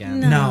see him again.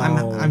 No.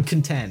 I'm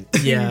content.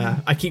 Yeah,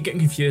 I keep getting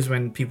confused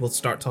when people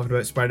start talking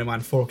about Spider-Man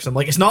 4 because I'm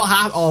like, it's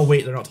not oh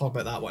wait, they're not talking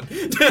about that one.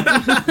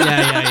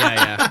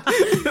 Yeah.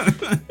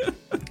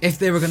 If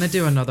they were gonna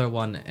do another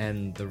one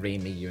in the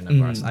Raimi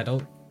universe, I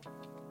don't.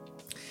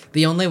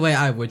 The only way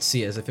I would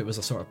see it is if it was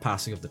a sort of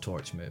passing of the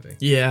torch movie.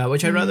 Yeah,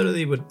 which I'd rather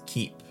they would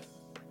keep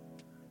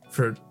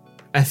for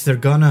if they're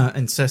gonna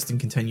insist and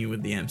continue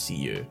with the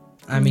MCU.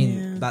 I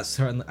mean, that's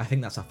certainly. I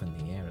think that's up in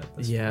the air at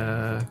this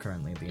Yeah. point.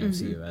 Currently, the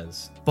MCU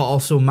is. But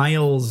also,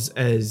 Miles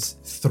is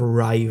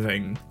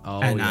thriving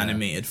in yeah.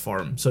 animated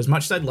form. So as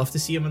much as I'd love to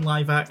see him in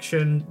live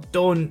action,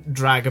 don't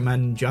drag him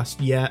in just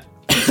yet.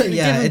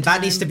 Yeah, him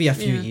that needs time. to be a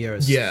few Yeah.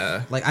 years.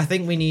 Yeah. Like I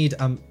think we need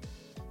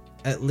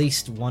at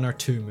least 1 or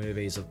 2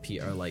 movies of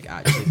Peter like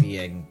actually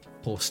being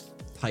post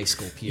high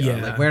school Peter,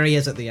 Yeah. like where he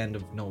is at the end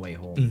of No Way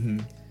Home. Mm-hmm.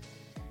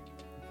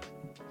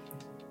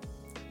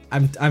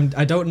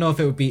 I don't know if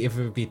it would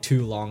be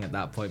too long at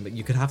that point, but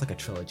you could have like a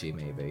trilogy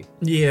maybe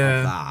of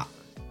Yeah. that,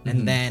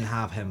 and then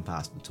have him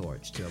pass the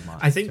torch to a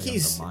I think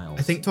Miles.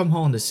 I think Tom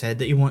Holland has said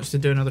that he wants to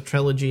do another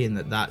trilogy and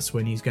that's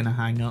when he's going to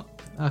hang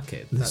up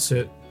Okay, the that's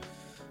suit.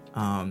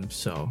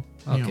 So,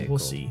 you know, okay. we'll cool.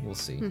 see. We'll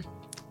see.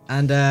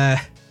 And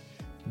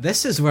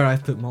this is where I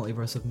put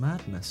Multiverse of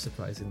Madness,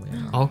 surprisingly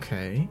enough,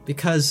 Okay.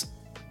 because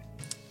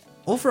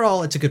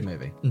overall it's a good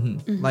movie.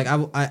 Like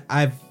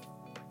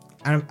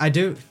I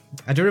do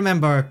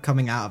remember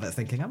coming out of it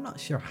thinking I'm not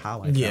sure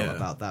how I felt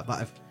about that, but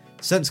I've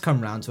since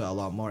come around to it a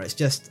lot more. It's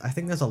just I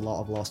think there's a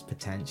lot of lost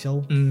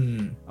potential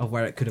of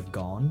where it could have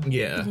gone.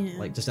 Yeah.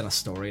 Like just in a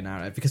story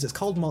narrative, because it's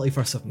called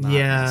Multiverse of Madness.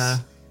 Yeah.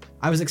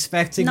 I was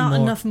expecting Not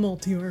more. enough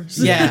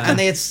multiverse. Yeah, and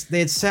they had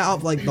set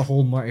up like the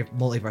whole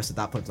multiverse at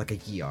that point for like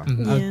a year,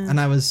 and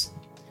I was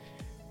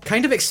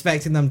kind of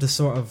expecting them to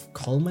sort of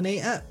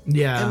culminate it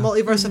Yeah. in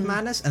Multiverse of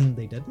Madness, and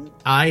they didn't.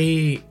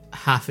 I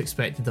half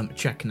expected them to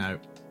chicken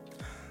out.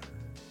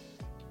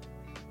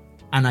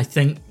 And I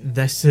think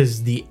this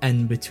is the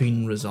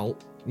in-between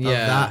result of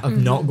that, of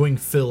not going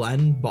full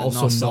in, but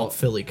also not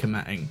fully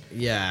committing.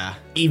 Yeah,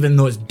 Even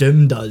though it's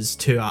doomed us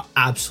to an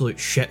absolute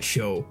shit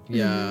show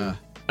yeah.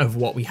 of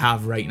what we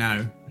have right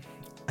now.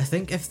 I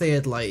think if they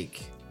had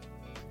like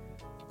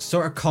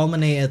sort of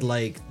culminated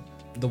like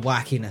the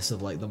wackiness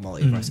of like the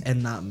multiverse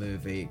in that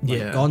movie,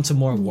 like, gone to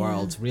more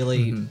worlds,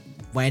 really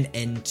went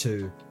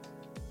into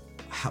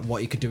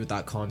what you could do with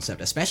that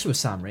concept, especially with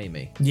Sam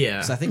Raimi.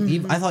 Yeah. So I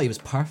think I thought he was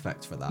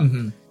perfect for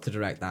that to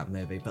direct that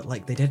movie, but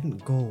like they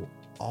didn't go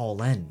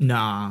all in.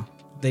 Nah.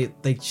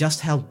 They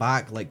just held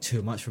back like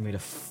too much for me to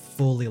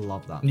fully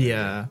love that movie.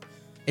 Yeah.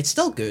 It's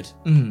still good.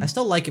 I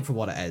still like it for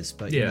what it is,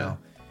 but you know,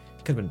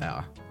 could have been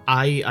better.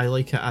 I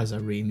like it as a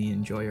Raimi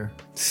enjoyer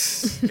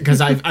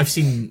because I've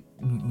seen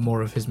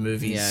more of his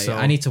movies. Yeah, so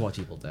I need to watch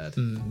Evil Dead.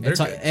 they're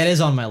good. It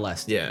is on my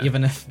list. Yeah.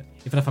 Even if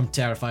I'm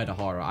terrified of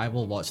horror, I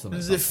will watch them.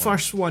 At some The point.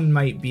 first one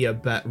might be a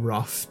bit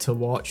rough to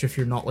watch if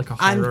you're not like a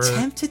I'm horror.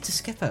 tempted to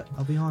skip it.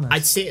 I'll be honest.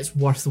 I'd say it's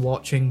worth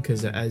watching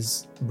because it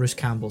is Bruce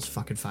Campbell's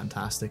fucking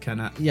fantastic in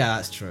it. Yeah,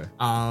 that's true.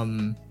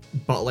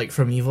 But like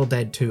from Evil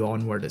Dead 2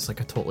 onward, it's like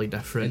a totally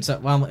different.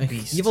 It's well,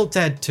 beast. Evil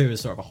Dead 2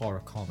 is sort of a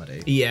horror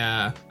comedy.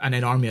 Yeah, and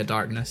then Army of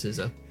Darkness is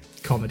a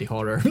comedy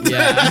horror.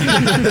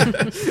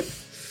 Yeah.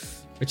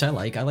 Which I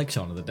like. I like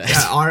Shaun of the Dead.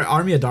 Yeah,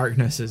 Army of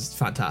Darkness is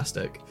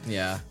fantastic.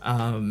 Yeah.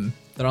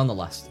 They're on the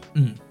list.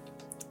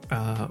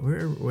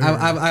 Where?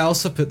 I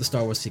also put the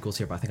Star Wars sequels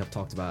here, but I think I've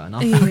talked about it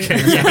enough.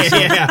 Okay.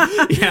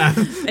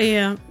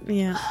 Yeah.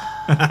 Yeah.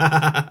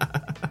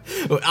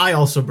 I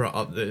also brought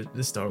up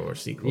the Star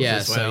Wars sequels Yeah,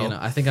 as well. so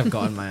I think I've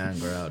gotten my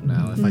anger out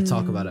now. If I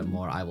talk about it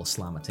more, I will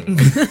slam a table.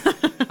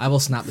 I will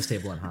snap this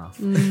table in half.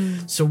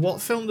 So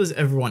what film does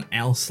everyone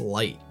else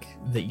like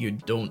that you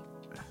don't?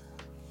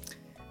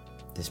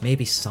 There's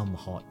maybe some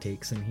hot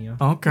takes in here.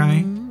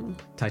 Okay.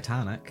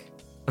 Titanic.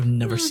 I've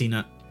never seen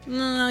it.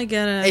 No, I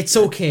get it. It's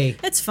okay.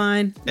 It's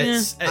fine.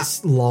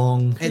 It's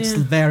long. It's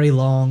Yeah. very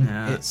long.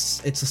 Yeah.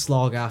 It's a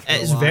slog after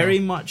It's a while. very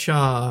much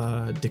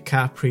a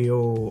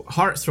DiCaprio,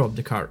 heartthrob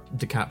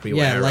DiCaprio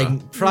Yeah, era.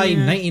 like prime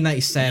Yeah.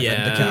 1997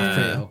 Yeah.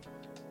 DiCaprio.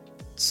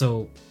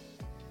 So,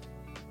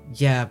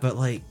 yeah, but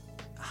like,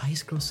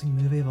 highest grossing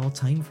movie of all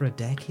time for a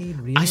decade,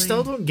 really? I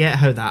still don't get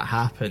how that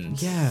happened.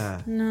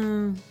 Yeah.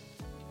 No.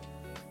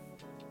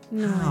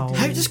 No. How?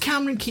 How does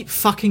Cameron keep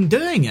fucking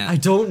doing it? I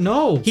don't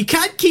know. He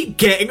can't keep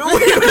getting away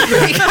with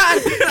it. He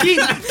can't keep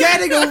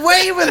getting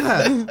away with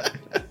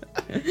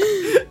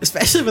it.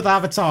 Especially with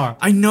Avatar.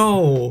 I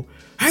know.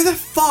 How the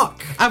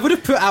fuck? I would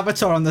have put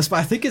Avatar on this, but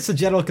I think it's a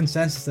general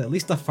consensus that at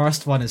least the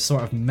first one is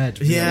sort of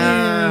mid. Really.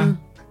 Yeah.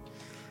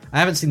 I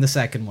haven't seen the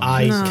second one.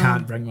 I No.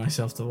 can't bring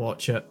myself to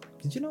watch it.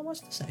 Did you not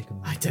watch the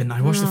second one? I didn't.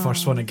 I watched the No.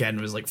 first one again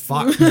and was like,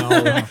 fuck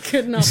no.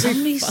 Could not For some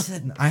be.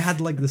 reason, I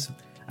had like this.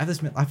 I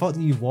thought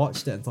that you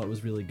watched it and thought it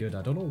was really good.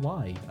 I don't know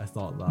why I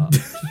thought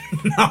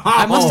that.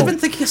 I must have been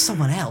thinking of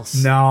someone else.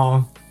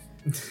 No.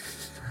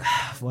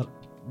 What?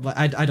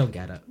 I don't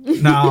get it.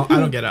 No, I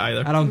don't get it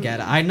either. I don't get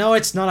it. I know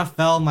it's not a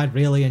film I'd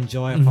really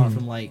enjoy apart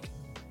from like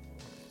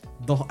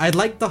I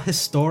like the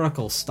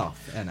historical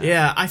stuff in it.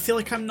 Yeah, I feel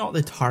like I'm not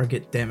the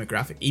target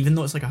demographic, even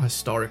though it's like a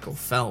historical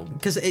film.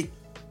 Because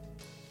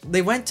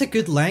they went to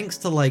good lengths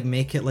to like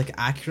make it like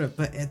accurate,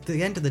 but at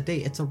the end of the day,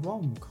 it's a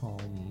rom-com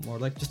or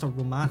like just a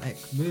romantic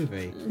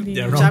movie.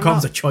 Yeah, Which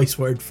rom-com's I'm a choice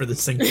word for the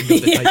sinking of the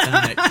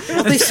Titanic.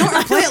 Well, they sort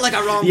of play it like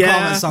a rom-com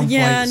Yeah. at some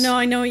Yeah, points. no,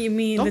 I know what you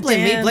mean. Don't The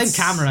blame me, blame dance-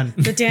 Cameron.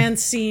 The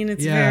dance scene,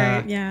 it's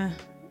Yeah. very, yeah,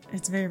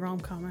 it's very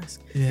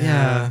rom-com-esque.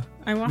 Yeah.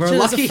 I watched We're it as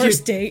lucky a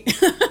first date.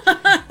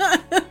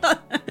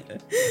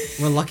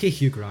 We're lucky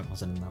Hugh Grant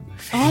wasn't in that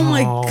movie. Oh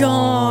my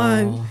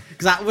god.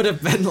 Because that would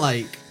have been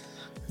like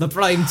the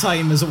prime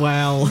time as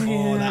well. Oh,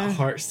 Yeah. that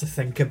hurts to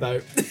think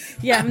about.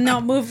 Yeah,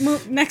 no, move,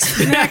 next.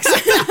 yeah.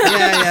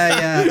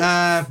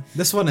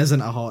 This one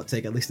isn't a hot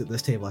take, at least at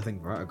this table. I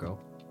think Vertigo.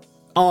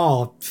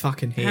 Oh,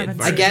 fucking hate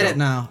Haven't it. I get it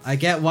now. I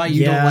get why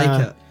you don't Yeah.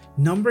 like it.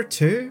 Number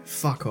 2?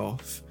 Fuck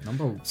off.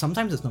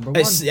 Sometimes it's number one.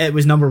 It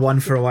was number 1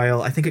 for a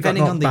while. I think it got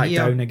Depending on knocked the back year.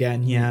 down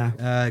again,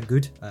 yeah.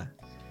 Good.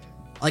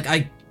 Like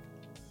I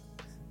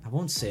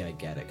won't say I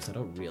get it because I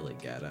don't really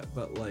get it,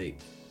 but like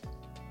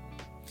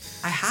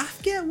I half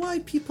get why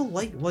people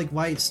like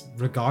why it's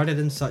regarded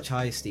in such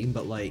high esteem,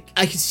 but like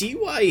I can see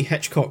why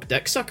Hitchcock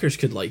dick suckers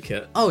could like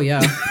it. oh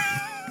yeah,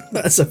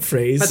 That's a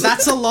phrase. but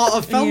that's a lot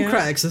of film Yeah.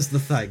 critics is the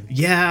thing.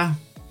 Yeah.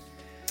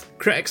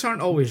 Critics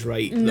aren't always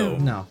right, though.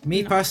 No,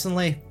 me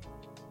personally,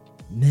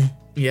 meh,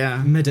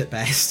 Yeah. mid at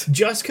best.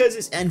 Just because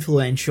it's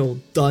influential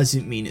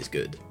doesn't mean it's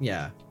good.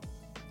 Yeah,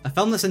 a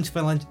film that's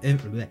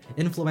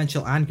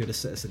influential and good as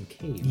Citizen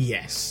Kane,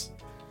 Yes.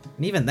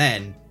 and even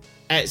then,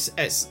 It's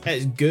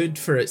good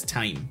for its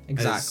time.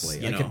 exactly,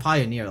 As, you like know. it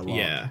pioneered a lot.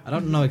 Yeah. I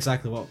don't know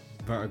exactly what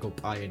Vertigo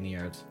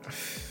pioneered.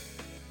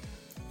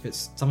 If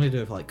it's something to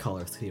do with like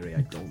color theory,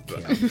 I don't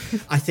care.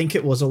 I think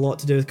it was a lot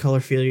to do with color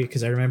theory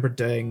because I remember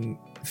doing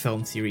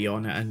film theory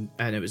on it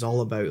and it was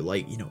all about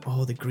like, you know,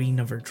 oh, the green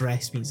of her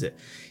dress means that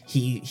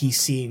he's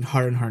seeing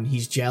her and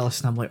he's jealous,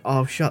 and I'm like,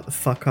 oh, shut the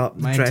fuck up.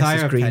 The My dress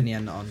entire is green.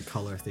 opinion on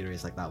color theory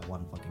is like that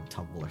one fucking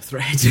Tumblr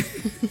thread.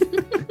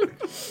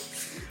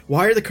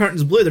 Why are the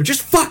curtains blue? They're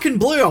just fucking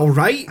blue,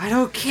 alright? I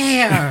don't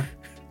care.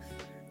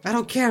 I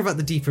don't care about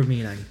the deeper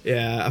meaning.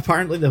 Yeah,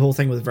 apparently the whole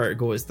thing with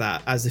Vertigo is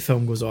that as the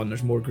film goes on,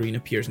 there's more green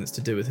appears, and it's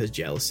to do with his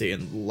jealousy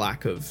and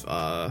lack of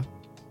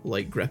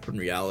like grip on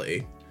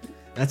reality.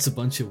 That's a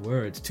bunch of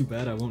words. Too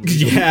bad I won't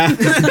read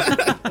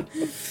them.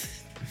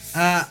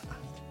 Yeah.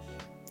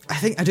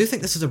 I do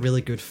think this is a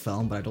really good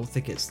film, but I don't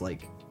think it's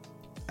like.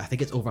 I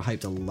think it's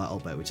overhyped a little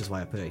bit, which is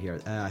why I put it here.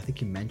 I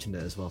think you mentioned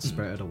it as well,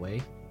 Spirited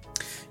Away.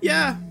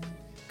 Yeah.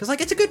 Because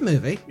like it's a good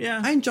movie.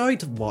 Yeah. I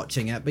enjoyed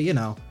watching it, but you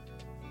know,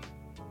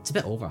 it's a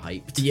bit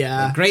overhyped.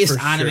 Yeah, The greatest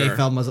for anime sure.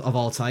 film of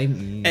all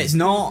time. It's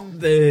not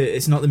the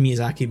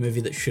Miyazaki movie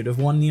that should have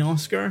won the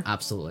Oscar.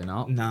 Absolutely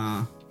not.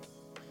 Nah.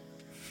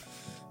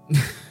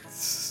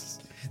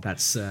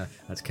 That's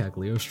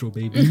Cagliostro,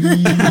 baby.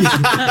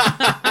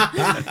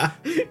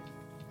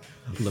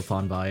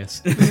 Lupin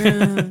bias.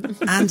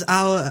 And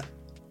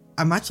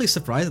I'm actually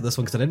surprised at this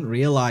one because I didn't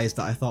realize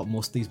that I thought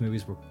most of these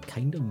movies were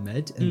kind of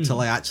mid until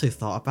I actually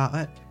thought about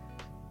it.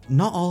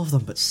 Not all of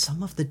them, but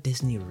some of the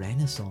Disney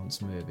Renaissance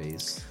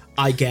movies.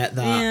 I get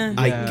that. Yeah.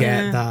 I Yeah.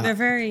 get They're that.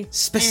 very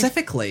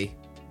Specifically,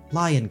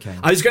 Lion King.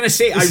 I was gonna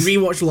say I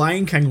rewatched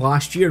Lion King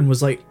last year and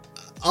was like,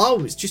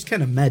 oh, it's just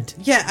kind of mid.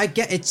 Yeah, I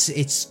get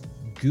it's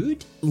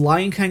good.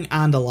 Lion King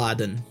and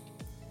Aladdin.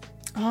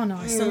 Oh no,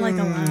 I still like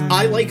Aladdin.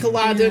 I like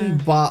Aladdin, Yeah.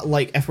 but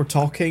like if we're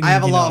talking, I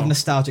have a you lot know, of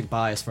nostalgic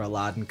bias for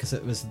Aladdin because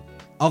it was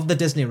of the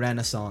Disney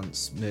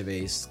Renaissance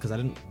movies because I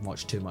didn't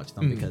watch too much of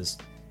them because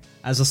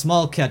As a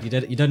small kid, you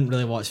didn't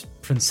really watch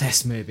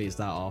princess movies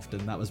that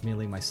often. That was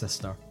mainly my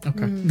sister.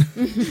 Okay.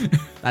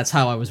 That's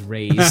how I was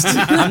raised.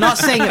 I'm not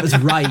saying it was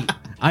right.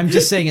 I'm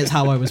just saying it's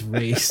how I was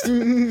raised.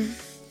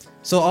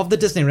 So of the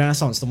Disney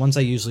Renaissance, the ones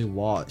I usually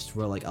watched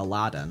were like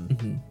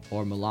Aladdin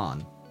or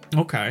Mulan.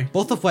 Okay.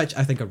 Both of which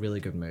I think are really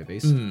good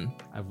movies.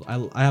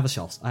 I have a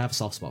soft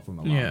spot for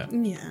Mulan. Yeah.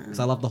 Yeah. Because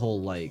I love the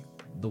whole like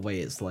the way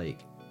it's like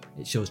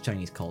it shows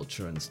Chinese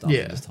culture and stuff.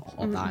 Yeah. And just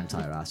that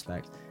entire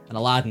aspect. And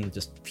Aladdin,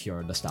 just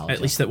pure nostalgia.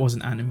 At least it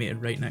wasn't animated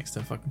right next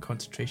to a fucking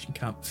concentration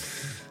camp.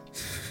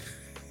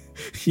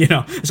 You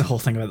know, it's a whole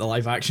thing about the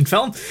live action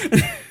film.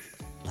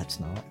 Let's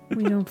not.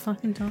 We don't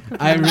fucking talk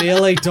about I it.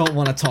 really don't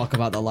want to talk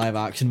about the live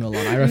action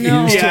Mulan. I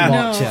refuse to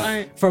watch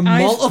it for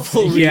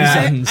multiple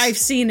reasons. I've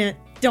seen it.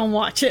 Don't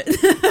watch it.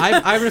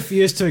 I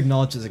refuse to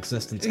acknowledge its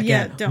existence.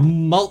 Yeah, Again,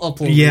 don't.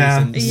 multiple Yeah.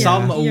 reasons. Yeah,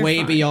 Some you're way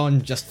fine.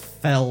 beyond just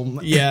film.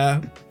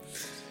 Yeah.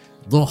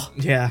 Ugh.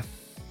 Yeah.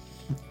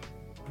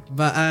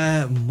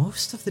 But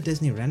most of the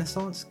Disney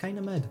Renaissance kind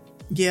of mid.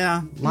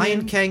 Yeah.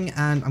 Lion King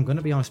and I'm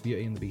gonna be honest,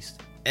 Beauty and the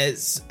Beast.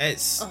 It's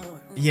Oh.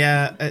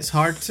 yeah, it's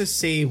hard to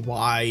say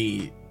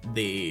why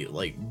they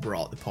like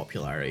brought the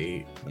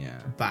popularity Yeah.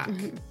 back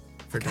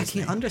for I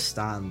Disney. can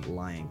understand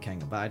Lion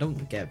King, but I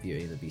don't get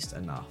Beauty and the Beast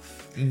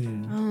enough. I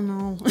don't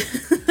know.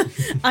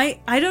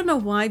 I don't know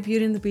why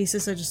Beauty and the Beast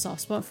is such a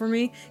soft spot for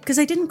me because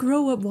I didn't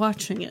grow up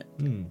watching it.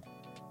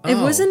 It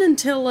Oh. wasn't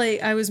until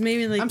like I was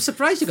maybe like I'm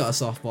surprised you got a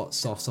soft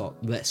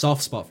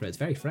spot for it. It's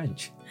very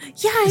French.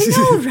 yeah, I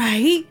know,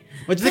 right?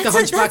 What do you think of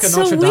That's Hunchback of that's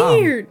Notre so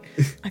Dame? weird.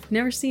 I've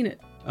never seen it.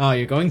 Oh,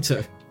 you're going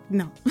to?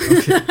 No.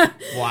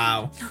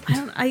 Wow.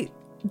 I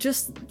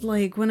just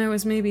like when I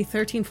was maybe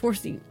 13,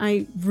 14,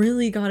 I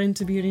really got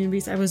into Beauty and the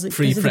Beast. I was like,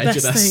 this is the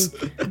best Pre-prejudice.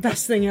 thing.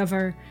 Best thing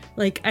ever.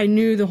 Like I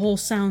knew the whole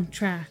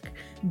soundtrack.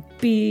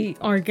 Be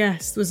Our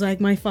Guest was like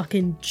my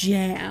fucking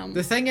jam.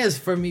 The thing is,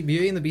 for me,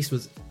 Beauty and the Beast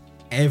was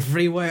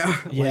everywhere.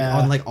 Yeah.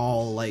 Like, on like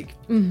all like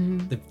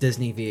the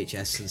Disney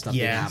VHS and stuff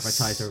being Yes.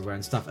 advertised everywhere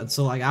and stuff. And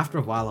so like after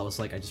a while, I was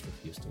like, I just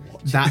refused to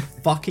watch. That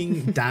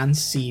fucking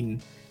dance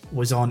scene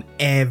was on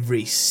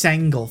every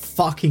single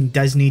fucking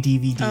Disney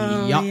DVD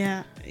Oh Yup.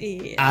 yeah.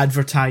 Yeah.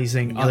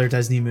 advertising other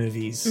Disney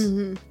movies.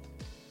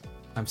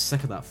 I'm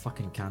sick of that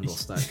fucking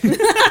candlestick.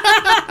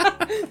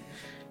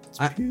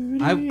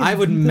 I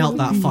would melt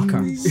that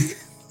fucker.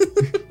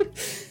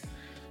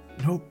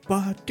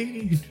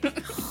 Nobody.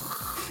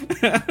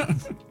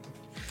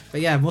 But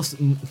yeah, I don't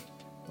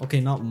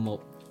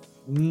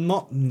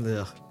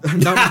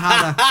know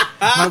how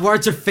to, my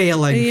words are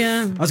failing.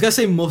 Yeah. I was gonna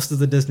say most of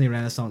the Disney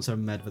Renaissance are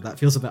mid, but that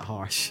feels a bit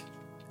harsh.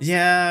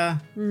 Yeah.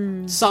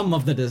 Some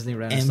of the Disney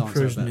Renaissance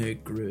Emperor's are a bit. New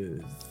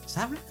Groove. Is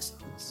that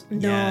Renaissance?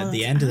 No, Yeah, the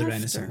that's end of the after,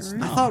 Renaissance.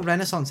 right? I thought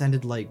Renaissance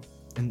ended at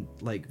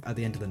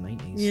the end of the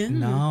 90s. Yeah.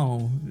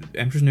 No,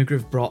 Emperor's New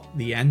Groove brought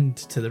the end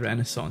to the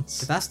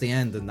Renaissance. If that's the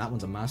end, then that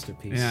one's a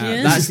masterpiece. Yeah,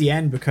 Yeah. that's the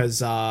end because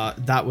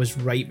that was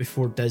right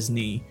before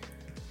Disney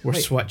were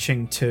Wait.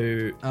 switching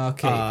to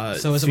Okay.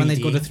 So is it when they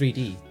go to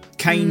 3D?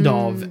 Kind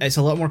of. It's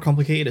a lot more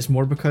complicated. It's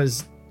more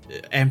because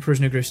Emperor's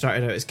New Groove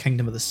started out as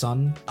Kingdom of the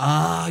Sun,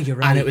 Ah, you're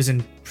right. and it was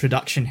in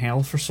production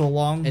hell for so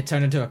long. It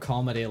turned into a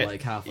comedy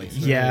like halfway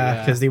through.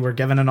 Yeah, because they were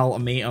given an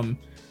ultimatum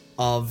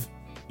of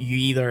you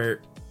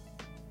either.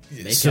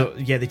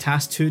 They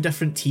tasked two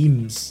different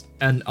teams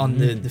and on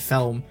the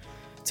film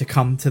to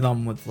come to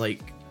them with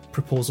like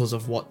proposals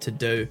of what to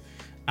do,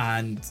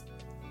 and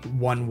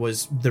one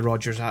was the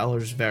Roger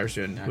Allers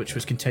version, which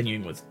was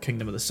continuing with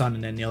Kingdom of the Sun,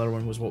 and then the other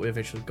one was what we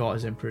eventually got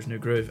as Emperor's New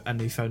Groove, and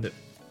they found it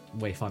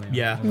way funnier.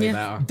 Yeah. and way Yeah.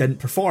 better. didn't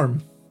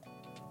perform.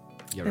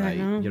 You're I right.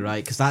 know. You're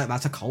right. Because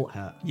that's a cult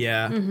hit.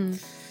 Yeah.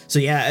 So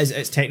yeah,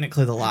 it's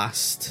technically the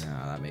last.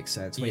 Yeah, that makes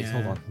sense. Wait, Yeah.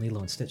 hold on. Lilo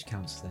and Stitch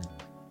counts then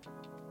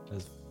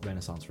as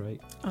Renaissance,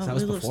 right? 'Cause Oh, that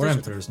was Lilo and before Stitch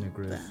Emperor's New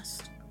Groove.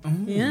 Best.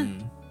 Mm. Yeah.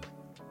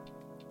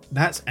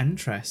 That's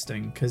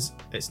interesting because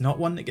it's not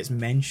one that gets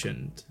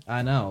mentioned.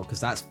 I know, because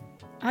that's.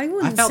 I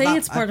wouldn't felt say that-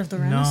 it's part of the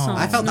no. Renaissance.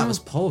 I felt that no. was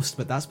post,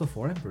 but that's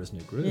before Emperor's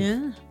New Groove.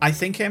 Yeah. I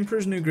think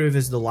Emperor's New Groove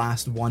is the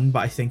last one, but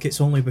I think it's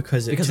only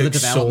because it Because of took the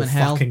so development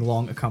hell? fucking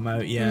long to come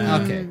out. Yeah.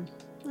 Okay.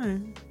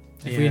 Mm.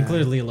 If we Yeah.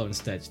 included Lilo and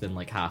Stitch, then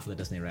like half of the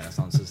Disney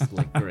Renaissance is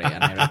like great,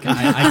 and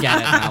I get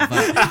it now.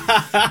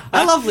 But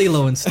I love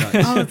Lilo and Stitch.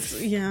 Oh,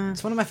 yeah.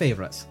 It's one of my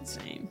favorites.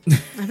 Same.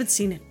 I haven't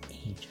seen it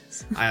in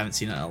ages. I haven't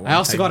seen it in a long I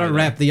also time got to either.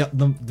 rep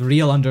the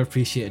real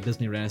underappreciated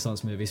Disney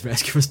Renaissance movies,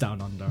 Rescuers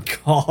Down Under.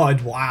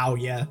 God, wow,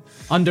 yeah.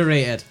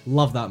 Underrated.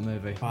 Love that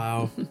movie.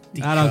 Wow.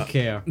 Deep I don't cut.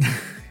 care.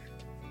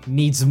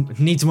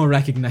 Needs more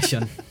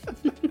recognition.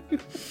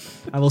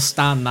 I will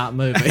stand that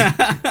movie.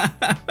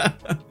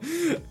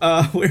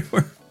 Where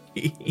were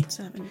we?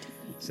 17.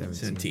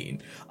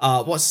 17.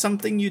 What's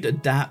something you'd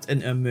adapt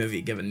into a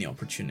movie given the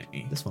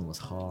opportunity? This one was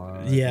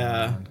hard.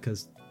 Yeah.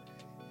 Because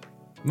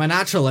my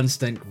natural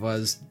instinct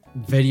was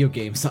video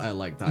games that I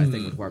liked that I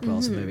think would work well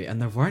as a movie, and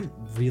there weren't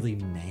really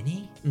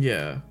many.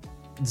 Yeah.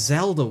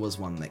 Zelda was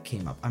one that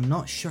came up. I'm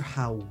not sure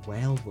how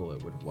well though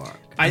it would work.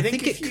 I I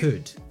think think if it you-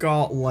 could.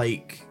 Got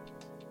like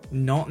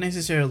not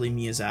necessarily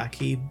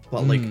Miyazaki,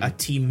 but like a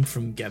team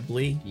from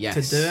Ghibli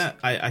Yes. to do it,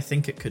 I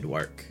think it could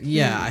work.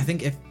 Yeah, I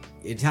think if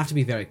you'd have to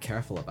be very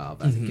careful about it,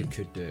 but I think it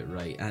could do it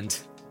right. And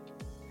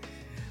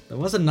there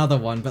was another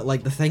one, but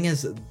like the thing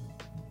is,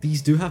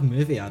 these do have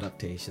movie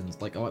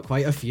adaptations, like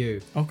quite a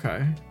few.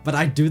 Okay. But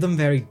I do them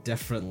very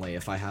differently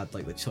if I had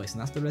like the choice,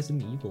 and that's the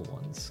Resident Evil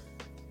ones.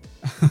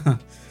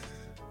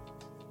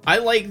 I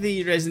like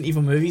the Resident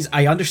Evil movies.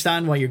 I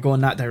understand why you're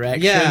going that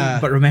direction. Yeah.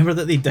 But remember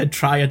that they did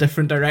try a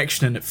different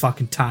direction and it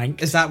fucking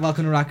tanked. Is that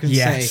Welcome to Raccoon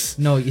Yes.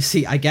 City? No, you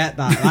see, I get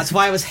that. That's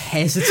why I was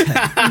hesitant.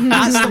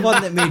 That's the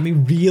one that made me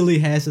really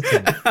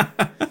hesitant.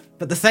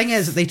 But the thing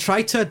is, they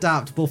tried to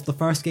adapt both the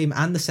first game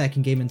and the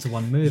second game into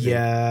one movie.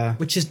 Yeah.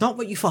 Which is not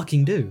what you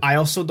fucking do. I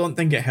also don't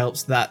think it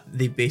helps that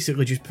they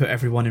basically just put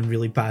everyone in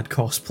really bad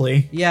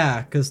cosplay.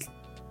 Yeah, because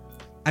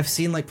I've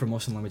seen like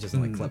promotional images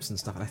and like clips and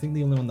stuff, and I think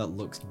the only one that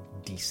looks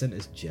decent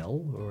is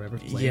Jill, or whoever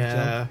played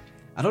Yeah. Jill.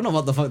 I don't know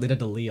what the fuck they did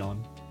to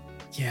Leon.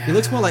 Yeah. He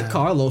looks more like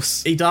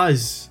Carlos. He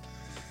does.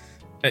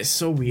 It's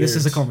so weird. This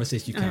is a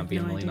conversation you I can't have be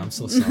in, no Melina. idea. I'm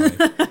so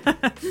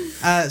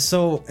sorry.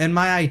 So, in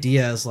my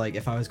ideas, like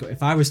if I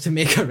was to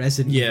make a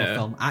Resident Evil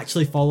film,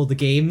 actually follow the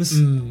games,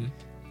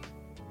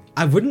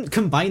 I wouldn't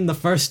combine the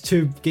first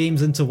two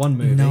games into one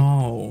movie.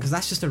 No. Because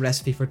that's just a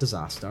recipe for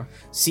disaster.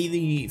 See,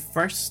 the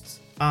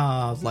first,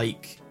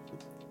 like,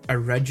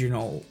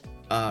 original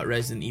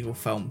Resident Evil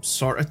film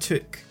sort of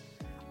took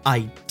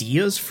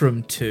ideas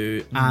from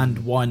 2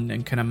 and 1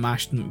 and kind of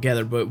mashed them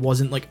together, but it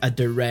wasn't like a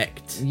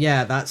direct.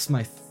 Yeah, that's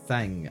my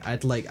thing.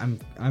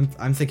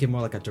 I'm thinking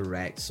more like a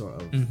direct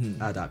sort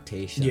of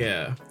adaptation.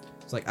 Yeah.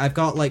 It's like I've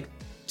got like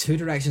two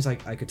directions I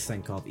could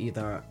think of.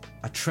 Either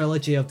a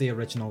trilogy of the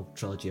original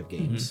trilogy of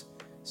games.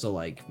 So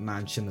like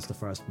Mansion is the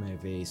first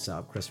movie, set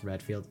up Chris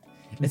Redfield.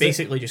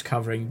 Basically just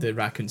covering the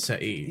Raccoon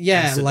City.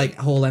 Yeah, incident. like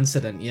whole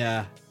incident.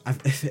 Yeah,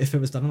 if it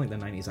was done in like the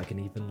 90s, I can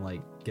even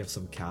like give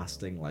some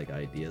casting like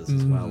ideas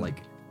as well. Like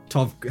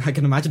I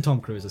can imagine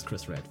Tom Cruise as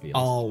Chris Redfield.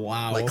 Oh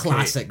wow, like okay.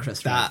 classic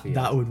Chris Redfield.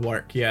 That would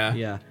work. Yeah.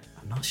 Yeah,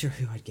 I'm not sure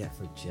who I'd get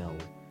for Jill.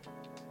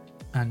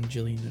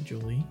 Angelina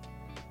Jolie.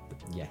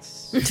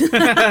 Yes,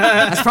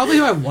 that's probably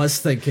who I was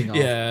thinking of.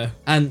 Yeah.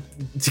 And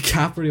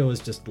DiCaprio is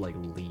just like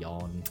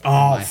Leon. in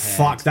Oh my head.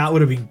 fuck, that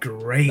would have been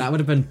great. That would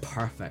have been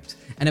perfect,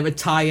 and it would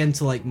tie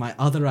into like my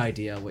other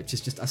idea, which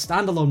is just a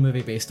standalone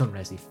movie based on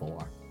Resi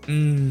 4.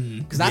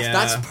 Because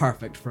that's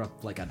perfect for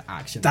like an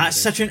action. That's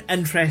movie. such an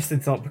interesting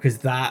thought, because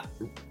that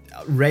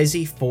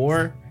Resi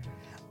 4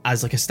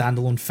 as like a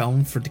standalone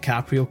film for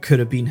DiCaprio could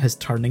have been his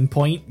turning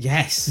point,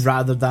 Yes,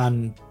 rather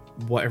than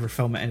whatever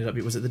film it ended up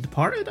being. Was it The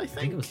Departed? I I think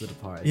think it was The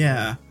Departed.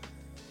 Yeah.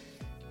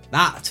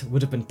 That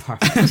would have been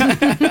perfect.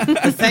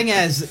 The thing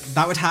is,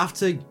 that would have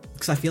to,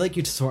 because I feel like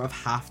you'd sort of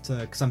have to,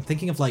 because I'm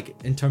thinking of like,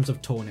 in terms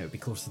of tone, it would be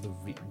close to the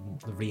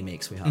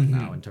remakes we have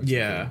now in terms of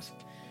games.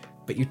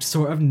 But you'd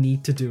sort of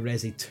need to do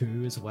Resi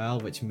 2 as well,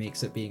 which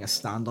makes it being a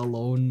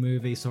standalone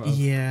movie sort of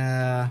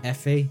Yeah.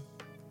 iffy.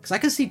 Because I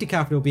could see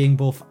DiCaprio being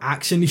both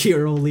action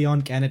hero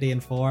Leon Kennedy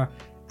in 4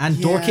 and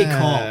dorky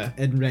cop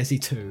in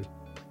Resi 2.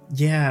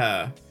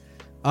 Yeah.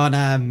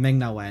 And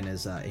Ming-Na Wen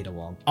is Ada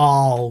Wong.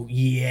 Oh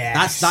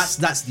yes.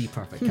 That's the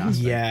perfect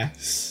casting.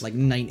 Yes. Like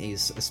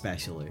 90s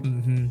especially.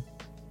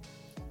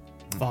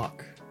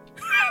 Fuck.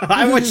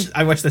 I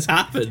wish this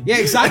happened. Yeah,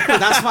 exactly.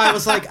 That's why I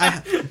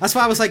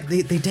was like,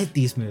 they did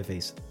these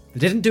movies. They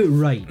didn't do it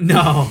right.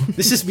 No.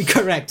 This is me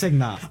correcting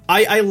that.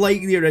 I like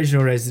the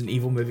original Resident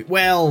Evil movie.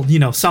 Well, you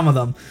know, some of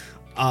them.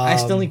 I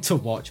still need to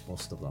watch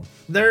most of them.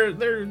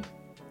 They're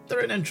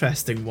an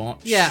interesting watch.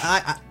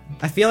 Yeah,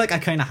 I feel like I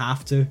kind of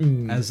have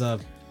to as a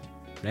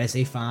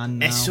Resi fan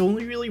now. It's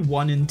only really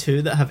 1 and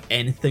 2 that have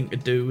anything to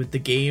do with the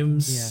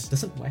games. Yeah.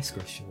 Doesn't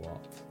Wesker show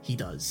up? He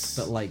does.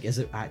 But like, is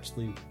it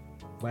actually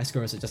Wesker,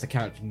 or is it just a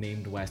character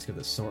named Wesker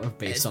that's sort of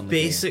based it's on the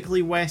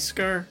basically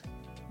Wesker,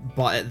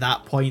 but at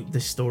that point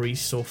the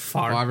story's so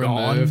far game?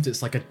 gone. Removed,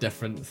 it's like a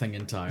different thing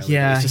entirely.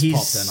 Yeah, it's just he's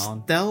popped in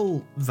on.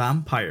 still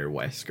vampire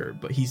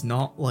Wesker, but he's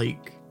not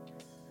like.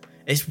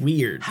 It's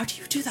weird. How do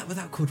you do that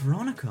without Code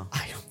Veronica?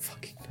 I don't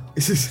fucking know.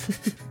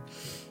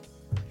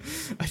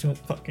 I don't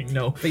fucking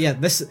know. But yeah,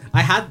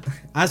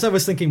 as I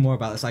was thinking more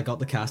about this, I got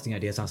the casting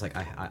ideas. I was like,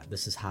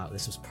 this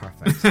was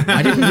perfect.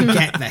 I didn't even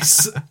get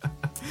this.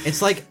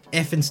 It's like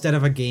if instead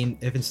of like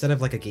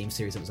a game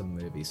series, it was a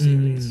movie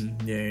series.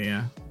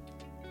 Yeah.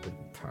 It would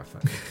be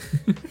perfect.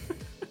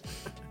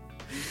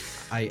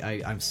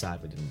 I'm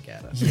sad we didn't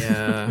get it.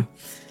 Yeah.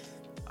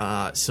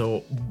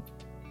 So,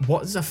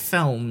 what is a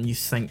film you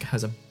think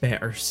has a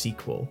better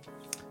sequel?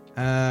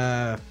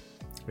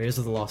 Raiders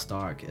of the Lost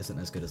Ark isn't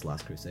as good as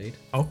Last Crusade.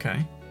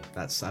 Okay.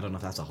 I don't know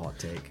if that's a hot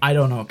take. I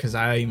don't know, because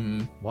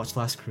I'm Watch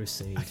Last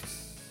Crusade.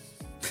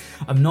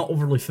 not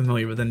overly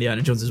familiar with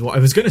Indiana Jones, is what I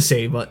was going to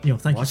say, but you know,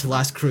 thank Watch you.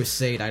 Last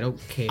Crusade. I don't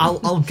care.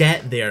 I'll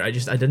get there. I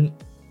didn't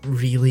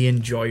really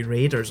enjoy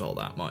Raiders all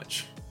that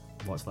much.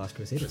 Watch Last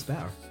Crusade. It's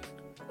better.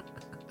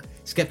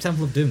 Skip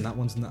Temple of Doom. That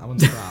one's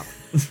crap.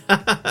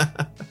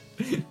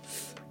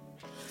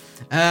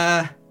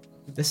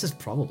 This is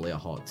probably a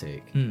hot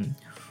take.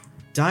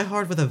 Die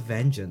Hard with a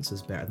Vengeance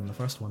is better than the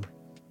first one.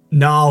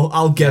 No,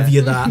 I'll give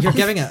you that. You're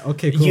giving it.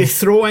 Okay, cool. You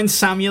throw in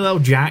Samuel L.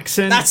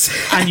 Jackson,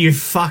 and you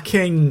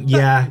fucking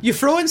You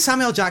throw in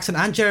Samuel Jackson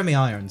and Jeremy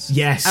Irons.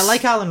 Yes. I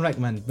like Alan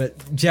Rickman,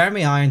 but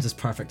Jeremy Irons is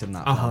perfect in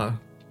that film.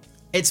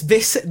 It's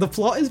basic. The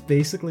plot is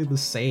basically the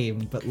same,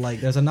 but like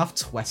there's enough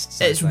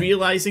twists. It's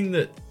realizing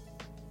that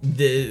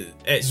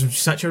it's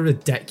such a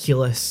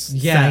ridiculous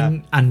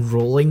thing and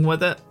rolling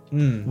with it.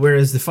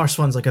 Whereas the first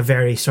one's like a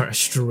very sort of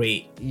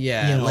straight.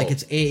 Yeah, you know, like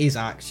it's 80s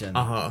action.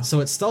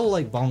 So it's still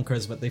like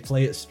bonkers, but they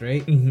play it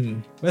straight.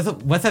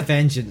 With a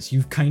vengeance,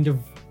 you kind of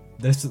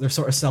they're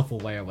sort of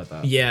self-aware with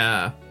it.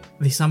 Yeah,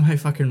 they somehow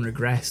fucking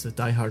regress with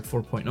Die Hard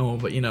 4.0,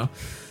 but you know,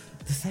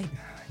 the thing.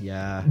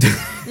 Yeah.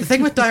 The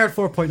thing with Die Hard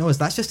 4.0 is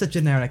that's just a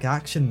generic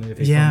action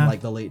movie from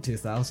like the late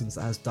 2000s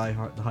that has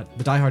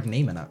the Die Hard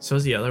name in it. So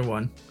is the other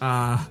one.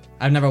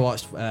 I've never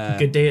watched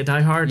Good Day at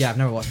Die Hard. Yeah, I've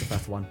never watched the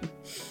fifth one.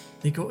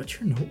 They go to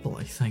Chernobyl,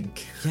 I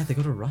think. Yeah, they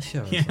go to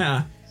Russia.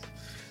 Yeah.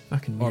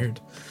 Fucking weird.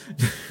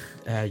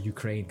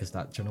 Ukraine, because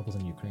that Chernobyl's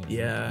in Ukraine.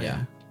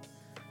 Yeah.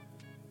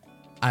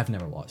 I've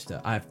never watched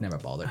it. I've never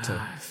bothered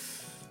to.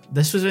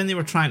 This was when they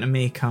were trying to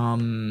make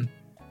Was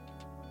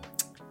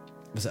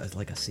it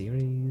like a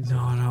series?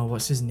 No,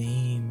 what's his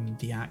name?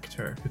 The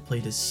actor who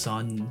played his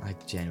son. I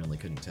genuinely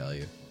couldn't tell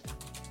you.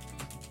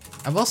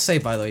 I will say,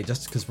 by the way,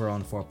 just because we're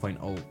on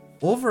 4.0,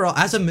 overall,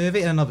 as a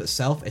movie in and of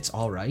itself, it's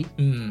alright.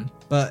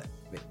 But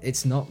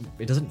it's not,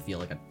 it doesn't feel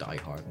like a Die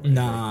Hard movie.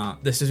 Nah,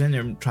 this is when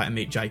they're trying to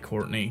make Jai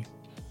Courtney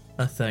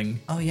a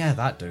thing. Oh yeah,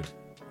 that dude.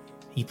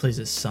 He plays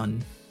his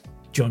son,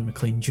 John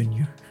McClane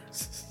Jr.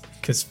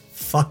 Because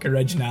fuck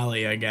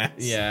originality, I guess.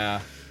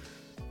 Yeah.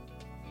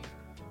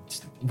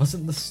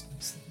 Wasn't the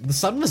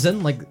son was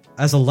in like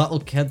as a little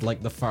kid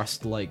like the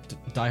first like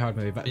Die Hard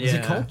movie, but was he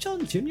called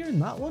John Jr. in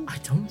that one? I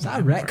don't. Is that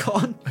a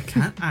retcon? I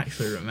can't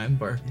actually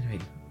remember. Anyway,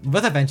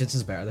 With a Vengeance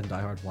is better than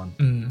Die Hard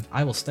 1.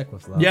 I will stick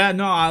with that. Yeah,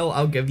 no,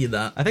 I'll give you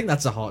that. I think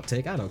that's a hot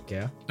take. I don't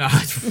care.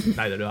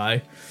 Neither do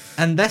I.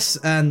 And this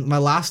and my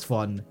last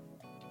one,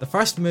 the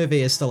first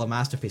movie is still a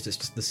masterpiece. It's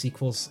just the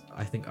sequels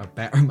I think are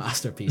better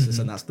masterpieces,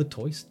 and that's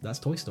Toy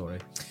Story.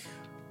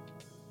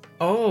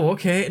 Oh,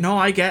 okay. No,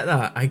 I get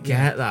that. I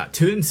get that.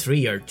 2 and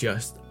 3 are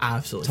just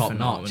absolutely Top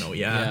phenomenal. notch.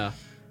 Yeah.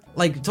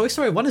 Like Toy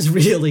Story 1 is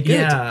really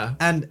good. Yeah.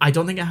 And I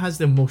don't think it has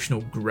the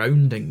emotional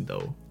grounding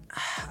though.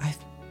 I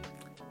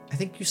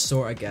think you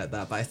sort of get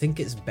that, but I think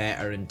it's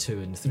better in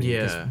 2 and 3.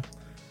 Yeah.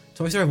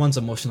 Toy Story 1's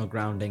emotional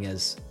grounding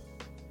is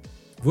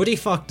Woody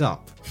fucked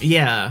up.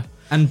 Yeah.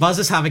 And Buzz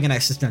is having an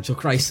existential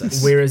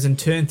crisis. Whereas in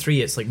 2 and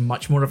 3 it's like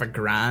much more of a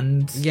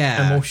grand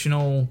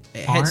emotional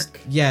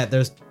arc.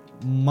 There's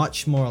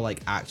much more like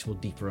actual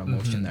deeper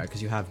emotion there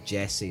because you have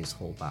Jessie's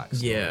whole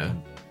backstory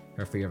and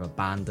her fear of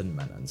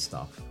abandonment and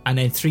stuff. And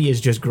then 3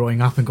 is just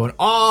growing up and going,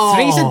 oh!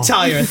 3's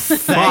entire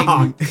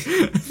thing. Fuck.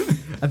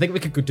 I think we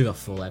could go do a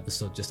full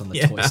episode just on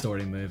the Toy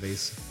Story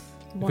movies.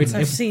 Once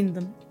I've seen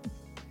them.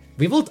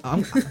 We will.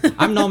 I'm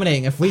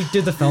nominating if we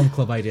do the film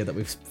club idea that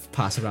we've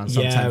passed around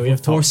sometime. We're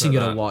forcing you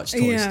to watch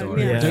Toy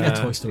Story. We're doing a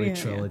Toy Story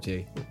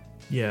trilogy.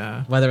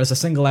 Yeah. Whether it's a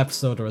single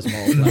episode or as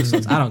multiple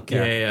episodes, I don't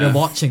care. You're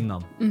watching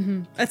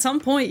them. At some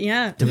point,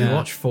 Did we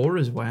watch 4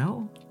 as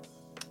well?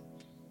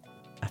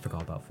 I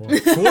forgot about 4.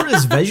 4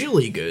 is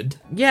visually good.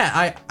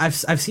 Yeah, I've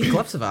seen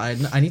clips of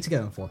it. I need to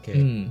get it in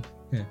 4K.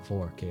 Yeah,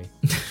 4K.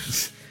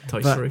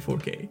 Toy Story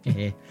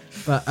 4K.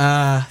 But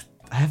I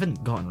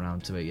haven't gotten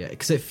around to it yet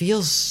because it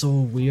feels so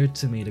weird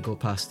to me to go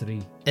past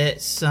 3.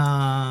 It's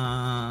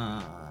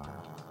alright.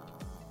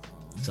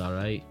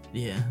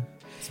 Yeah.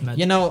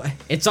 You know,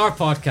 it's our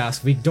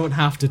podcast. We don't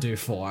have to do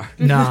 4.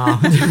 No.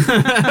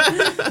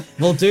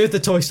 We'll do the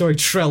Toy Story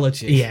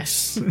trilogy.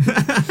 Yes.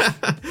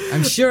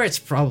 I'm sure it's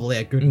probably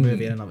a good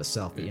movie in and of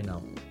itself, but you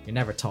know, you're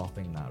never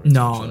topping that.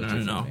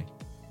 No.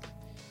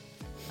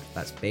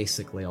 That's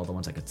basically all the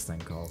ones I could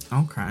think of.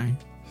 Okay.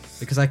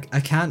 Because I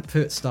can't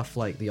put stuff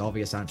like the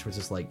obvious answer, which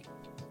is like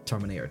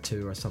Terminator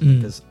 2 or something,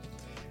 because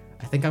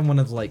I think I'm one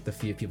of like the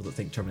few people that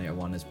think Terminator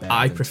 1 is better.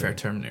 I prefer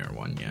Terminator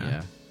 1,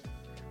 yeah.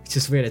 It's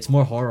just weird. It's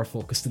more horror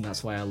focused, and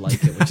that's why I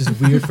like it, which is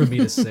weird for me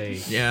to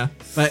say. Yeah.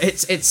 But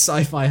it's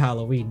sci-fi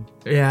Halloween.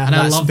 Yeah. And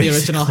I love the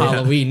original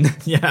Halloween.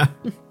 Yeah.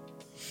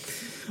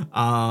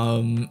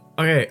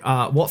 Okay.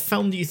 What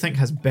film do you think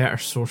has better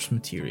source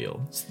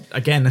material?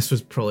 Again, this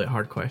was probably a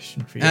hard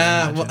question for you.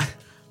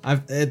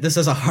 This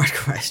is a hard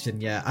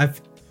question. Yeah,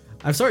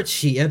 I've sort of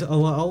cheated a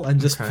little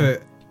and just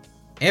put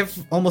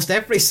almost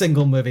every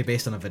single movie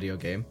based on a video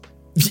game.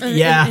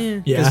 Yeah.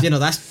 Because you know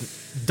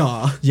that's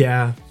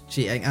Yeah.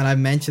 Cheating, and I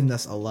mentioned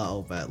this a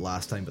little bit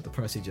last time, but the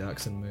Percy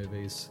Jackson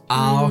movies.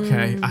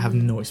 Okay. I have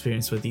no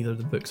experience with either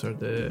the books or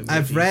the movies.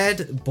 I've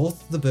read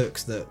both the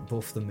books that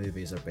both the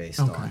movies are based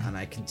on, and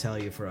I can tell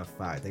you for a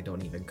fact they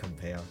don't even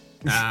compare.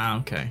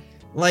 Okay.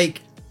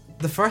 Like,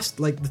 the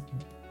first, I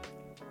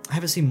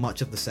haven't seen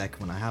much of the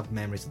second one. I have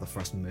memories of the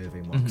first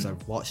movie more, because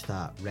I've watched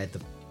that, read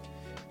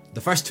the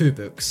first 2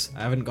 books.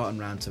 I haven't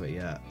gotten around to it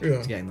yet,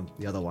 to getting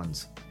the other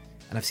ones.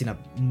 And I've seen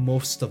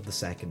most of the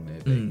second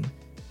movie.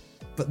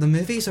 But the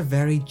movies are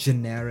very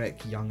generic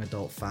young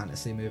adult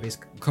fantasy movies,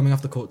 coming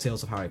off the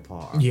coattails of Harry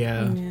Potter.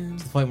 Yeah. To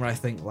the point where I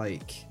think,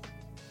 like,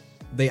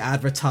 they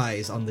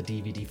advertise on the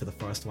DVD for the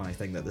first one, I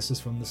think, that this is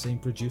from the same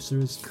producer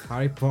as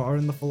Harry Potter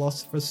and the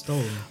Philosopher's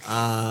Stone.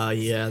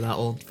 Yeah, that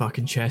old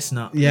fucking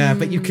chestnut. Yeah,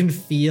 but you can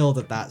feel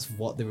that that's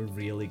what they were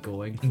really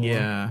going for.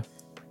 Yeah.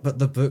 But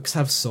the books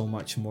have so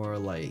much more,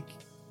 like,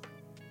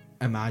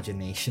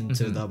 imagination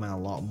to them, and a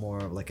lot more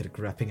of, like, a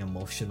gripping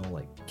emotional,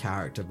 like,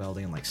 character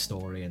building and, like,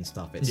 story and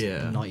stuff. It's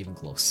not even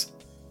close.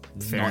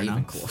 Fair not even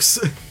enough. close.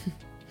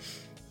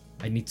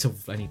 I need to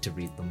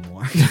read them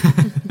more.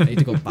 I need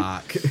to go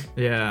back.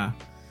 Yeah.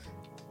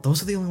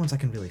 Those are the only ones I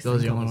can really think Those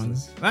are the of. only isn't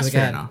ones. it? That's 'Cause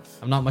fair again, enough.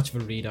 I'm not much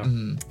of a reader.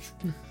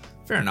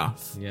 Fair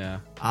enough. Yeah.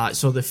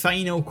 So the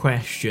final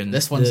question.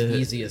 This one's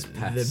easy as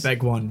piss. The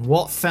big one.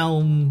 What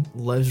film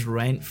lives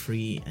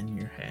rent-free in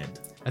your head?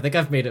 I think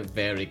I've made it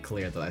very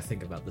clear that I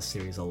think about the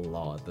series a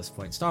lot at this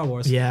point. Star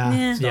Wars.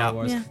 Yeah. Star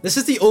Wars. Yeah. This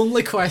is the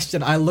only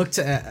question I looked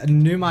at it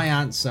and knew my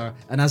answer,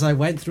 and as I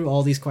went through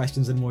all these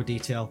questions in more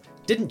detail,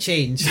 didn't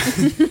change.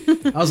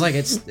 I was like,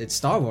 it's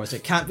Star Wars.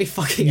 It can't be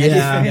fucking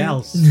anything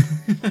else.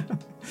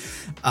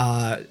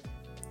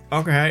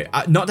 Okay,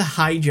 not to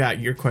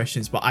hijack your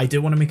questions, but I did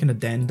want to make an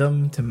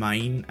addendum to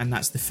mine, and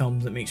that's the film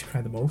that makes you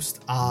cry the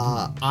most.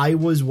 I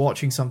was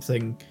watching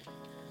something,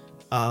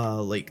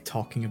 like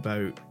talking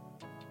about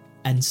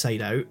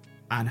Inside Out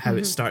and how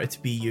it started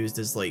to be used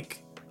as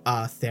like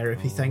a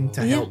therapy thing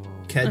to help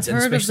kids, I've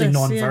and heard of especially this,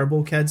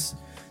 non-verbal kids,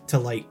 to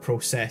like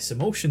process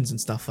emotions and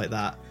stuff like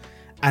that.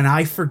 And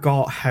I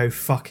forgot how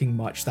fucking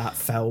much that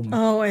film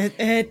Oh,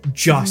 it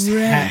just hit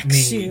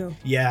wrecks me. you.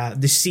 Yeah,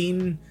 the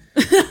scene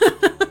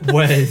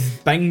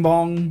with Bing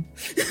Bong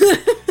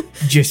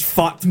just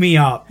fucked me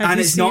up. Have And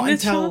you it's not seen it,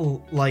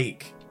 until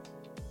like,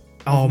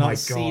 oh my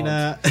Seen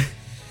god, it.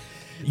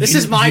 This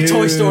is my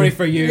Toy Story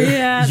for you.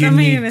 Yeah, you I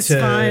mean, need it's to-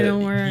 fine,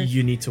 don't worry.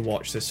 You need to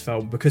watch this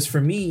film, because for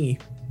me,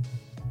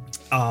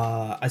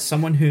 as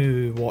someone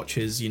who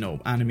watches,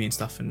 anime and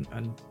stuff, and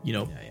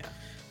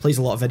plays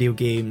a lot of video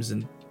games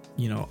and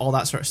all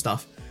that sort of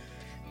stuff,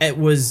 it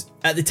was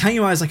at the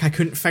time I was like, I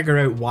couldn't figure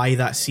out why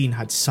that scene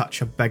had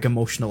such a big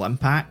emotional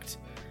impact.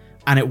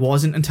 And it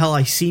wasn't until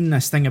I seen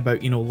this thing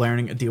about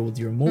learning to deal with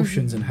your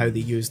emotions and how they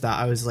use that,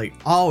 I was like,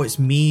 oh, it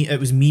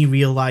was me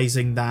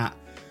realizing that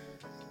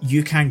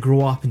you can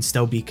grow up and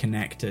still be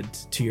connected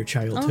to your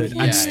childhood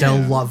yeah. and still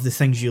Yeah. love the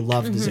things you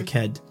loved as a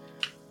kid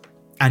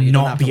and You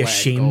don't not have to be let it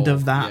ashamed go.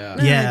 of that. Yeah.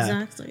 No, Yeah.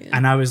 exactly. Yeah.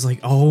 And I was like,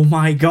 oh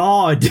my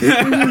god.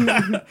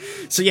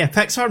 So yeah,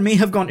 Pixar may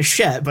have gone to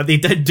shit, but they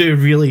did do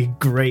really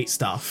great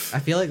stuff. I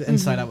feel like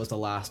Inside Out was the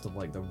last of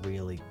like the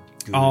really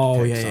good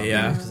Oh,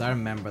 yeah. Because I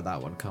remember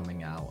that one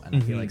coming out, and I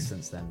feel like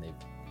since then they've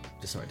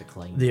just sort of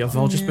declined. They have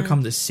all just Yeah.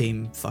 become the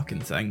same fucking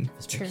thing.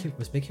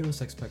 Was Big Hero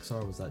 6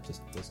 Pixar, or was that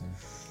just Disney?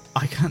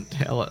 I can't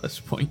tell at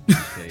this point. Yeah.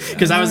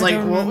 Because I was I like,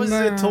 don't what was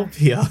remember.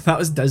 Zootopia? That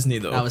was Disney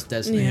though. That was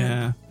Disney.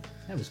 Yeah.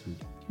 That was good.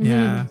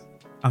 Yeah.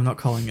 I'm not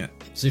calling it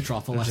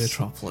Zootropolis.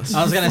 Zootropolis.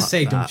 I was gonna Fuck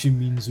say, that. don't you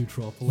mean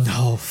Zootropolis?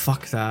 No,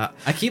 fuck that.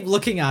 I keep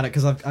looking at it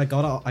because I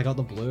got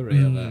the Blu-ray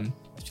of it.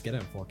 I should get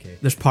it in 4K.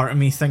 There's part of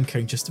me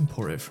thinking, just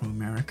import it from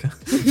America.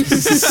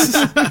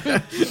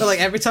 But like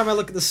every time I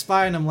look at the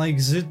spine, I'm like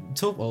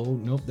Zootopia. Oh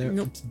nope, there.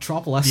 Nope.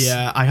 Zootropolis.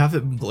 Yeah, I have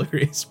it in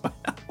Blu-ray as well.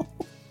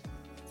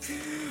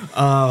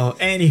 Oh,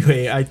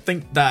 anyway, I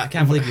think that I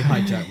can't believe you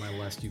hijacked my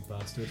list, you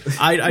bastard.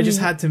 I just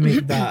had to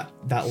make that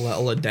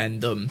little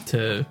addendum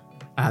to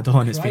add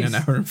on. It's been an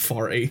Christ. hour and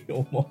 40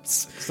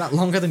 almost. Is that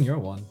longer than your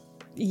one?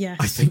 Yes.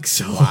 I think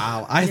so.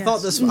 Wow. I Yes.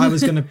 thought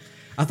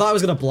I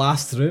was gonna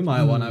blast through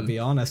my one. I'll be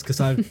honest,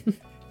 because I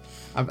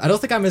don't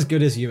think I'm as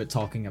good as you at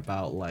talking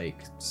about like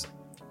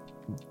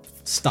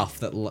stuff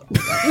that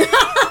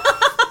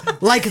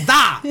like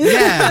that.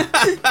 Yeah.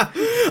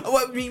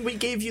 Well, I mean, we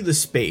gave you the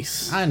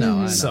space. I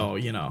know. So,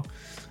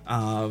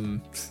 I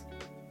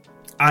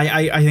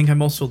think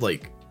I'm also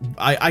like,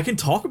 I can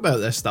talk about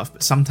this stuff,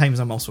 but sometimes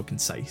I'm also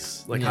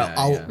concise. Like, Yeah,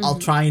 I'll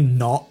try and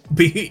not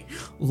be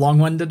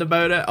long-winded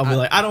about it. I'll be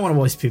like, I don't want to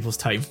waste people's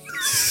time.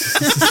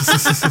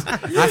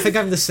 I think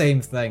I'm the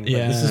same thing. But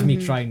this is Yeah. me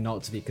trying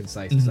not to be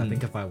concise, because I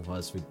think if I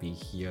was, we'd be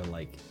here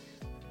like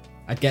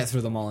I'd get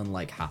through them all in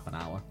like half an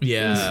hour,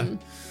 Yeah.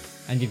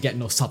 and you'd get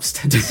no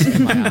substance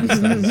in my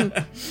answers.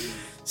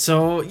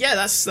 So yeah,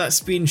 that's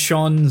been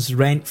Shaun's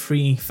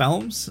rent-free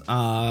films.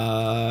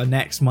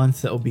 Next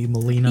month it'll be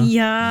Melina,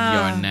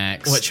 Yeah. You're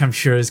next. which I'm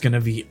sure is going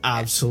to be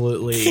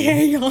absolutely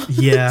Chaos.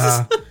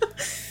 yeah.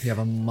 You have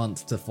a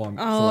month to Oh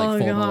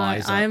formalize god,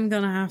 it. I'm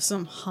gonna have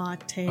some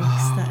hot takes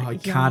Oh, that I y'all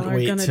can't are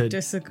wait gonna to-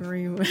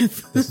 disagree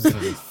with. This is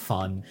gonna be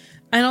fun.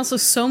 And also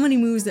so many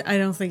movies that I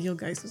don't think you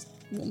guys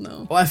will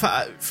know. Well,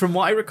 from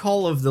what I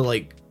recall of the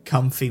like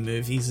comfy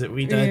movies that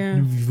we did,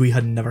 Yeah. we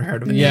had never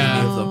heard of any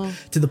Yeah. of them,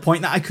 to the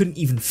point that I couldn't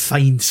even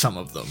find some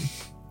of them.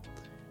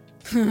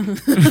 You're gonna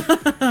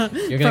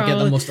get the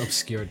Probably. most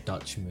obscure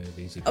Dutch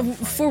movies you can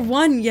For find.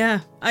 one,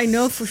 yeah, I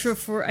know for sure.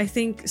 For I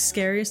think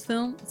scariest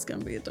film, it's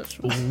gonna be a Dutch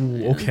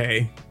one. Ooh,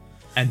 okay,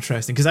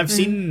 interesting. Because I've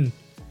seen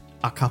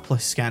a couple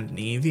of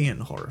Scandinavian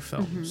horror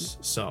films.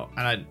 So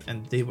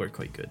and they were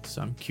quite good.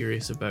 So I'm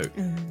curious about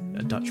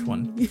a Dutch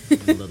one.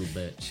 Little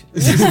bitch.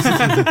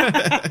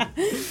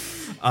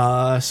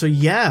 So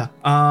yeah,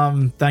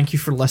 thank you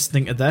for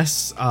listening to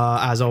this.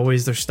 As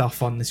always, there's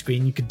stuff on the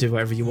screen. You could do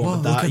whatever you want Whoa,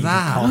 with look that. at You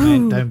that. can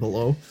comment down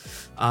below.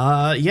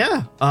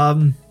 Yeah.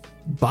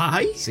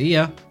 Bye. See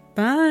ya.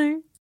 Bye.